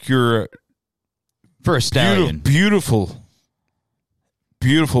will take your for a stallion.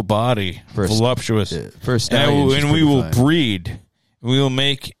 Beautiful body, voluptuous. For a stallion, and we will breed. We will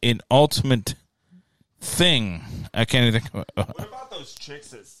make an ultimate thing. I can't even think. What about those chicks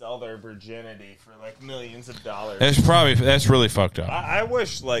that sell their virginity for like millions of dollars? That's really fucked up. I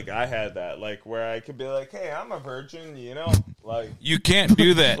wish I had that, where I could be like, hey, I'm a virgin, you can't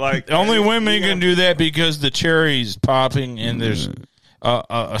do that. Only women can do that because the cherry's popping and there's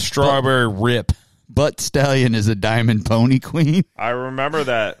a strawberry rip. Butt Stallion is a diamond pony queen. I remember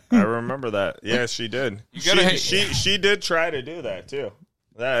that. Yeah, she did. She did try to do that too.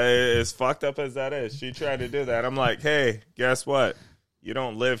 That is fucked up as that is. She tried to do that. I'm like, hey, guess what? You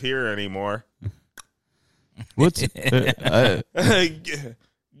don't live here anymore. What's Get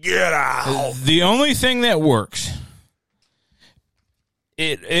out. The only thing that works,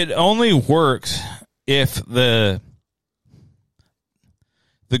 it only works if the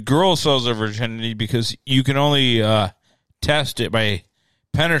girl sells her virginity, because you can only test it by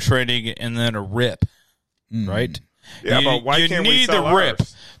penetrating it and then a rip, right? Yeah, but why can't we sell the rip?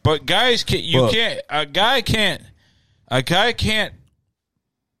 ours? But guys can't. A guy can't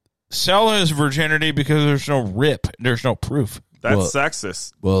sell his virginity because there's no rip. There's no proof. That's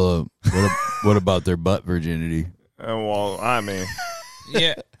sexist. Well, what about their butt virginity? Well, I mean,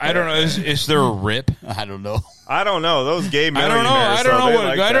 yeah, I don't know. Is there a rip? I don't know. I don't know. Those gay millionaires. I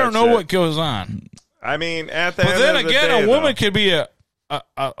don't know what goes on. I mean, at the But end then of the again, day, a woman though, could be a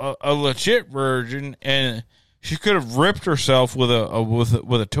legit virgin, and she could have ripped herself with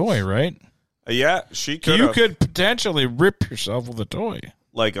a toy, right? Yeah, she could. You could potentially rip yourself with a toy,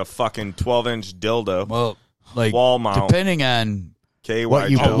 like a fucking 12-inch dildo. Well, like wall mount, depending on KY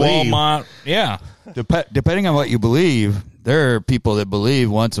what you dildo. believe. wall mount. Yeah, depending on what you believe, there are people that believe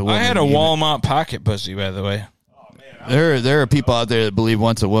once a woman. I had a wall mount pocket pussy, by the way. There are people out there that believe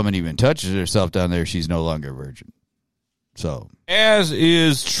once a woman even touches herself down there, she's no longer a virgin. So, as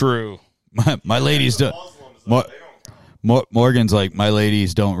is true. My ladies don't. Morgan's like, my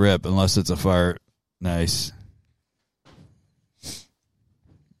ladies don't rip unless it's a fart. Nice.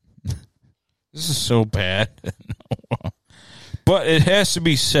 This is so bad. But it has to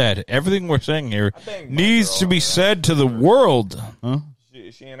be said. Everything we're saying here needs to be said to the world. Huh?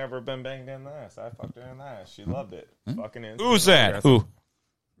 She ain't ever been banged in the ass. I fucked her in the ass. She loved it. Fucking instant. Who's that? Who?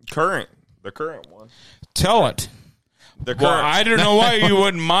 The current one. Tell it. The current. Well, I don't know why you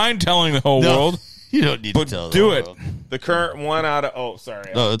wouldn't mind telling the whole world. You don't need to tell the do whole it. world. The current one out of. Oh,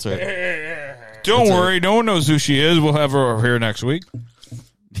 sorry. No, that's right. Don't worry. No one knows who she is. We'll have her over here next week.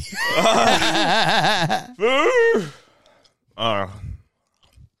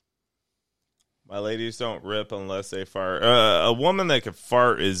 My ladies don't rip unless they fart. A woman that can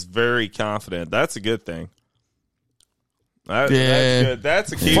fart is very confident. That's a good thing. That's good.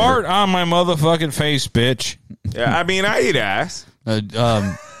 That's a keeper. Fart on my motherfucking face, bitch. Yeah, I mean, I eat ass.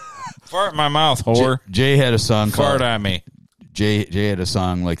 Fart in my mouth, whore. Jay had a song called Fart on me. Jay had a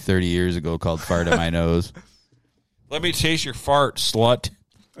song like 30 years ago called "Fart on My Nose." Let me taste your fart, slut.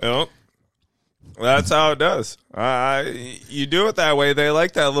 Yep. That's how it does. You do it that way. They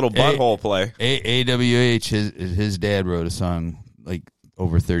like that little butthole play. AWH, his dad wrote a song like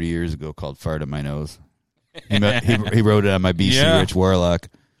over 30 years ago called "Fart on My Nose." He wrote it on my BC Rich Warlock.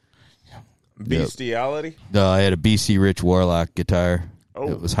 Bestiality? Yep. No, I had a BC Rich Warlock guitar.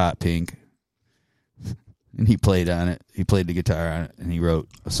 Oh. It was hot pink. And he played on it. He played the guitar on it, and he wrote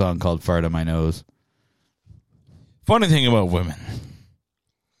a song called "Fart on My Nose." Funny thing about women.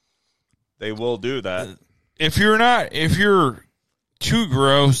 They will do that. If you're too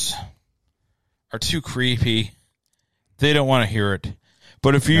gross or too creepy, they don't want to hear it.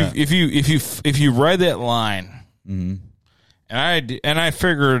 But if you ride that line, mm-hmm. and I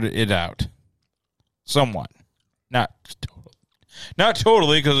figured it out somewhat, not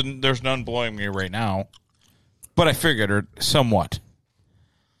totally, because there's none blowing me right now, but I figured it somewhat,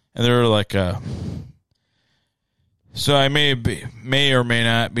 and they're like, so I may or may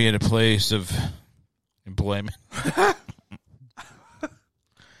not be in a place of employment, and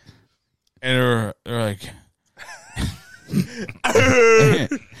they're like.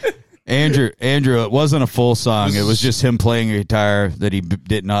 Andrew, it wasn't a full song. It was just him playing a guitar that he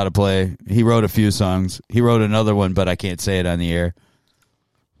didn't know how to play. He wrote a few songs. He wrote another one, but I can't say it on the air.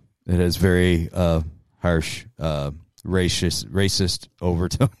 It has very harsh, racist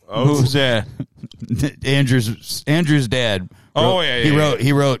overtone. Oh. Who's that? Andrew's dad.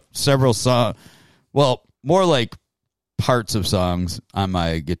 He wrote several songs. Well, more like parts of songs on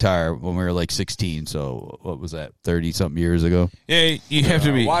my guitar when we were like 16. So what was that, 30-something years ago? Yeah, you have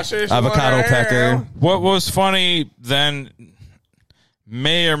to be avocado pecker. What was funny then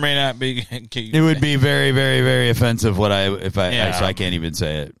may or may not be. It would be very, very, very offensive. So I can't even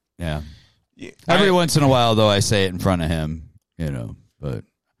say it. Yeah. Every once in a while, though, I say it in front of him. But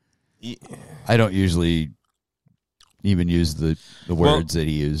I don't usually even use the words that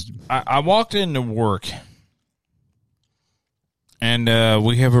he used. I walked into work. And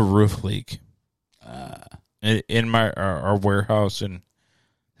we have a roof leak in our warehouse, and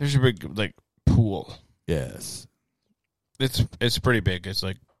there's a big pool. Yes, it's pretty big. It's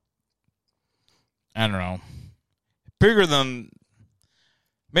like I don't know, bigger than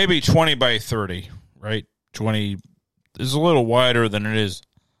maybe 20 by 30, right? 20 is a little wider than it is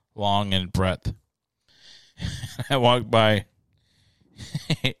long in breadth. I walked by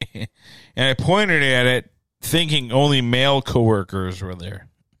and I pointed at it thinking only male coworkers were there.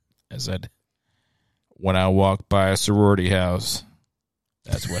 I said, when I walk by a sorority house,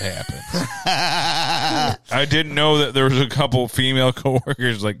 that's what happens. I didn't know that there was a couple female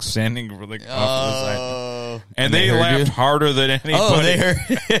coworkers like standing for like off to the side. And they laughed harder than anybody. Oh, they heard.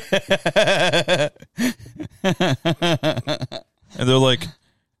 And they're like,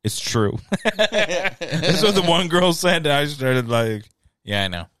 it's true. That's what the one girl said. I started like, yeah, I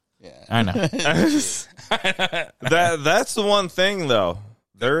know. Yeah. I know. That's the one thing though.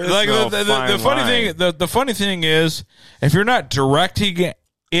 There is like no the fine funny line. thing. The funny thing is, if you're not directing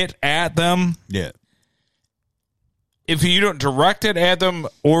it at them, Yeah. if you don't direct it at them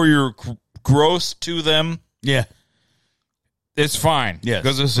or you're gross to them, Yeah. it's fine. Yes.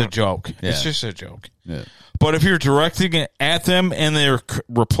 Because it's a joke. Yeah. It's just a joke. Yeah. But if you're directing it at them and they're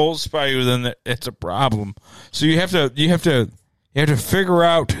repulsed by you, then it's a problem. So you have to figure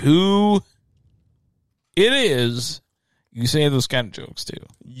out who it is. You say those kind of jokes too.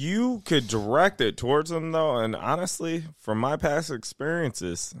 You could direct it towards them though, and honestly, from my past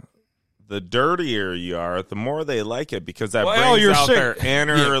experiences, the dirtier you are, the more they like it because that Well, brings you're out sick. their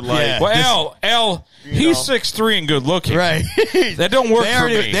inner Well, Al, he's 6'3" and good looking. Right. That don't work They for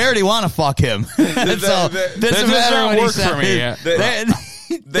already, me. they already want to fuck him. So that doesn't does matter not what he work for me. said.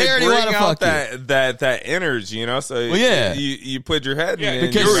 They already bring want to out fuck you. that energy, you know. So Well, yeah. you put your head in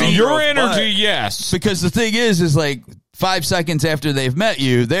because your energy, yes. Because the thing is like 5 seconds after they've met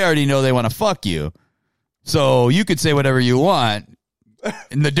you, they already know they want to fuck you. So you could say whatever you want,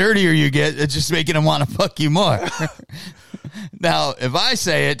 and the dirtier you get, it's just making them want to fuck you more. Now, if I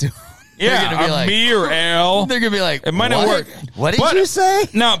say it, they're gonna be like, me or Al, they're gonna be like, it might not work. What did you say?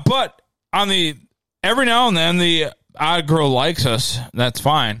 No, but every now and then the odd girl likes us. That's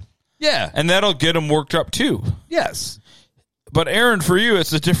fine. Yeah, and that'll get them worked up too. Yes, but Aaron, for you,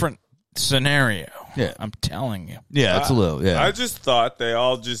 it's a different scenario. Yeah, I'm telling you. Yeah, it's a little. Yeah, I just thought they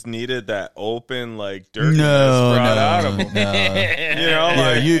all just needed that open, like dirtiness brought out of them. You know,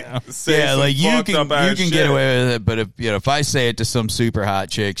 like you can get away with it. But if I say it to some super hot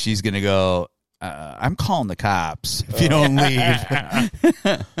chick, she's gonna go, "I'm calling the cops if you don't leave."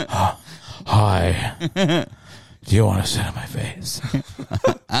 Hi. Do you want to sit on my face?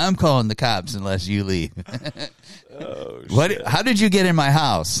 I'm calling the cops unless you leave. Shit. How did you get in my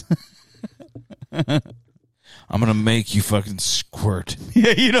house? I'm gonna make you fucking squirt.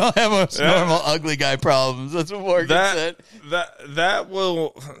 Yeah, you don't have a normal ugly guy problems. That's what Morgan said. That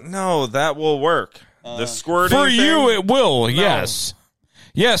will work. The squirting for you, thing? it will. Yes,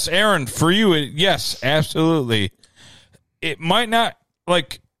 yes, Aaron. For you, yes, absolutely. It might not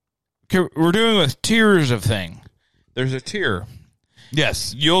like we're doing with tiers of thing. There's a tier.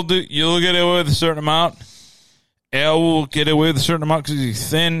 Yes, you'll get away with a certain amount. Al will get away with a certain amount because he's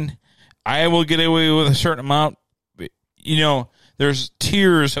thin. I will get away with a certain amount. You know, there's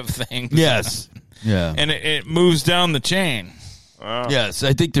tiers of things. Yes. Yeah. And it moves down the chain. Yes,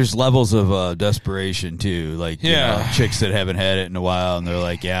 I think there's levels of desperation too. Like, you know, chicks that haven't had it in a while, and they're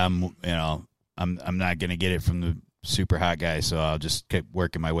like, "Yeah, I'm not going to get it from the super hot guy, so I'll just keep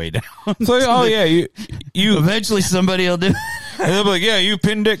working my way down." So, you eventually somebody will do. And they'll be like, "Yeah, you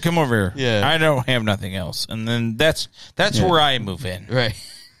pinned it. Come over here. Yeah, I don't have nothing else." And then that's where I move in. Right.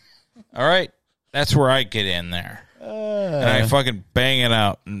 All right, that's where I get in there, and I fucking bang it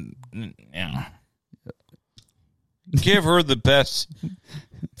out, and give her the best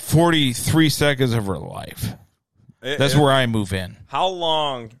 43 seconds of her life. That's where I move in. How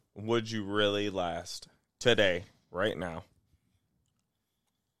long would you really last today, right now?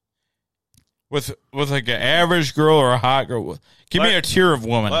 With like an average girl or a hot girl? Give me a tier of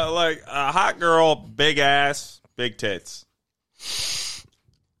woman. Like a hot girl, big ass, big tits.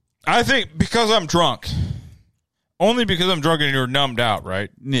 I think because I'm drunk. Only because I'm drunk and you're numbed out, right?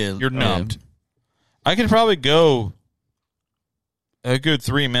 Yeah. You're numbed. I could probably go a good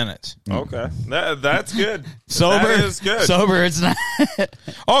 3 minutes. Okay. That's good. Sober? That is good. Sober, it's not.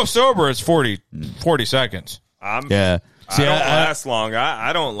 Sober, it's 40 seconds. Yeah. See, I don't last long.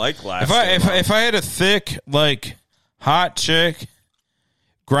 I don't like lasting If I had a thick, like, hot chick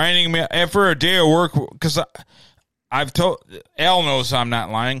grinding me after a day of work, because I've told Al knows I'm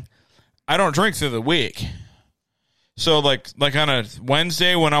not lying. I don't drink through the week. So like on a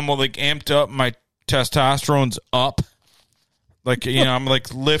Wednesday when I'm like amped up, my testosterone's up. Like, you know, I'm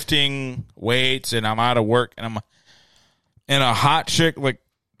like lifting weights and I'm out of work and a hot chick like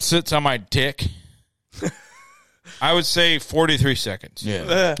sits on my dick I would say 43 seconds.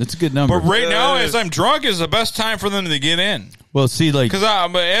 Yeah, that's a good number. But right now, as I'm drunk, is the best time for them to get in. Well, see, like because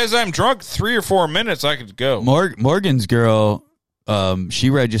as I'm drunk, 3 or 4 minutes, I could go. Morgan's girl, she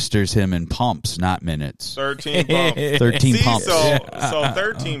registers him in pumps, not minutes. 13 pumps. 13 See, pumps. So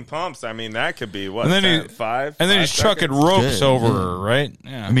 13 pumps. I mean, that could be what? And then five. And then he's chucking ropes Good. over her, right?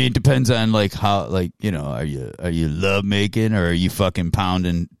 Yeah. I mean, it depends on like how, like are you love making or are you fucking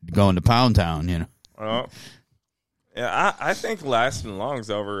pounding, going to Pound Town? You know. Oh. Yeah, I think lasting long is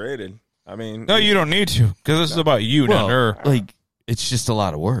overrated. I mean, no, you don't need to because this is about you, not her. Like, it's just a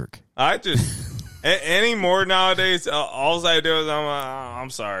lot of work. I just anymore nowadays. All I do is I'm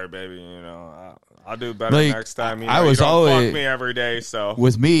sorry, baby. You know, I'll do better Like, next time. You know, I was you don't always fuck me every day. So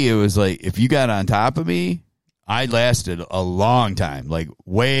with me, it was like if you got on top of me, I lasted a long time, like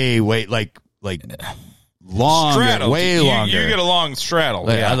way, like longer, Straddled. way You longer. You get a long straddle.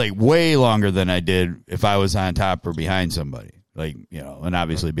 Like, yeah. I like way longer than I did if I was on top or behind somebody. Like, you know, and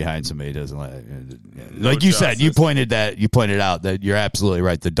obviously behind somebody doesn't like you said, you pointed out that you're absolutely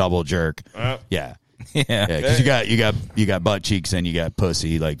right. The double jerk. Yeah. Yeah. Because you got butt cheeks and you got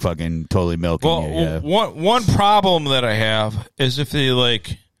pussy, like fucking totally milking Well, you. Yeah. one problem that I have is if they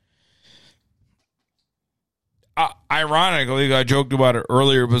like. Ironically, I joked about it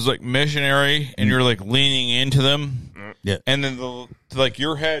earlier. It was like missionary, and you're like leaning into them. Yeah. And then like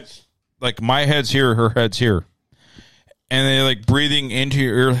your head's like my head's here, her head's here, and they like breathing into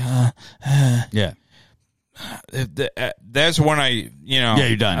your ear. Yeah. That's when yeah,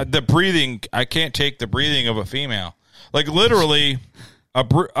 you're done. The breathing, I can't take the breathing of a female. Like literally,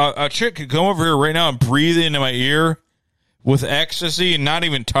 a chick could come over here right now and breathe into my ear with ecstasy and not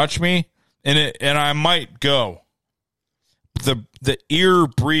even touch me, and I might go. The ear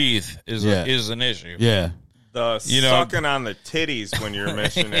breathe is an issue. Yeah. The sucking on the titties when you're a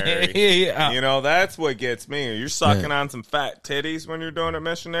missionary. Yeah. You know, that's what gets me. You're sucking on some fat titties when you're doing a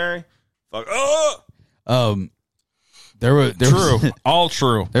missionary. Fuck. Oh. There was all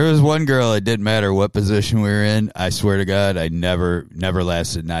true. There was one girl. It didn't matter what position we were in. I swear to God, I never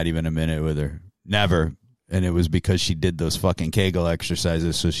lasted not even a minute with her. Never. And it was because she did those fucking Kegel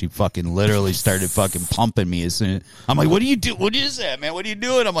exercises. So she fucking literally started fucking pumping me as soon. I'm like, what do you do? What is that, man? What are you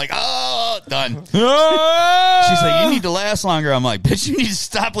doing? I'm like, oh, done. She's like, you need to last longer. I'm like, bitch, you need to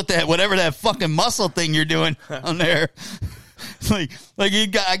stop with that, whatever that fucking muscle thing you're doing on there. I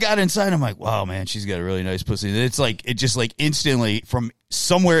got inside. I'm like, wow, man, she's got a really nice pussy. It's like, it just like instantly from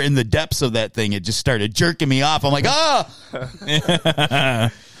somewhere in the depths of that thing, it just started jerking me off. I'm like,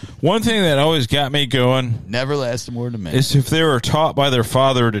 One thing that always got me going, never lasted more than a minute, is if they were taught by their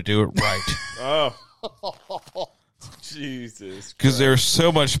father to do it right. Oh, Jesus! Because they're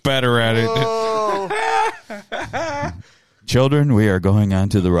so much better at it. Children, we are going on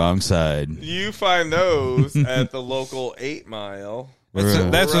to the wrong side. You find those at the local 8 Mile.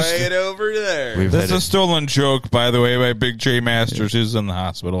 That's right over there. That's a stolen joke, by the way, by Big J Masters, who's in the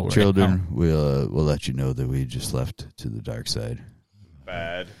hospital. Right Children, now. we'll let you know that we just left to the dark side.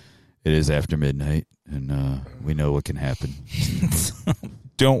 Bad. It is after midnight, and we know what can happen.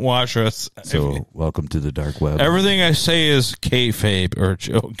 Don't watch us. So, welcome to the dark web. Everything I say is kayfabe or a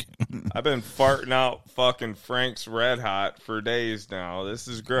joke. I've been farting out fucking Frank's Red Hot for days now. This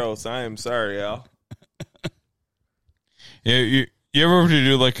is gross. I am sorry, Al. Yeah, you ever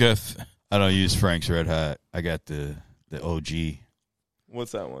do like a... I don't use Frank's Red Hot. I got the OG.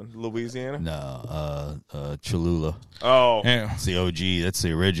 What's that one? Louisiana? No, Cholula. Oh. Yeah. It's the OG. That's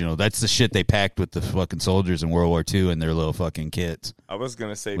the original. That's the shit they packed with the fucking soldiers in World War II in their little fucking kits. I was going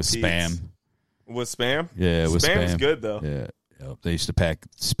to say with Pete's. Spam. With Spam? Yeah, with Spam. Spam's good, though. Yeah. Yep. They used to pack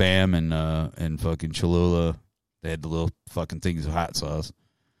Spam and fucking Cholula. They had the little fucking things of hot sauce.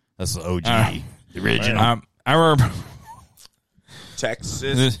 That's the OG. The original. I remember...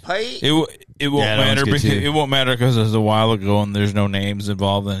 Texas Pike. It won't matter because it won't matter because it was a while ago and there's no names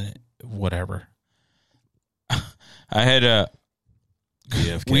involved in it. Whatever. I had a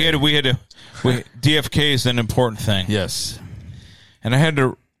DFK. DFK is an important thing. Yes, and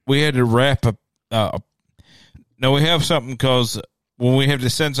we had to wrap up. No, we have something because when we have to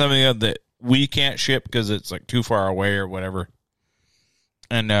send something out that we can't ship because it's like too far away or whatever,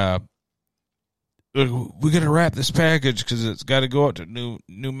 and we got to wrap this package because it's got to go out to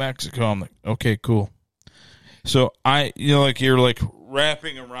New Mexico. I'm like, okay, cool. So you're like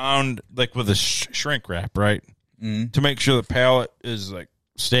wrapping around like with a shrink wrap, right? Mm-hmm. To make sure the pallet is like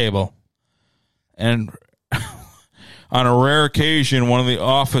stable. And on a rare occasion, one of the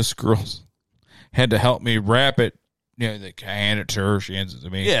office girls had to help me wrap it. You know, I hand it to her, she hands it to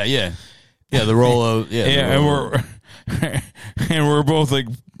me. Yeah. The roll of and we're both like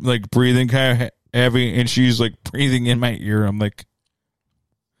breathing kind of Abby, and she's like breathing in my ear. I'm like,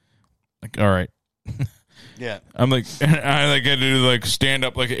 all right. Yeah. I'm like, and I like had to like stand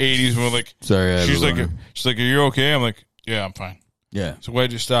up like 80s when like, Sorry, I have she's a like, boner. are you okay? I'm like, yeah, I'm fine. Yeah. So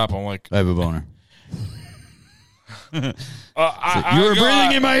why'd you stop? I'm like, I have a boner. you were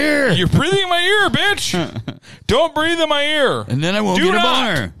breathing in my ear. You're breathing in my ear, bitch. Don't breathe in my ear. And then I won't Do get a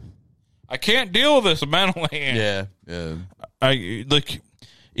not. boner. I can't deal with this mentally. Yeah. I like,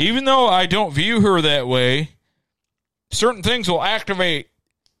 even though I don't view her that way, certain things will activate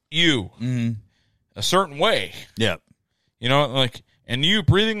you a certain way. Yeah. You know, like, and you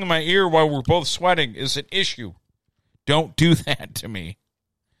breathing in my ear while we're both sweating is an issue. Don't do that to me.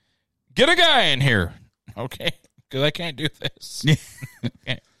 Get a guy in here, okay? Because I can't do this.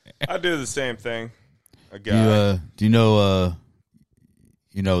 I do the same thing. A guy. Do you know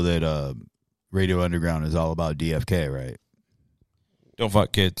that Radio Underground is all about DFK, right? Don't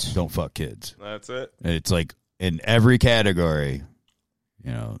fuck kids. Don't fuck kids. That's it. It's like in every category,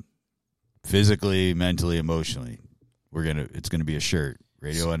 you know, physically, mentally, emotionally. It's gonna be a shirt.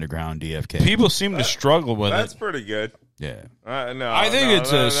 Radio Underground DFK. People seem to struggle with That's it. pretty good. Yeah. No, I think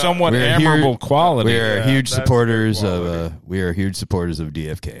it's a somewhat We're admirable quality. We are Yeah, huge that's supporters good of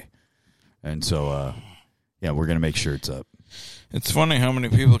DFK, and so yeah, we're gonna make shirts up. It's funny how many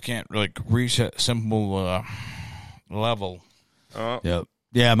people can't like reach that simple level. Yep.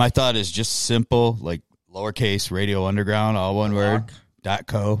 Yeah, my thought is just simple, like lowercase Radio Underground, all one word,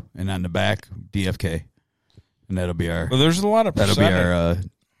 .co, and on the back DFK, and that'll be our. Well, there's a lot of that'll be our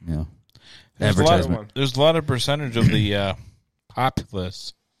advertisement. There's a lot of percentage of the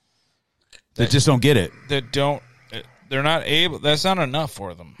populace that just don't get it. That don't. They're not able. That's not enough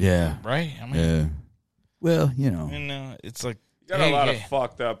for them. Yeah. Right. I mean. Yeah. Well, you know. And it's like. You got a lot of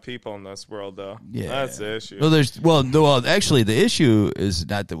fucked up people in this world, though. Yeah, that's the issue. Well, actually, the issue is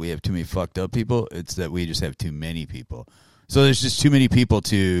not that we have too many fucked up people; it's that we just have too many people. So there's just too many people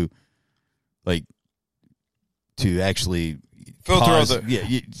to actually filter cause, out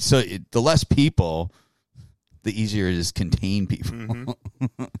the. The less people, the easier it is to contain people.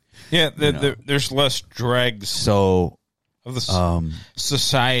 Yeah, there's less dregs. So of the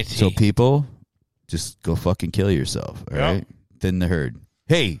society. So people, just go fucking kill yourself. All right. Thin the herd.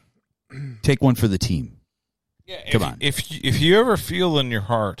 Hey, take one for the team. Yeah, come on. If you ever feel in your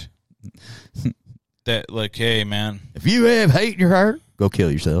heart that like, hey man, if you have hate in your heart, go kill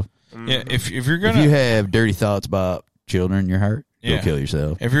yourself. Yeah, if you're gonna, if you have dirty thoughts about children in your heart, go kill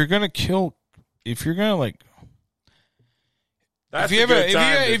yourself. If you're gonna like, that's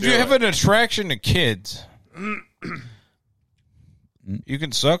if you have an attraction to kids, you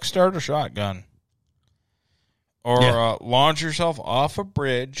can start a shotgun. Or launch yourself off a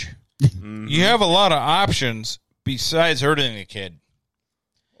bridge. You have a lot of options besides hurting a kid.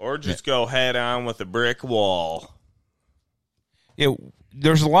 Or just go head on with a brick wall. Yeah,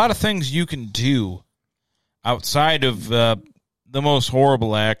 there's a lot of things you can do outside of the most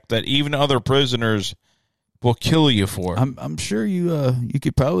horrible act that even other prisoners will kill you for. I'm sure you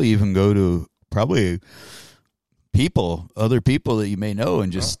could probably even go to other people that you may know,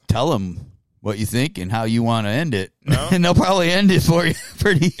 and just tell them what you think and how you want to end it. No? And they'll probably end it for you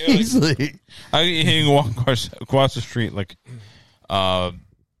pretty easily. You can walk across the street like,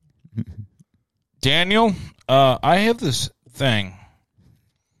 Daniel, I have this thing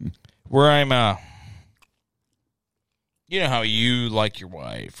where I'm, you know how you like your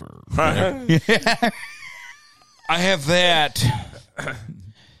wife or whatever. I have that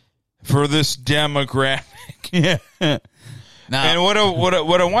for this demographic. Yeah. And what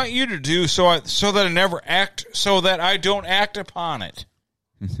I want you to do so that I don't act upon it,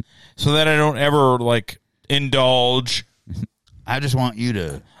 so that I don't ever like indulge. I just want you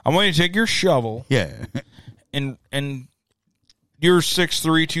to. I want you to take your shovel, and you're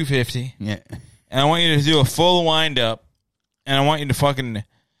 6'3", 250, and I want you to do a full wind up, and I want you to fucking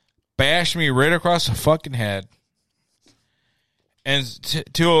bash me right across the fucking head. And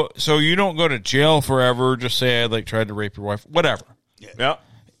so you don't go to jail forever. Just say I tried to rape your wife, whatever. Yeah,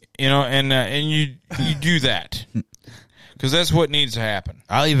 you know, and you do that because that's what needs to happen.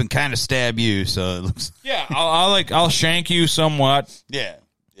 I'll even kind of stab you, so it looks. Yeah, I'll shank you somewhat. Yeah.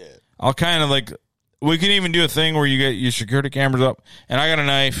 I'll kind of we can even do a thing where you get your security cameras up, and I got a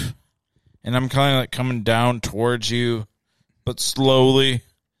knife, and I'm kind of coming down towards you, but slowly.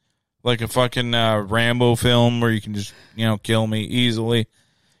 Like a fucking Rambo film where you can just, kill me easily.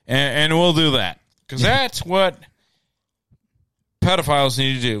 And we'll do that. Because that's what pedophiles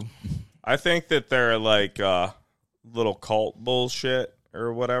need to do. I think that they're like little cult bullshit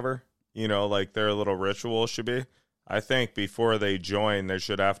or whatever. Their little ritual should be. I think before they join, they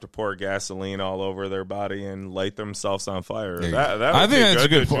should have to pour gasoline all over their body and light themselves on fire. That would I think be that's a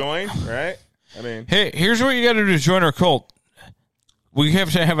good to point. join, right? I mean, hey, here's what you got to do to join our cult. We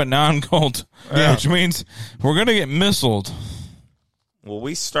have to have a non-cult, which means we're going to get missiled. well,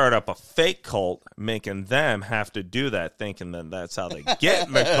 we start up a fake cult, making them have to do that, thinking that that's how they get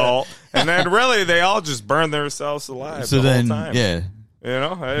in the cult, and then really they all just burn themselves alive So the then, whole time. yeah. You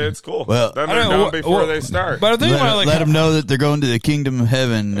know, it's cool. Well, then they're done before they start. But I think let them know that they're going to the kingdom of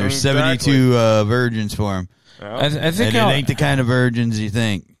heaven. There's Exactly. 72 virgins for them. I think and it ain't the kind of virgins you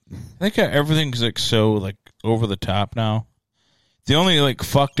think. I think how everything's like so like over the top now. The only like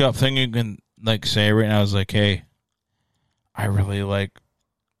fucked up thing you can like say right now is like, hey, I really like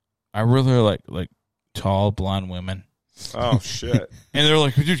tall blonde women. Oh shit! And they're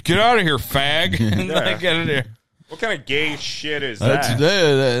like, dude, get out of here, fag! And Yeah. like, get out of here. What kind of gay shit is That's that?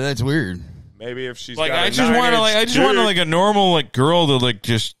 that's weird. Maybe if she's Like, got I a just want to like a normal like girl to like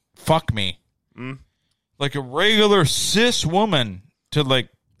just fuck me, like a regular cis woman to like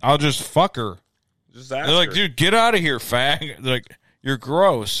I'll just fuck her. Just ask They're like, her. dude, get out of here, fag! They're like, you're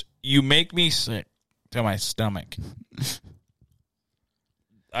gross. You make me sick to my stomach.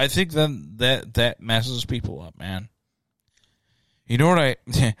 I think that messes people up, man. You know what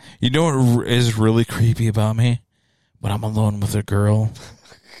you know what is really creepy about me? When I'm alone with a girl,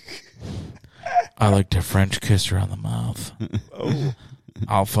 I like to French kiss her on the mouth. Oh.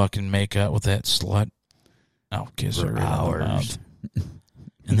 I'll fucking make out with that slut. I'll kiss her right on the mouth.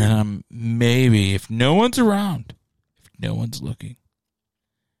 And then I'm maybe, if no one's around, if no one's looking,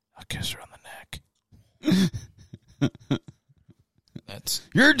 I'll kiss her on the neck.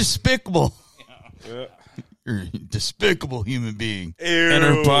 You're despicable. Yeah. You're a despicable human being. Ew.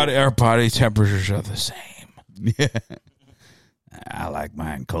 And our body temperatures are the same. Yeah. I like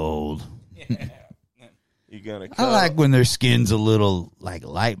mine cold. You gonna? I like when their skin's a little like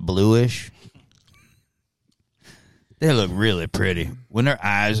light bluish. They look really pretty when their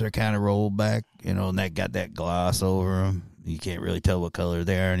eyes are kind of rolled back, you know, and they got that gloss over them. You can't really tell what color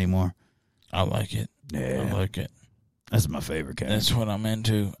they are anymore. I like it. Yeah, I like it. That's my favorite kind. That's what I'm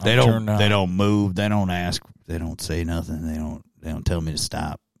into. They don't move. They don't ask. They don't say nothing. They don't tell me to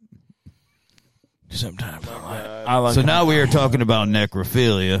stop. Sometimes I like. So now we are talking about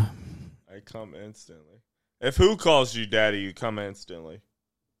necrophilia. I come instantly. If who calls you daddy, you come instantly.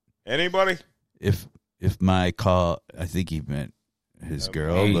 Anybody? If my call, I think he meant his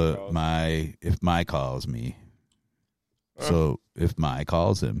girl, but if my calls me. So if my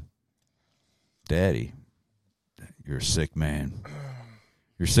calls him, daddy, you're a sick man.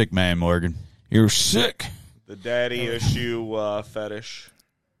 You're a sick man, Morgan. You're sick. The daddy issue fetish.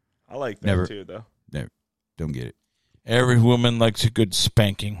 I like that too, though. Never. Don't get it. Every woman likes a good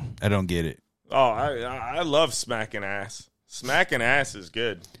spanking. I don't get it. Oh, I love smacking ass. Smacking ass is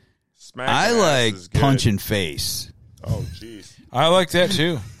good. Smacking I ass like is good. punching face. Oh, jeez. I like that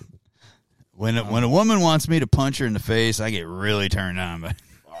too. When a woman wants me to punch her in the face, I get really turned on. But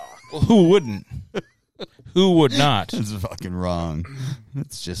Well, who wouldn't? Who would not? it's fucking wrong.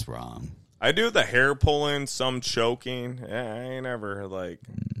 It's just wrong. I do the hair pulling, some choking. Yeah, I ain't ever like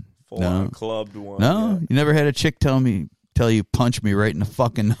full on clubbed one. No, yet. you never had a chick tell you punch me right in the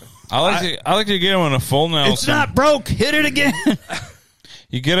fucking. I like to get him on a full Nelson. It's not broke. Hit it again.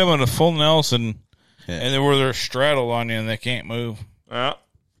 You get them on a full Nelson, Yeah. and then where they're straddled on you and they can't move. Yeah.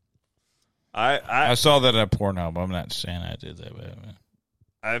 I saw that in a porno, but I'm not saying I did that. But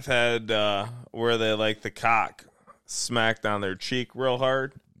I've had where they like the cock smacked on their cheek real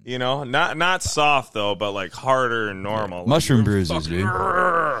hard. You know, not soft though, but like harder than normal. Mushroom Like, bruises, dude.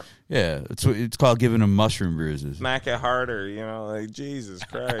 Yeah, it's called giving them mushroom bruises. smack it harder. You know, like Jesus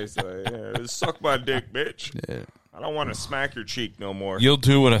Christ, like, yeah, suck my dick, bitch. Yeah. I don't want to smack your cheek no more. you'll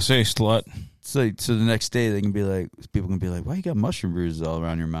do what I say, slut. So the next day they can be like, people can be like, why you got mushroom bruises all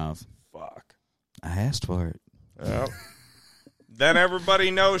around your mouth? Fuck. I asked for it. Yep. Then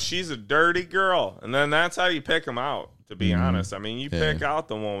everybody knows she's a dirty girl, and then that's how you pick them out. To be honest, I mean, you pick out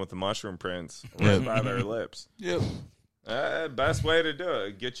the one with the mushroom prints right by their lips. Yep. Best way to do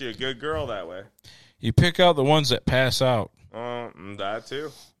it. Get you a good girl that way. You pick out the ones that pass out, That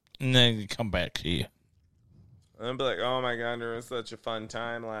too. and then they come back to you. And then be like, oh my God, there was such a fun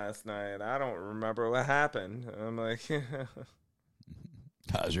time last night. I don't remember what happened. And I'm like,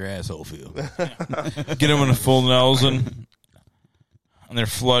 How's your asshole feel? Get them on a full Nelson, and they're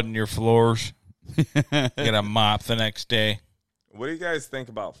flooding your floors. Get a mop the next day. what do you guys think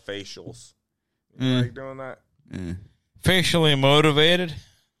about facials? You like doing that? Facially motivated.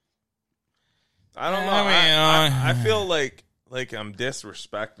 I don't know. I mean, I feel like I'm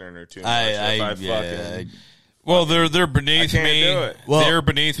disrespecting her too much. if I fucking Well, they're beneath can't me. do it. Well, they're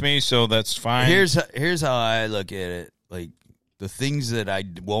beneath me, so that's fine. Here's how I look at it. Like, the things that I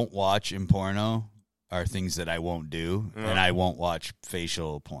won't watch in porno are things that I won't do, and I won't watch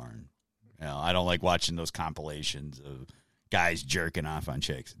facial porn. You know, I don't like watching those compilations of guys jerking off on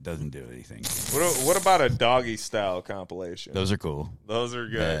chicks. It doesn't do anything. What about a doggy style compilation? Those are cool. Those are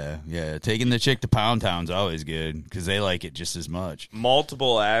good. Yeah. Taking the chick to Pound Town's always good because they like it just as much.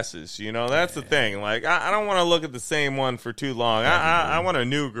 Multiple asses, that's the thing. Like, I don't want to look at the same one for too long. I want a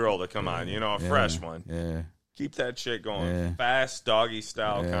new girl to come on, a fresh one. Yeah. Keep that shit going. Yeah. Fast doggy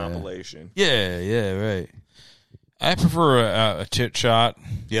style compilation. Yeah, right. I prefer a tit shot.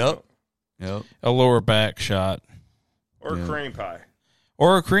 Yep. A lower back shot. Or cream pie.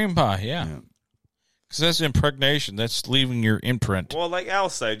 Or a cream pie, yeah. Because that's impregnation. That's leaving your imprint. Well, like Al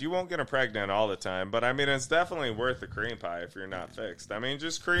said, you won't get them pregnant all the time, but I mean, it's definitely worth a cream pie if you're not fixed. I mean,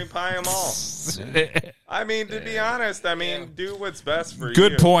 just cream pie them all. I mean, to be honest, do what's best for you.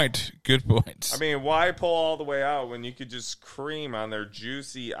 Good point. I mean, why pull all the way out when you could just cream on their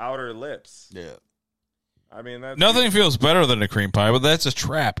juicy outer lips? Yeah. I mean, that's nothing feels better than a cream pie, but that's a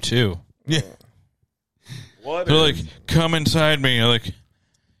trap too. Yeah. What? They're like, come inside me, like,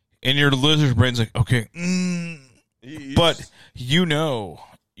 and your lizard brain's like, okay, but you're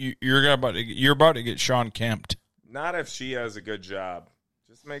about to get Sean Kemped. Not if she has a good job.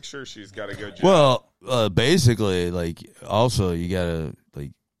 Just make sure she's got a good job. Well, basically, like, also you gotta,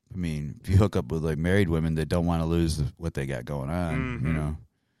 like, I mean, if you hook up with like married women that don't want to lose what they got going on,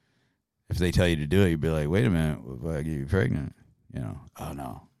 if they tell you to do it, you'd be like, wait a minute, if I get you pregnant, oh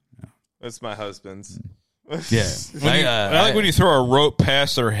no. That's my husband's. Yeah. I like when you throw a rope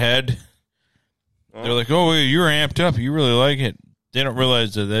past their head. They're like, oh, you're amped up. You really like it. They don't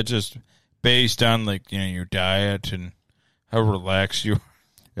realize that that's just based on, like, your diet and how relaxed you are.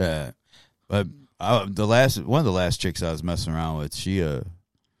 Yeah. But one of the last chicks I was messing around with, she,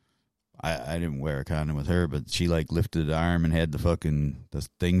 I didn't wear a condom with her, but she, like, lifted the arm and had the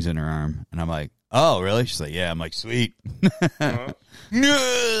things in her arm. And I'm like, oh, really? She's like, yeah. I'm like, sweet.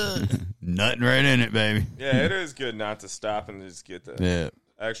 Nothing right in it, baby. Yeah, it is good not to stop and just get the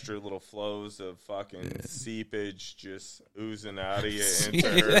extra little flows of fucking seepage just oozing out of you into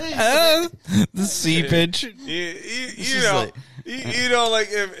her. The seepage. Like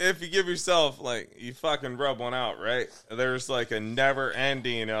if you give yourself, like, you fucking rub one out, right? There's like a never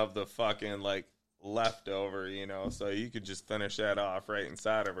ending of the fucking, like, leftover, so you could just finish that off right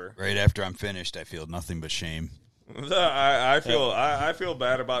inside of her. Right after I'm finished, I feel nothing but shame. I feel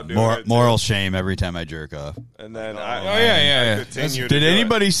bad about doing it. Moral shame every time I jerk off. And then I continue. Did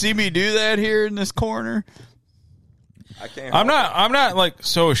anybody see me do that here in this corner? I can't. I'm not like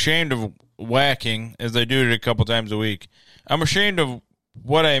so ashamed of whacking as I do it a couple times a week. I'm ashamed of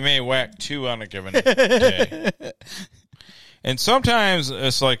what I may whack to on a given day. And sometimes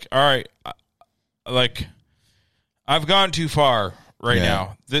it's like, all right, like, I've gone too far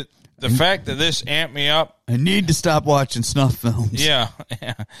now. The fact that this amped me up. I need to stop watching snuff films. Yeah.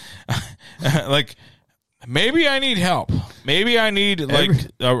 Like, maybe I need help. Maybe I need, like,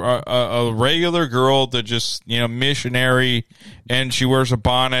 a regular girl that just, missionary, and she wears a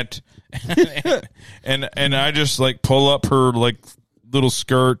bonnet, and I just, like, pull up her, like, little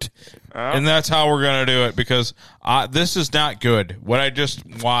skirt, and that's how we're gonna do it, because this is not good. What I just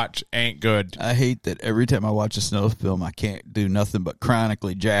watched ain't good. I hate that every time I watch a snuff film, I can't do nothing but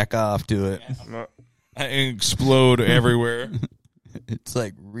chronically jack off to it. I explode everywhere. It's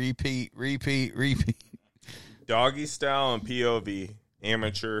like repeat. Doggy style and POV,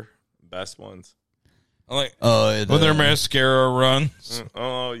 amateur, best ones. Like, when their mascara runs.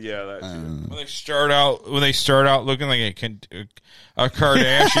 Oh yeah, that too. When they start out looking like a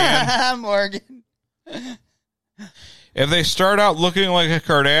Kardashian. Morgan. If they start out looking like a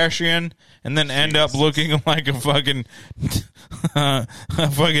Kardashian and then end up looking like a fucking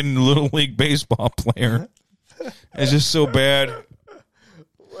little league baseball player, it's just so bad.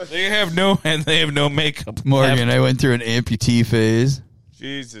 They have no makeup. Morgan, I went through an amputee phase.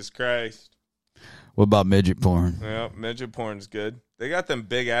 Jesus Christ. What about midget porn? Yeah, midget porn's good. They got them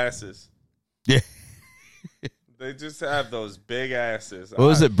big asses. Yeah. They just have those big asses. What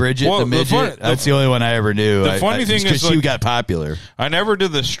was it, Bridget the midget? That's the only one I ever knew. The funny thing is, she got popular. I never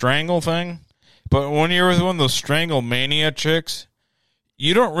did the strangle thing, but when you're with one of those strangle mania chicks,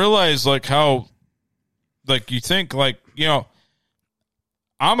 you don't realize, like, how, like, you think, like,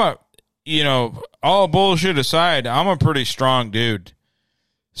 all bullshit aside, I'm a pretty strong dude.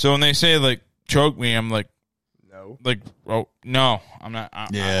 So when they say, like, choke me, I'm like, no. Like, oh, no, I'm not.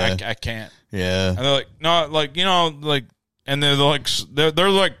 I can't. Yeah. And they're like, no, like, like, and they're like,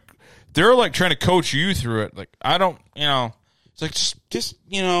 they're like trying to coach you through it. Like, I don't, it's like, just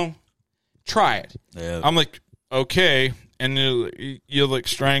try it. Yeah. I'm like, okay. And you like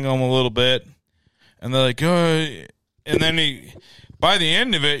strangle them a little bit. And they're like, oh, and then by the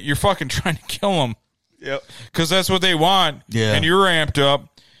end of it, you're fucking trying to kill them. Yep. Because that's what they want. Yeah. And you're amped up.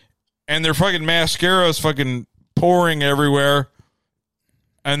 And their fucking mascara is fucking pouring everywhere.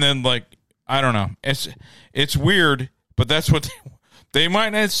 And then, like, I don't know. It's weird, but that's what they might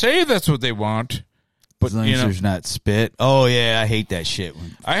not say that's what they want. But, as long as there's not spit. Oh, yeah, I hate that shit.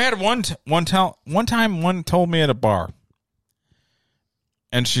 I had one time one told me at a bar.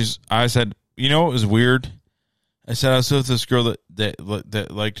 And I said, it was weird. I said, I was with this girl that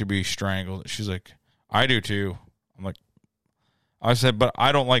liked to be strangled. She's like, I do too. I'm like, I said, but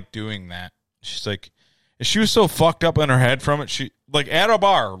I don't like doing that. She's like, and she was so fucked up in her head from it. She, like, at a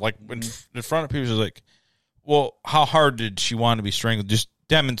bar, like, in front of people, she was like, well, how hard did she want to be strangled? Just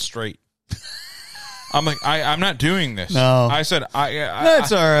demonstrate. I'm like, I'm not doing this. No. I said,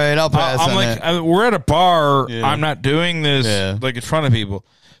 that's all right. I'll pass I'm on like, that. we're at a bar. Yeah. I'm not doing this, like, in front of people.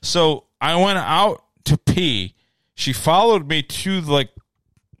 So I went out to pee. She followed me to, like,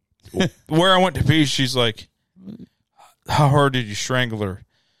 where I went to pee. She's like, how hard did you strangle her?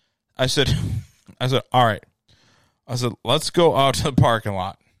 I said, all right. I said, let's go out to the parking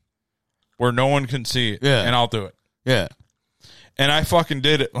lot where no one can see it, and I'll do it. Yeah. And I fucking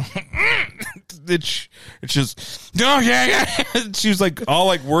did it. It's just, oh, yeah. She was like all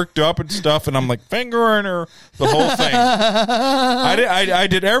like worked up and stuff, and I'm like fingering her the whole thing. I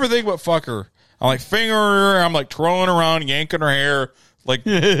did everything but fuck her. I'm like fingering her. I'm like twirling around, yanking her hair, like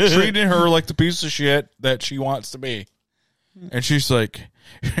treating her like the piece of shit that she wants to be. And she's like,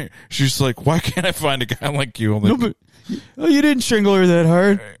 why can't I find a guy like you? I'm like, no, but you didn't strangle her that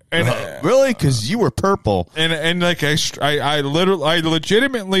hard. And, really? Because you were purple. And like I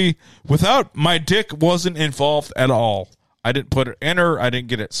legitimately, without my dick wasn't involved at all. I didn't put it in her. I didn't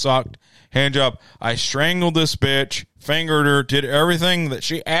get it sucked. Hand job. I strangled this bitch, fingered her, did everything that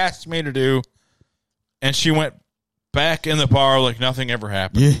she asked me to do, and she went back in the bar like nothing ever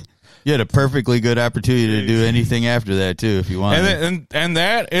happened. Yeah. You had a perfectly good opportunity to do anything after that too, if you wanted. And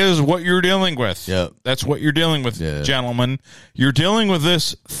that is what you're dealing with. Yep. That's what you're dealing with, gentlemen. You're dealing with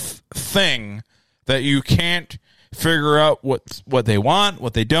this thing that you can't figure out what they want,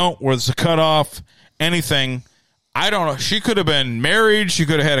 what they don't, where's the cutoff, anything. I don't know. She could have been married. She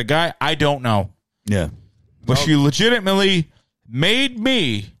could have had a guy. I don't know. Yeah. But she legitimately made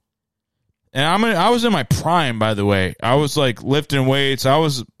me, and I was in my prime, by the way. I was like lifting weights. I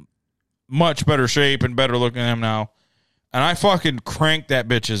was much better shape and better looking than him now. And I fucking cranked that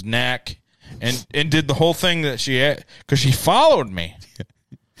bitch's neck and did the whole thing that she had, because she followed me.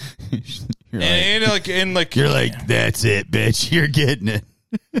 You're like, that's it, bitch. You're getting it.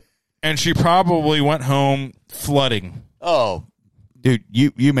 And she probably went home flooding. Oh, dude,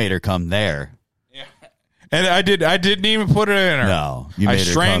 you made her come there. Yeah. And I didn't even put it in her. No, you made I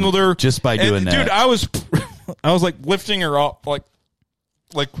strangled her just by doing that. Dude, I was like lifting her up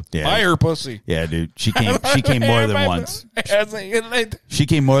by her pussy. Yeah, dude. She came more than once. She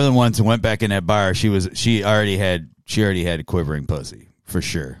came more than once and went back in that bar. She already had a quivering pussy for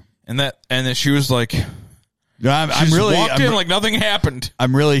sure. And then she was like, I'm really walked in like nothing happened.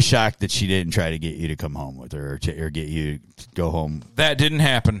 I'm really shocked that she didn't try to get you to come home with her or get you to go home. That didn't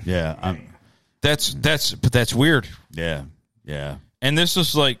happen. Yeah, that's weird. Yeah, yeah. And this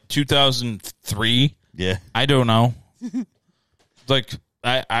was like 2003. Yeah, I don't know. Like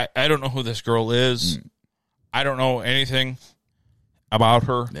I don't know who this girl is. I don't know anything about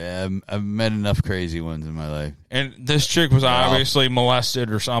her. Yeah, I've met enough crazy ones in my life. And this chick was obviously molested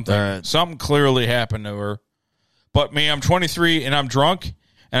or something. Right. Something clearly happened to her. But me, I'm 23 and I'm drunk,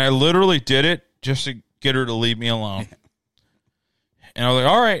 and I literally did it just to get her to leave me alone. And I was like,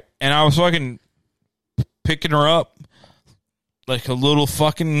 all right. And I was fucking picking her up like a little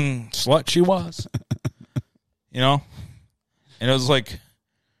fucking slut she was. And it was like,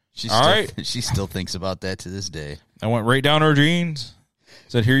 all right. She still thinks about that to this day. I went right down her jeans.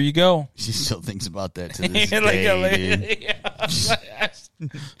 Said, here you go. She still thinks about that to this day, dude.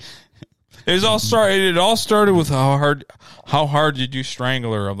 It all started with how hard did you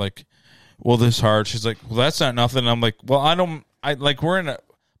strangle her? I'm like, well, this hard. She's like, well, that's not nothing. I'm like, well, we're in a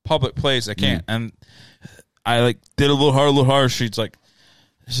public place. I can't. And I like did a little hard. She's like,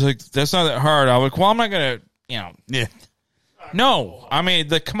 that's not that hard. I'm like, well, I'm not going to, Yeah. No, I mean,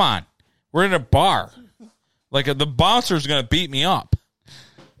 come on. We're in a bar. Like, the bouncer's going to beat me up.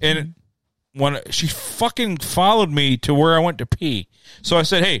 And when she fucking followed me to where I went to pee. So I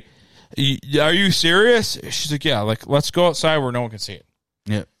said, hey, are you serious? She's like, yeah, like, let's go outside where no one can see it.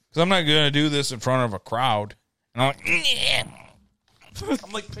 Yeah. Because I'm not going to do this in front of a crowd. And I'm like, yeah.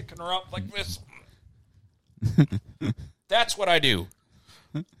 I'm like picking her up like this. That's what I do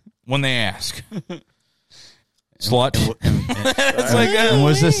when they ask. Slut. And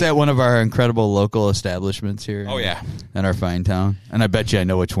was this at one of our incredible local establishments here? Oh, yeah. In our fine town? And I bet you I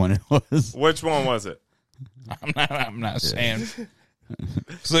know which one it was. Which one was it? I'm not saying.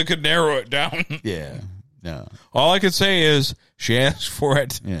 Because I could narrow it down. Yeah. No. All I could say is she asked for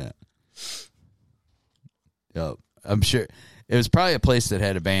it. Yeah. Yep. I'm sure it was probably a place that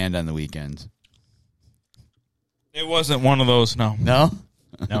had a band on the weekends. It wasn't one of those, no. No?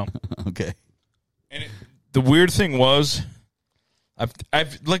 No. Okay. And the weird thing was,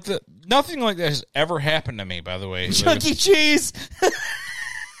 I've like nothing like that has ever happened to me. By the way, Chuck E. Cheese.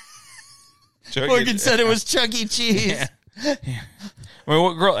 Morgan said it was Chuck E. Cheese. Yeah. Yeah. I mean,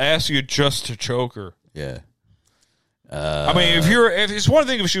 what girl asks you just to choke her? Yeah. I mean, if it's one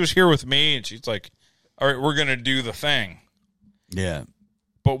thing if she was here with me and she's like, "All right, we're gonna do the thing." Yeah.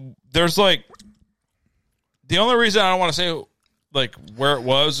 But there's like, the only reason I don't want to say like where it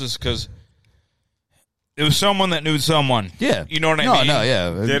was is because it was someone that knew someone. Yeah. You know what I mean? No,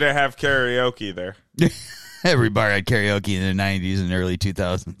 yeah. Did it have karaoke there? Every bar had karaoke in the 90s and early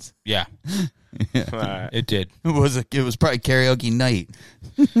 2000s. Yeah. Right. It did. It was probably karaoke night.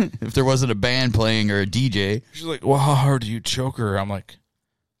 If there wasn't a band playing or a DJ. She's like, "Well, how hard do you choke her?" I'm like,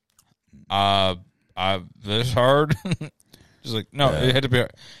 this hard?" She's like, "No, it had to be."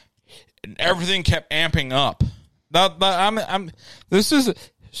 And everything kept amping up. This is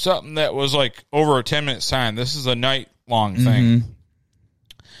something that was like over a 10-minute sign. This is a night-long thing. Mm-hmm.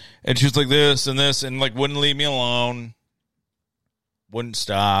 And she's like this and this and like wouldn't leave me alone. Wouldn't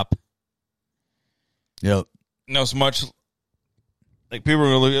stop. Yep. No, so much like people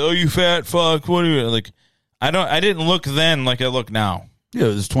were like, "Oh, you fat fuck." What are you like? I didn't look then like I look now. Yeah,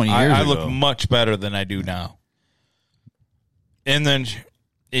 it was 20 years I ago. look much better than I do now. And then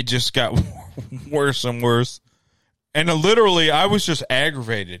it just got worse and worse. And literally, I was just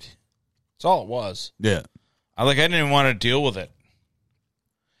aggravated. That's all it was. Yeah. I didn't even want to deal with it.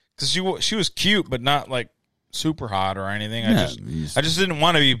 Because she was cute, but not like super hot or anything. I just didn't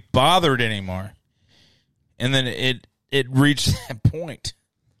want to be bothered anymore. And then it reached that point.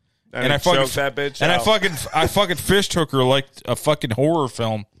 And I choked that bitch and out. I fucking fish took her like a fucking horror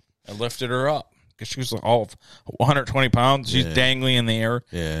film and lifted her up. Because she was like all of 120 pounds. She's dangling in the air.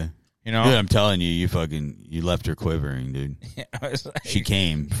 Yeah. You know? Dude, I'm telling you, you left her quivering, dude. She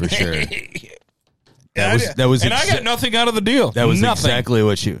came, for sure. That was and I got nothing out of the deal. That was nothing. exactly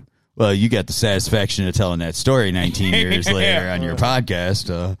what well, you got the satisfaction of telling that story 19 years later on your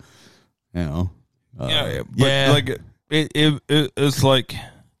podcast. It's like,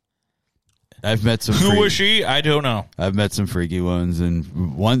 I've met some. Who was she? I don't know. I've met some freaky ones, and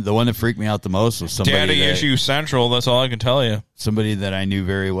the one that freaked me out the most was somebody. Daddy issue central. That's all I can tell you. Somebody that I knew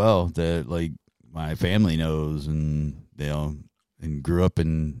very well, that like my family knows, and and grew up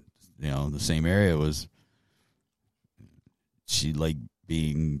in the same area. Was she like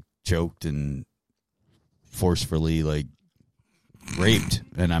being choked and forcefully like raped?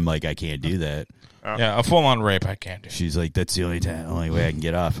 And I'm like, I can't do that. Yeah, a full-on rape I can't do. She's like, that's the only way I can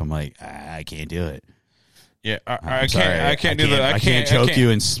get off. I'm like, I can't do it. Yeah, I can't do that. I can't choke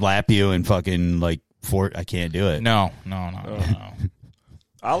you and slap you and fucking like I can't do it. No.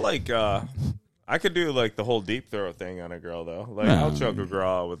 I could do like the whole deep throat thing on a girl though. Like I'll choke a girl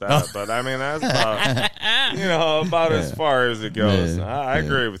out with that, but I mean that's about about as far as it goes. Yeah. I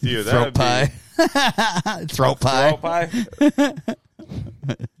agree with you. Throat pie. Throat pie. Throat pie.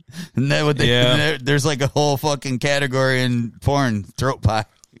 And that what there's like a whole fucking category in porn, throat pie.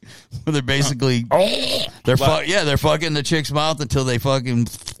 Where they're basically they're fucking the chick's mouth until they fucking.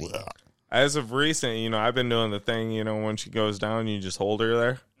 As of recent, I've been doing the thing, when she goes down, you just hold her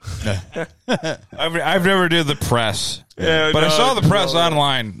there. I've never did the press, but I saw the press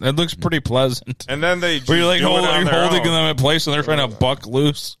online. It looks pretty pleasant. And then they just where you're like holding them in place and they're trying to buck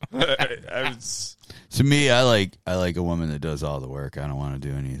loose. To me, I like a woman that does all the work. I don't want to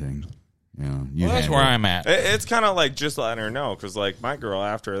do anything. That's where I'm at. It's kind of like just letting her know, because like my girl,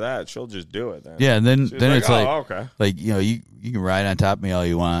 after that, she'll just do it. Then yeah, and then it's like, okay, like you can ride on top of me all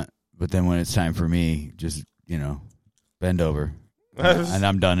you want, but then when it's time for me, just bend over, and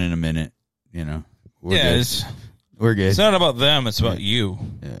I'm done in a minute. We're good. We're good. It's not about them; it's about you.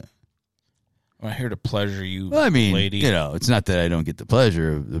 Yeah. I'm here to pleasure you. Well, I mean, lady. It's not that I don't get the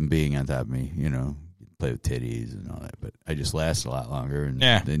pleasure of them being on top of me. Play with titties and all that, but I just last a lot longer. And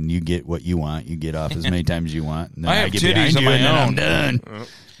then you get what you want. You get off as many times as you want. And then I have get titties of you my and own. then I'm done.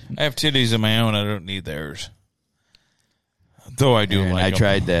 I have titties of my own. I don't need theirs. Though I do And like I 'em.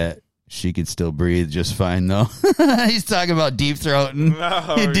 tried that. She could still breathe just fine, though. He's talking about deep throating.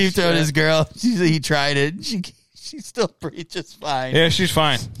 Oh, He deep throated shit. his girl. He tried it. She still breathed just fine. Yeah, she's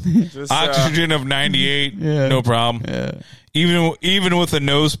fine. Just, Oxygen of 98, Yeah. no problem. Yeah. Even with a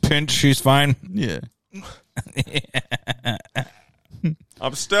nose pinch, she's fine. Yeah.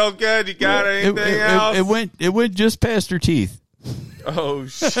 I'm still good. You got anything else? It went just past her teeth. Oh,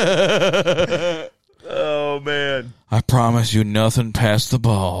 shit. Oh, man. I promise you nothing past the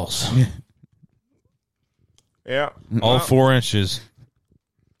balls. Yeah. All Well, 4 inches.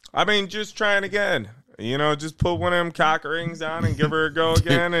 I mean, just trying again. You know, just put one of them cock rings on and give her a go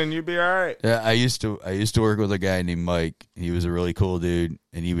again, and you'd be all right. Yeah, I used to work with a guy named Mike. He was a really cool dude,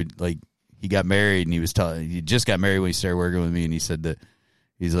 and he would he got married, and he just got married when he started working with me, and he said that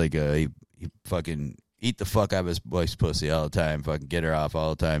he's like he fucking eat the fuck out of his wife's pussy all the time, fucking get her off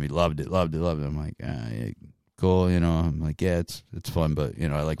all the time. He loved it. I'm like, yeah, cool, you know. I'm like, yeah, it's fun, but you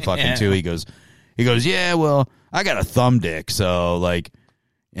know, I like fucking too. He goes, yeah, well, I got a thumb dick, so like,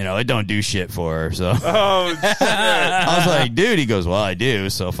 you know, it don't do shit for her. So Oh, shit. I was like, dude. He goes, well, I do,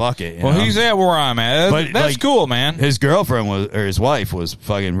 so fuck it. you Well, know? he's at where I'm at. But, That's like, cool, man. His girlfriend his wife was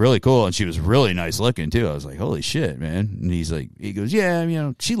fucking really cool, and she was really nice looking too. I was like, holy shit, man. And he goes, yeah, you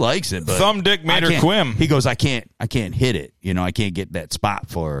know, she likes it, but Thumb dick made I her can't- quim. He goes, I can't hit it. You know, I can't get that spot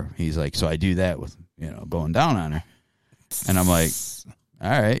for her. He's like, so I do that with, you know, going down on her. And I'm like,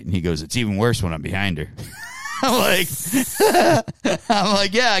 all right. And he goes, it's even worse when I'm behind her. I'm like,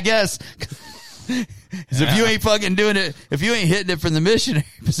 yeah, I guess. 'Cause if you ain't fucking doing it, if you ain't hitting it from the missionary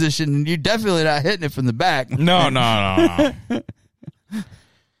position, you're definitely not hitting it from the back. No.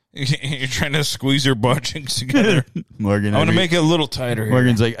 You're trying to squeeze her butt cheeks together. Morgan, I want to make it a little tighter here.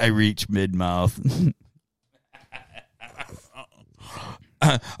 Morgan's like, I reach mid mouth.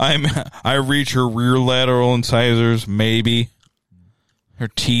 I reach her rear lateral incisors, maybe her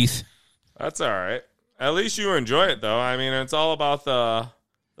teeth. That's all right. At least you enjoy it, though. I mean, it's all about the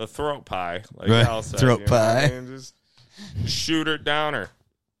throat pie, like Right. Al said. Throat you know what I pie. mean? Just shoot it down her.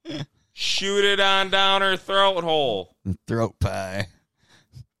 Shoot it on down her throat hole. Throat pie.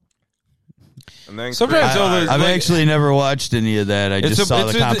 And then Sometimes though, there's I've like- actually never watched any of that. I just saw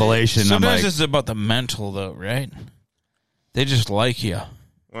the compilation. I'm Sometimes like, it's about the mental, though, right? They just like you.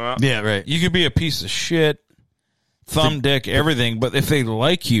 Well, yeah, right. You could be a piece of shit, thumb dick, everything, but if they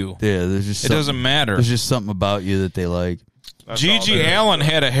like you, Yeah, there's just it doesn't matter. There's just something about you that they like. Gigi Allen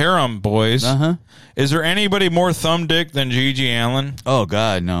had a harem, boys. Uh-huh. Is there anybody more thumb dick than Gigi Allen? Oh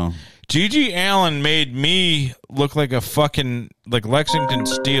God, no. Gigi Allen made me look like a fucking like Lexington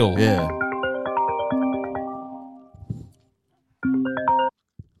Steel. Yeah.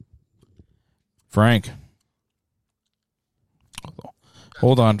 Frank.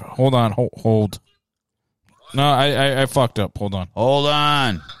 Hold on. Hold. No, I fucked up. Hold on. Hold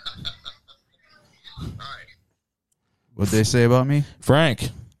on. What'd they say about me? Frank.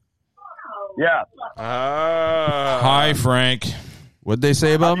 Yeah. Hi, Frank. What'd they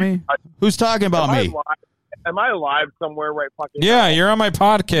say about me? Who's talking about me? Am I live somewhere right fucking Yeah, you're on my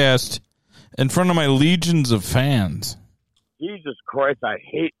podcast in front of my legions of fans. Jesus Christ, I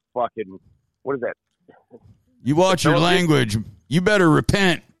hate fucking, what is that? You watch your language. You better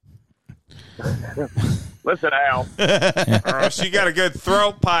repent. Listen, Al. Oh, she got a good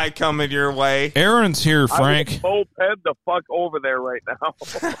throat pie coming your way. Aaron's here, Frank. I will moped the fuck over there right now.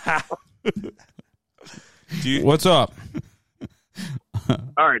 What's up?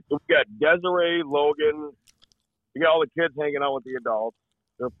 All right, so we got Desiree, Logan. We got all the kids hanging out with the adults.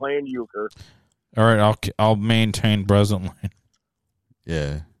 They're playing euchre. All right, I'll maintain present line.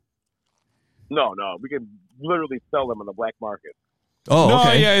 Yeah. No, we can literally sell them on the black market. Oh, no,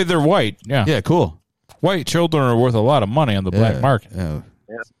 okay. yeah, they're white. Yeah, Yeah, cool. white children are worth a lot of money on the black market. Yeah.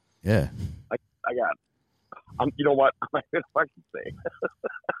 Yeah. Yeah. I got. You know what? I'm not gonna fucking say.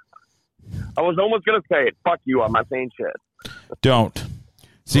 I was almost gonna say it. Fuck you. I'm not saying shit. Don't.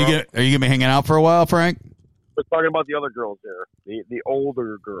 So are you gonna be hanging out for a while, Frank? We're talking about the other girls there. The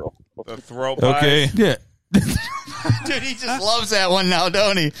older girl. The throat pie. Okay. Yeah. Dude, he just loves that one now,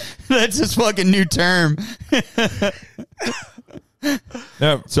 don't he? That's his fucking new term.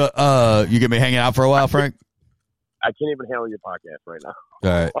 Yep. So, you gonna be hanging out for a while, Frank? I can't even handle your podcast right now.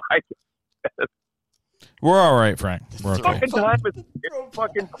 All right. We're all right, Frank. We're okay. Fucking time is it's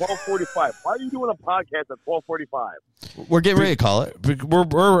fucking 12:45. Why are you doing a podcast at 12:45? We're getting ready to call it.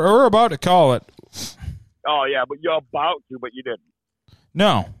 We're about to call it. Oh yeah, but you're about to, but you didn't.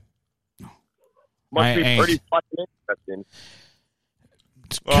 No. Must I be ain't. pretty fucking interesting.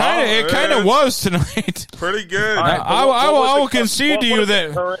 It kind of was tonight. Pretty good. All right, I what was will the- concede to what you was the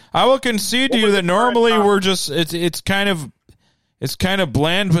that current- I will concede to what you was that the normally current we're just it's kind of It's kind of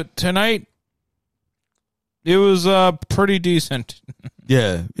bland, but tonight it was pretty decent.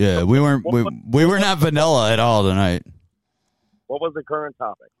 Yeah. We were not vanilla at all tonight. What was the current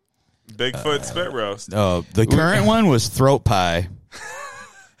topic? Bigfoot spit roast. Oh, the current one was throat pie.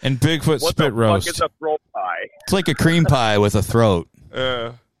 And Bigfoot What spit the roast. fuck is a throat pie? It's like a cream pie with a throat.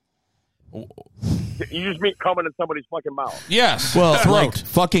 You just mean coming in somebody's fucking mouth. Yes. Well, throat. like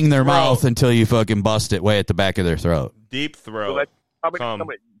fucking their mouth until you fucking bust it way at the back of their throat. Deep So throat. that's it's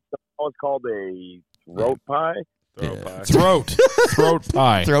called a throat pie. Throat pie. Throat. Throat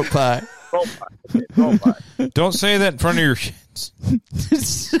pie. Throat pie. Throat pie. Okay, throat pie. Don't say that in front of your kids.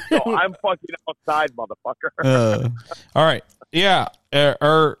 No, I'm fucking outside, motherfucker. All right. Yeah.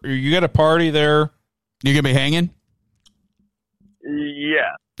 You got a party there? You gonna be hanging?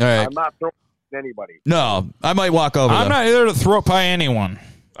 Yeah. All right. I'm not throwing anybody. No, I might walk over. I'm though. not here to throat pie anyone.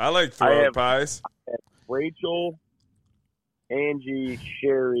 I like I throat have- pies. Rachel, Angie,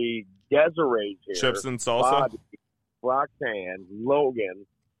 Sherry, Desiree's here. Chips and salsa. Bobby, Roxanne, Logan.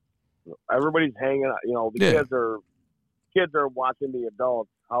 Everybody's hanging out. You know, the Yeah. kids are watching the adults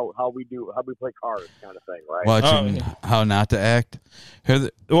how we play cards kind of thing, right? Watching how not to act.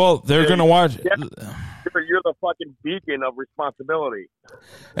 Well, they're going to watch. You're the fucking beacon of responsibility.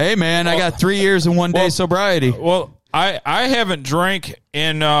 Hey, man, I got 3 years and 1 day sobriety. Well, I haven't drank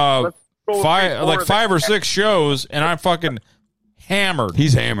in go 5 or 6 shows, and I'm fucking hammered.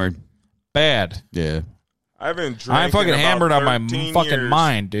 He's hammered. Bad. Yeah. I haven't drank. I'm fucking in about hammered on my 13 fucking years.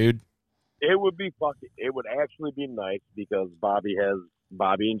 mind, dude. It would actually be nice because Bobby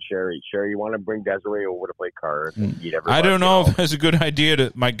and Sherry. Sherry, you want to bring Desiree over to play cards and eat everybody. I don't know if it's a good idea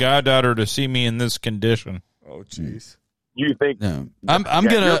to my goddaughter to see me in this condition. Oh, jeez. You think? No. I'm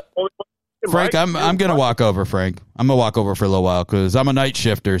gonna Frank. I'm gonna walk over, Frank. I'm gonna walk over for a little while because I'm a night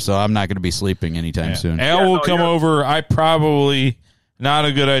shifter, so I'm not gonna be sleeping anytime soon. Al will come over. I probably not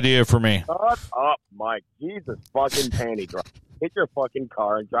a good idea for me. Shut up, Mike. Jesus fucking panty drop. Hit your fucking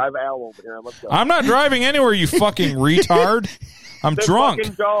car and drive Al over here and let's go. I'm not driving anywhere, you fucking retard. I'm The drunk.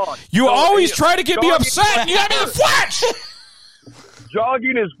 fucking jog. You So, always hey, try to get me jogging- upset. You got me in the flesh.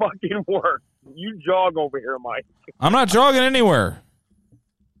 Jogging is fucking work. You jog over here, Mike. I'm not jogging anywhere.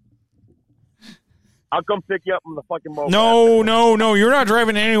 I'll come pick you up on the fucking moped. No. You're not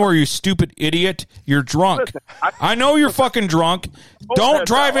driving anywhere, you stupid idiot. You're drunk. Listen, I know you're fucking drunk. Don't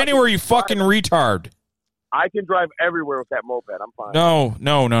drive anywhere, you fucking retard. I can drive everywhere with that moped. I'm fine. No.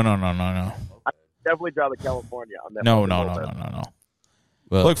 I definitely drive to California on that. No. fucking moped.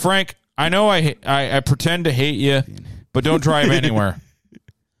 Well, Look, Frank, I know I pretend to hate you, but don't drive anywhere.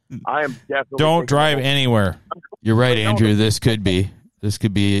 I am definitely. Don't drive anywhere. you're right, Andrew. This could be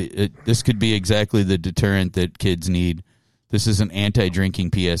exactly the deterrent that kids need. This is an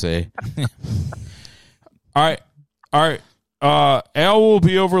anti-drinking PSA. All right. Al will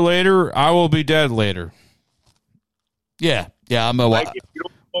be over later. I will be dead later. Yeah. I'm a. Like, if you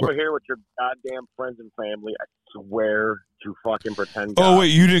don't come over here with your goddamn friends and family, I swear to fucking pretend. Oh God. wait,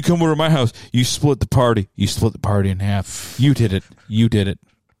 you didn't come over to my house. You split the party. You split the party in half. You did it. You did it.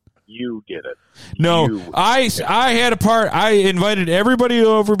 No, You I had a part. I invited everybody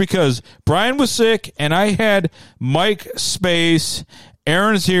over because Brian was sick, and I had Mike Space.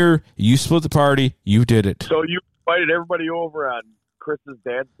 Aaron's here. You split the party. You did it. So you invited everybody over on Chris's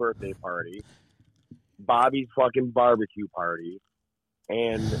dad's birthday party, Bobby's fucking barbecue party,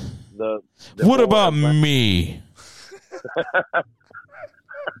 and the What about me?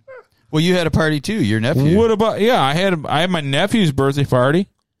 Well, you had a party too. Your nephew. What about? Yeah, I had my nephew's birthday party.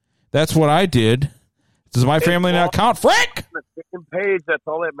 That's what I did. Does my family not count? Frank! On the same page, that's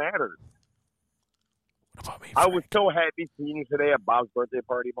all that matters. What about me, I Frank? was so happy seeing you today at Bob's birthday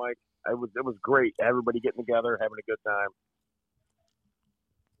party, Mike. It was great. Everybody getting together, having a good time.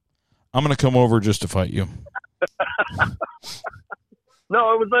 I'm going to come over just to fight you.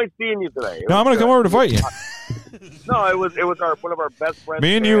 No, it was nice seeing you today. No, I'm going to come over to fight you. No, it was one of our best friends.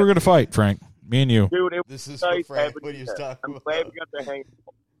 Me and you were going to fight, Frank. Me and you. Dude, it This was is nice for Frank, having what you he was there. talking I'm glad about. we got to hang.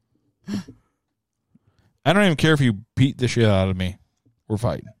 I don't even care if you beat the shit out of me. We're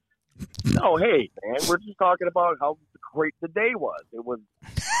fighting. No, hey, man, we're just talking about how great the day was. It was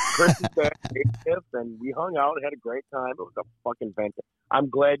Chris's dad's 80th, and we hung out and had a great time. It was a fucking fantastic. I'm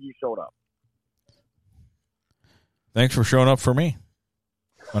glad you showed up. Thanks for showing up for me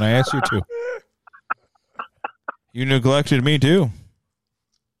when I asked you to. You neglected me, too.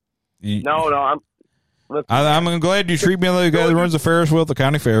 No, I'm glad you treat me like the guy that runs the Ferris wheel at the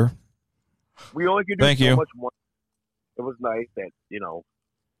county fair. we only could do Thank so you. much more. It was nice that,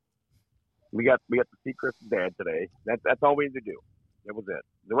 we got to see Chris's dad today. That's all we had to do. It was it.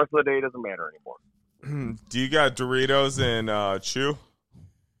 The rest of the day doesn't matter anymore. Do you got Doritos and Chew?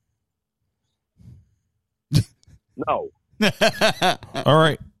 No. All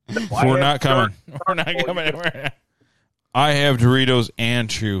right. We're not coming. We're not coming anywhere. I have Doritos and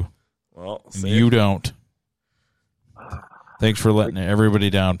Chew. Well, and you don't. Thanks for letting everybody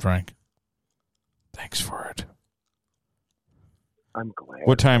down, Frank. Thanks for it. I'm glad.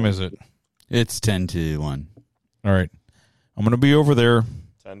 What time is it? It's 10 to 1. All right. I'm going to be over there.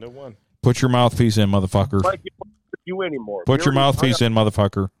 10 to 1. Put your mouthpiece in, motherfucker. Like you anymore. Put your mouthpiece in,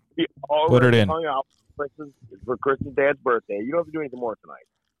 motherfucker. Put it in. Hung out for Chris's dad's birthday. You don't have to do anything more tonight.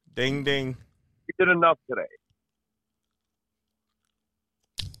 Ding, ding. You did enough today.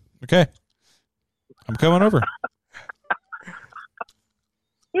 Okay. I'm coming over.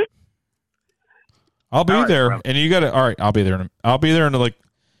 I'll be there, and you got to. All right, I'll be there. I'll be there in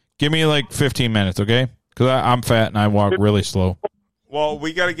give me 15 minutes, okay? Because I'm fat and I walk really slow. Well,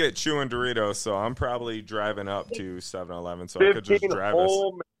 we got to get chewing Doritos, so I'm probably driving up to 7-Eleven, so I could just drive us.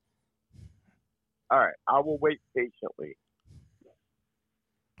 All right, I will wait patiently.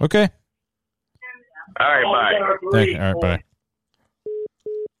 Okay. All right, bye. Thank you. All right, bye.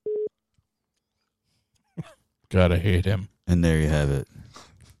 God, I hate him. And there you have it.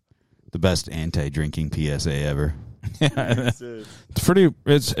 The best anti-drinking PSA ever. Yeah, it's pretty.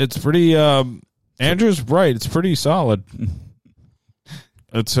 It's pretty. Andrew's right. It's pretty solid.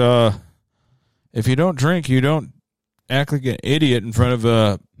 It's if you don't drink, you don't act like an idiot in front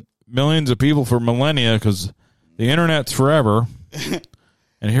of millions of people for millennia because the internet's forever.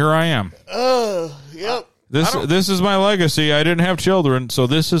 And here I am. Oh, yep. This is my legacy. I didn't have children, so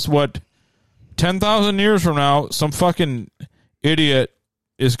this is what 10,000 years from now, some fucking idiot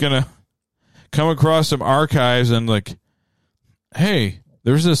is gonna come across some archives and hey,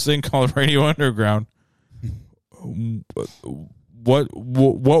 there's this thing called Radio Underground. What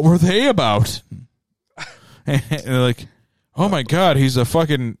were they about? And they're like, oh my God, he's a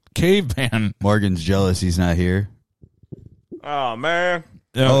fucking caveman. Morgan's jealous he's not here. Oh, man.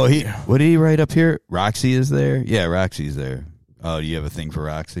 Oh, what did he write up here? Roxy is there? Yeah, Roxy's there. Oh, do you have a thing for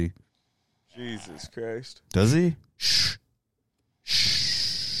Roxy? Jesus Christ. Does he? Shh.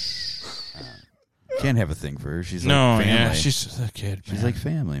 Can't have a thing for her. She's like family. Yeah, she's a kid. She's like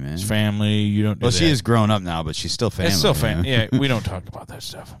family, man. It's family. You don't. She is grown up now, but she's still family. It's still family. Yeah, we don't talk about that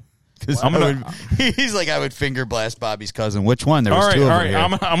stuff. He's like, I would finger blast Bobby's cousin. Which one? There was two of them here.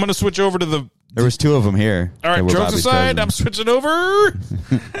 I'm going to switch over to the. There was two of them here. All right, jokes aside, I'm switching over.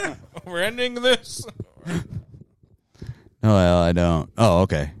 We're ending this. Oh, well, I don't. Oh,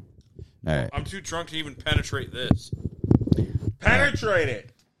 okay. All right. I'm too drunk to even penetrate this. Penetrate it.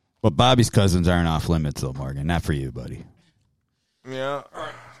 But Bobby's cousins aren't off limits, though, Morgan. Not for you, buddy. Yeah. All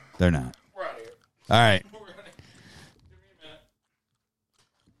right. They're not. We're out of here. All right.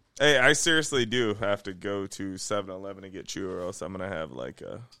 Hey, I seriously do have to go to 7-Eleven to get chew, or else I'm going to have a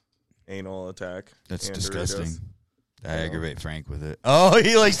anal attack. That's and disgusting. Doritos. I aggravate Frank with it. Oh,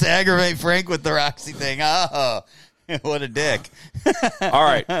 he likes to aggravate Frank with the Roxy thing. Oh, what a dick. All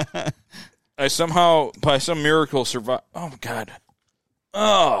right. I somehow, by some miracle, survived. Oh, my God.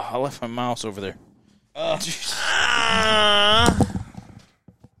 Oh, I left my mouse over there. God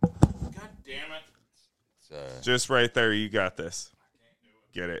damn it. Just right there. You got this.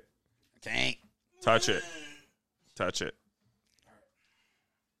 Get it. Tank. Touch it. Touch it.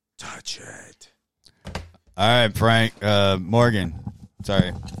 Touch it. All right, Frank. Morgan.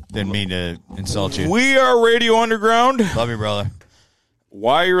 Sorry. Didn't mean to insult you. We are Radio Underground. Love you, brother.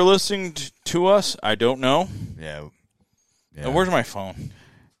 Why you're listening to us, I don't know. Yeah. Where's my phone?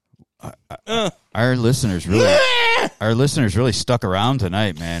 Our listeners really stuck around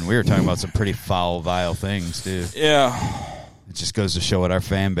tonight, man. We were talking about some pretty foul, vile things, too. Yeah. It just goes to show what our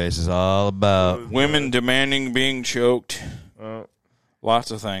fan base is all about. Women demanding being choked. Lots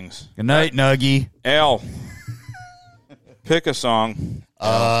of things. Good night, Nuggie. Al, pick a song.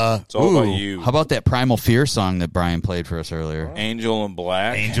 It's all about you. How about that Primal Fear song that Brian played for us earlier? Angel in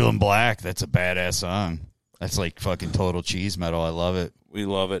Black. Angel in Black. That's a badass song. That's like fucking total cheese metal. I love it. We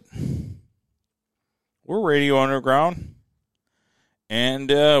love it. We're Radio Underground. And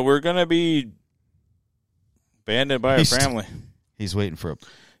we're going to be abandoned by our family. He's waiting for a...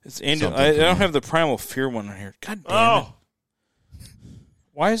 It's Angel. I don't have the Primal Fear one on here. God damn it.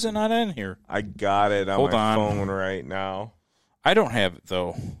 Why is it not in here? I got it on my phone right now. I don't have it,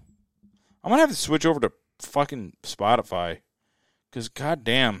 though. I'm going to have to switch over to fucking Spotify. Because,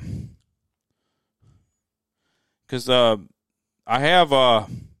 goddamn. Because I have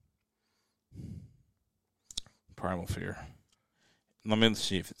Primal Fear. Let me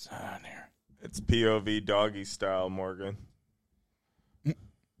see if it's on here. It's POV doggy style, Morgan.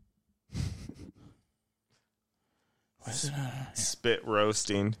 Spit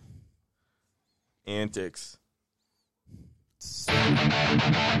roasting. Antics. It's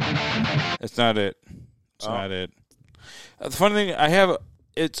not it. It's not it. The funny thing, I have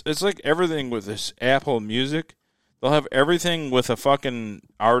it's like everything with this Apple Music. They'll have everything with a fucking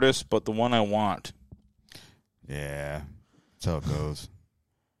artist, but the one I want. Yeah, that's how it goes.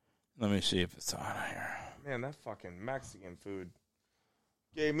 Let me see if it's on here. Man, that fucking Mexican food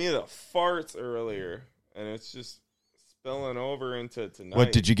gave me the farts earlier, and it's just spilling over into tonight.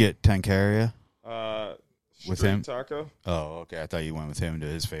 What did you get? Tancaria? With Street him? taco. Oh, okay. I thought you went with him to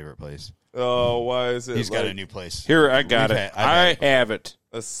his favorite place. Oh, why is it? He's got like a new place. Here, I got it. I have it.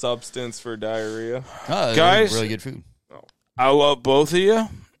 A substance for diarrhea. Oh, Guys, really good food. I love both of you.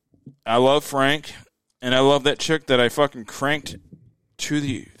 I love Frank, and I love that chick that I fucking cranked to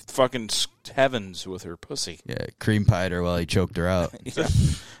the fucking heavens with her pussy. Yeah, cream pied her while he choked her out. Yeah.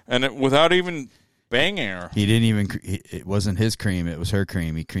 And without even banging her. He didn't even. It wasn't his cream. It was her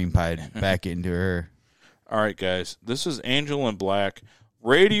cream. He cream pied back into her. All right, guys. This is Angel in Black.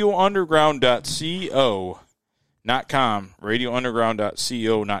 RadioUnderground.co, not com.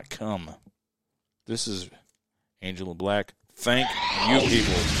 RadioUnderground.co, not com. This is Angel in Black. Thank you,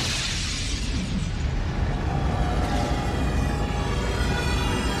 people.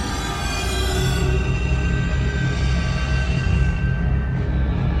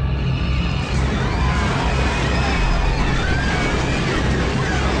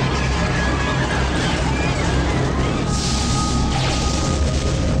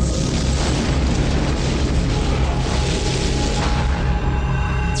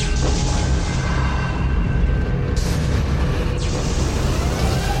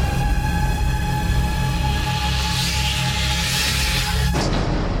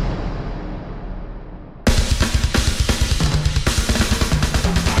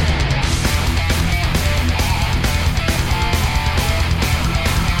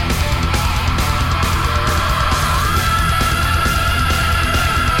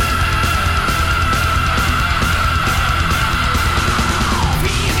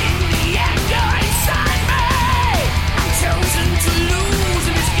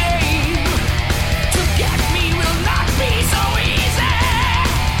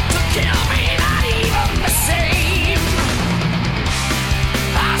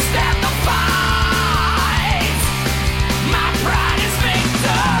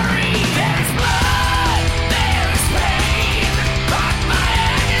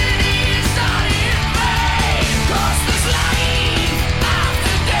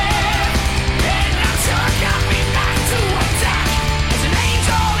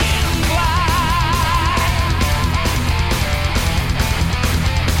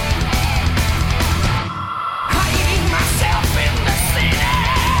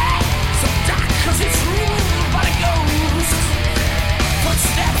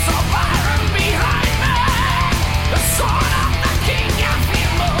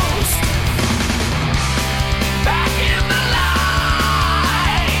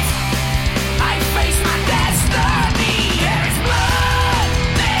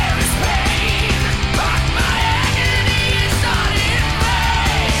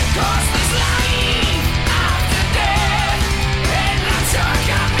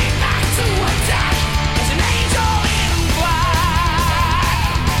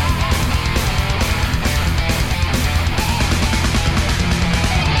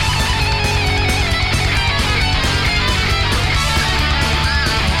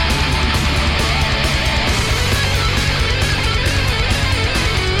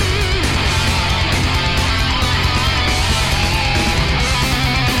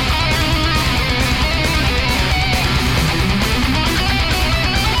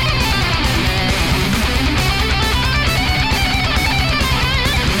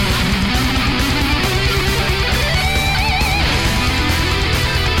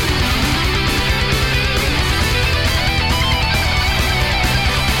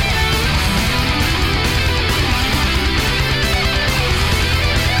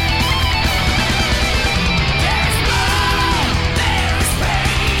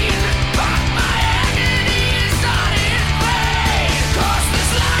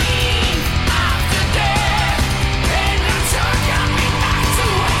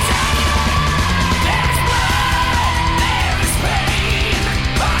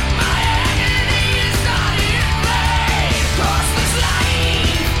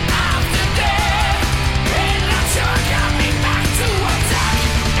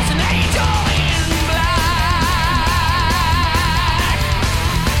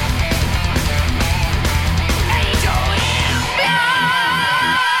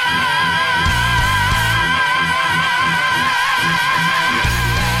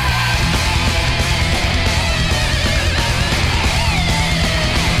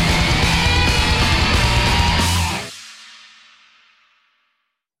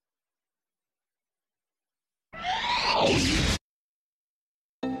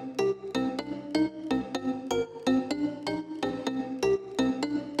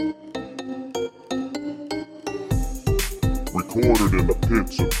 Recorded in the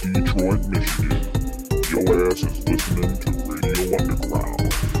pits of Detroit, Michigan. Your ass is listening to Radio Underground.